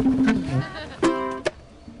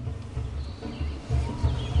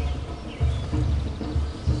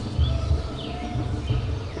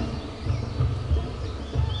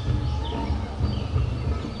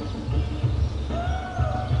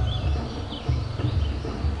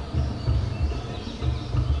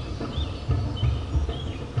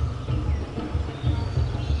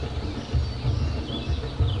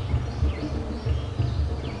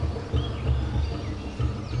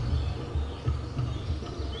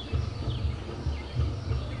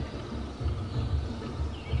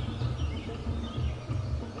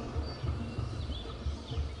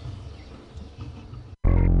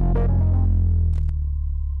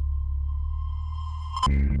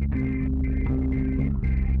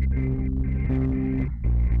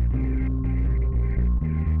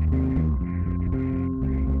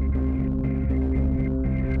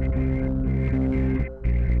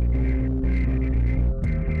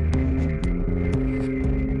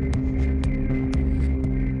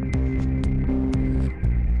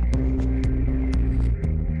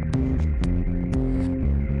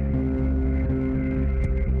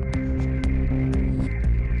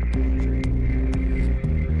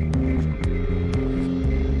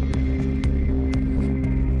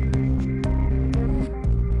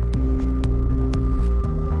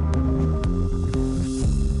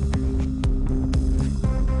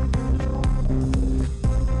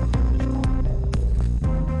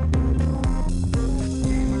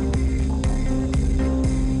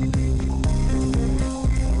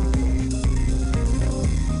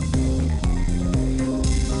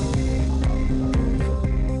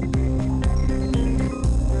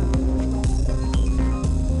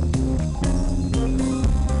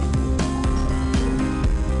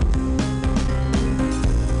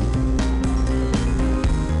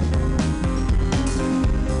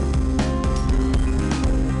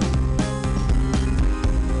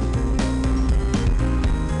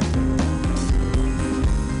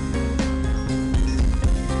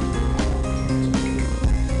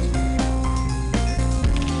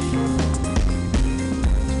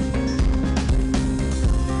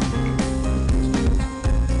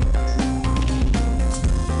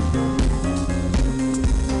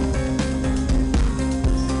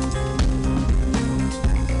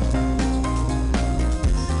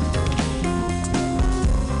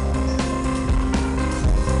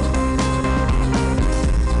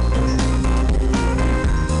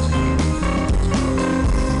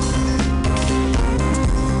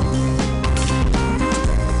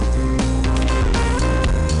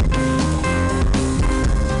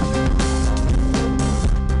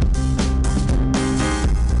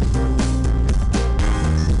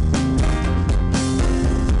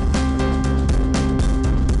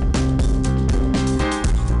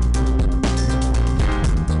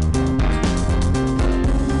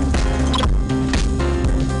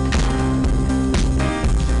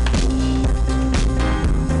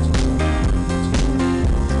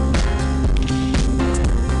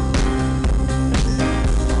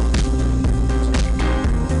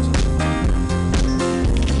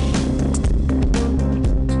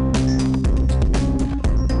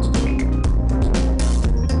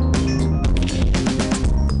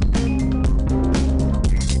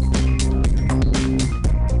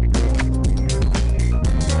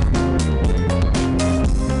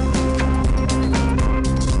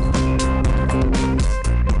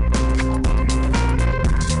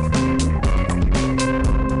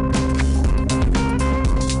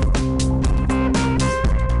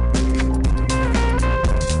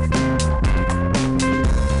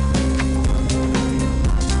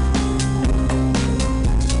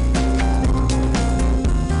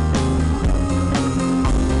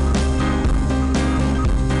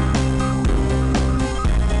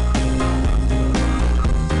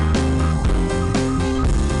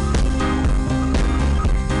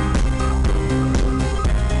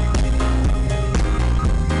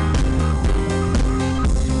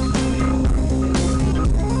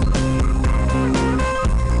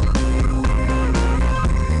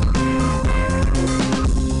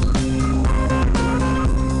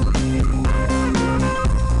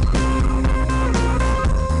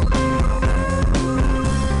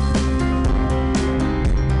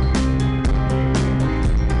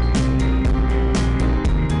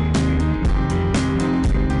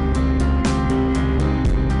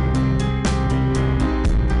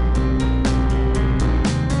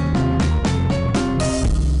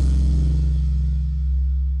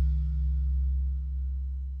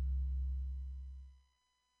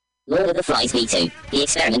 the flies be too. The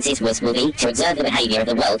experiment will be to observe the behavior of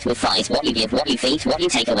the world with flies, what you give, what you feed, what you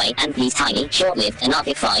take away, and these tiny, short-lived,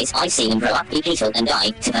 anarchic flies, I've seen them grow up, be peaceful, and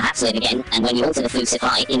die, to perhaps live again, and when you alter the food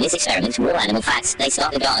supply, in this experiment, raw animal fats, they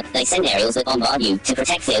start the guard, they send aerials that bombard you, to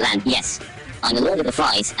protect their land, yes. I'm the lord of the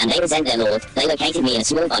flies, and they resent their lord. They located me in a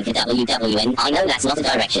small bunker WWN. I know that's not a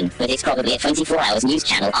direction, but it's probably a 24 hours news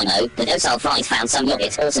channel. I know. The docile flies found some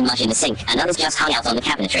yogurt or some mush in the sink, and others just hung out on the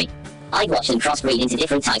cabinetry. I'd watch them crossbreed into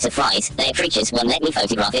different types of flies. They're creatures, won't let me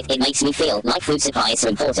photograph it. It makes me feel like food supply is so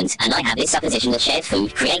important, and I have this supposition that shared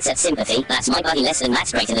food creates that sympathy. That's my buddy less than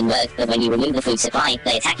that's greater than word. But when you remove the food supply,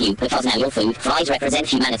 they attack you, because now your food, flies represent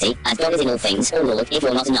humanity, as God is in all things, or Lord, if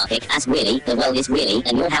you're not anarchic, as really, the world is really,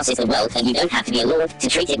 and your house is the world, and you don't have to be a lord to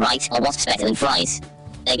treat it right, or wasps better than flies.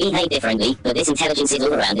 They behave differently, but this intelligence is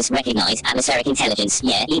all around us, recognized, atmospheric intelligence,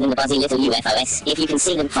 yeah, even the buzzy little UFOs, if you can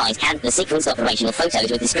see them, flies can. The sequenced operational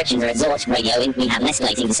photos with descriptions are absorbed, radioing, we have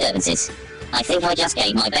escalating disturbances. I think I just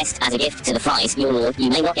gave my best as a gift to the flies, your lord,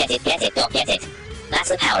 you may not get it, get it. That's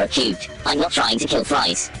the power of cubed. I'm not trying to kill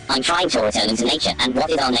flies. I'm trying to return them to nature, and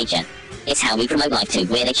what is our nature? It's how we promote life too,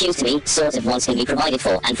 where they choose to be, sort of wants can be provided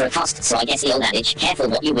for, and for a cost, so I guess the old adage,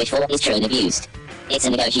 careful what you wish for, is true and abused. It's a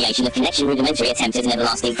negotiation of connection, rudimentary attempt at an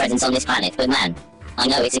everlasting presence on this planet, but man, I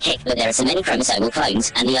know it's a kick, but there are so many chromosomal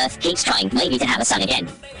clones, and the Earth keeps trying, maybe to have a son again.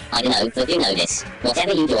 I don't know, but you know this.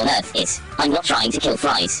 Whatever you do on Earth is, I'm not trying to kill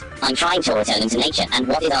flies. I'm trying to return them to nature, and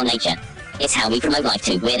what is our nature? It's how we promote life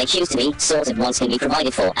too, where they choose to be, sort of wants can be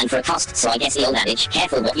provided for, and for a cost, so I guess the old adage,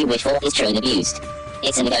 careful what you wish for, is true and abused.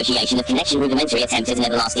 It's a negotiation of connection, rudimentary attempt at an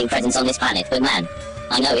everlasting presence on this planet, but man,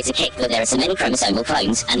 I know it's a kick, but there are so many chromosomal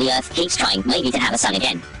clones, and the Earth keeps trying, maybe to have a son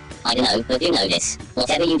again. I don't know, but you know this.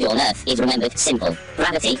 Whatever you do on Earth is remembered, simple.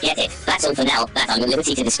 Gravity, get it. That's all for now, that I'm at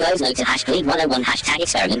liberty to disclose. Note to #Cleed101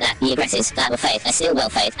 #experiment that the aggressors that were fed are still well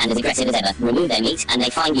fed and as aggressive as ever. Remove their meat and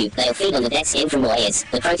they find you. They'll feed on the dead skin from raw ears.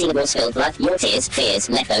 The protein of your spilled blood, your tears,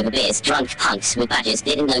 fears, leftover beers, drunk punks with badges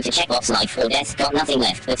didn't know to check box life or death. Got nothing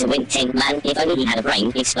left but to win. Tin Man, if only he had a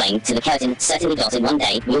brain, explained to the curtain. Certainly got it one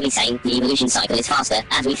day. We'll be sane. The evolution cycle is faster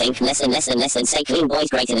as we think. Less than. Stay clean, boys.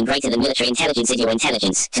 Greater than military intelligence is your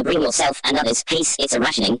intelligence. To bring yourself and others peace. It's a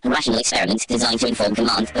rational experiment designed to inform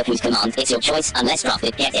command, but whose command? It's your choice unless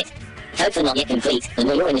drafted. Get it? Code for not yet complete. The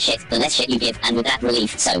more you're in the shit, the less shit you give, and with that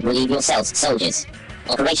relief. So relieve yourselves, soldiers.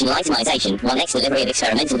 Operational itemization, 1x delivery of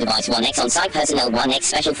experimental device, 1x on-site personnel, 1x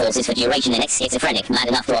special forces for duration, and x schizophrenic, mad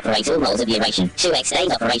enough to operate all roles of duration, 2x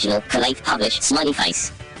days operational, collate, publish, smiley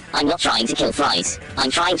face. I'm not trying to kill flies.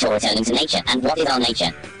 I'm trying to return them to nature, and what is our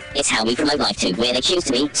nature? It's how we promote life too, where they choose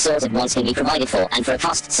to be, sort of wants can be provided for, and for a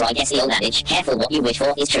cost, so I guess the old adage, careful what you wish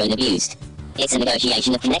for, is true and abused. It's a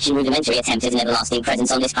negotiation of connection, rudimentary attempt at an everlasting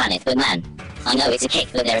presence on this planet, but man, I know it's a kick,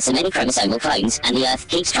 but there are so many chromosomal clones, and the Earth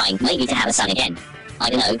keeps trying, maybe to have a son again. I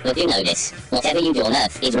don't know, but you know this. Whatever you do on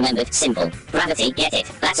Earth is remembered, simple. Gravity, get it.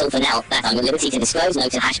 That's all for now, that I'm at liberty to disclose.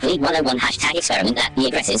 Note to #Cleed101 #experiment that the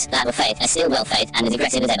aggressors that were fed are still well fed and as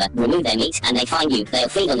aggressive as ever. Remove their meat and they find you. They'll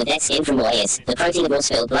feed on the dead skin from raw ears. The protein of your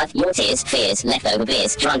spilled blood, your tears, fears, leftover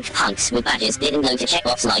beers, drunk punks with badges didn't know to check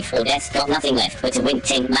box life or death. Got nothing left but to win.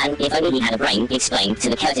 Tin Man, if only he had a brain, explained to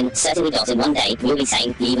the curtain. Certainly got it one day. We'll be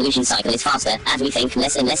sane. The evolution cycle is faster as we think.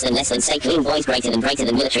 Less than. Stay clean, boys. Greater than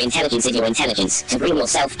military intelligence is your intelligence. To bring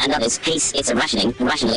yourself and others peace. It's a rational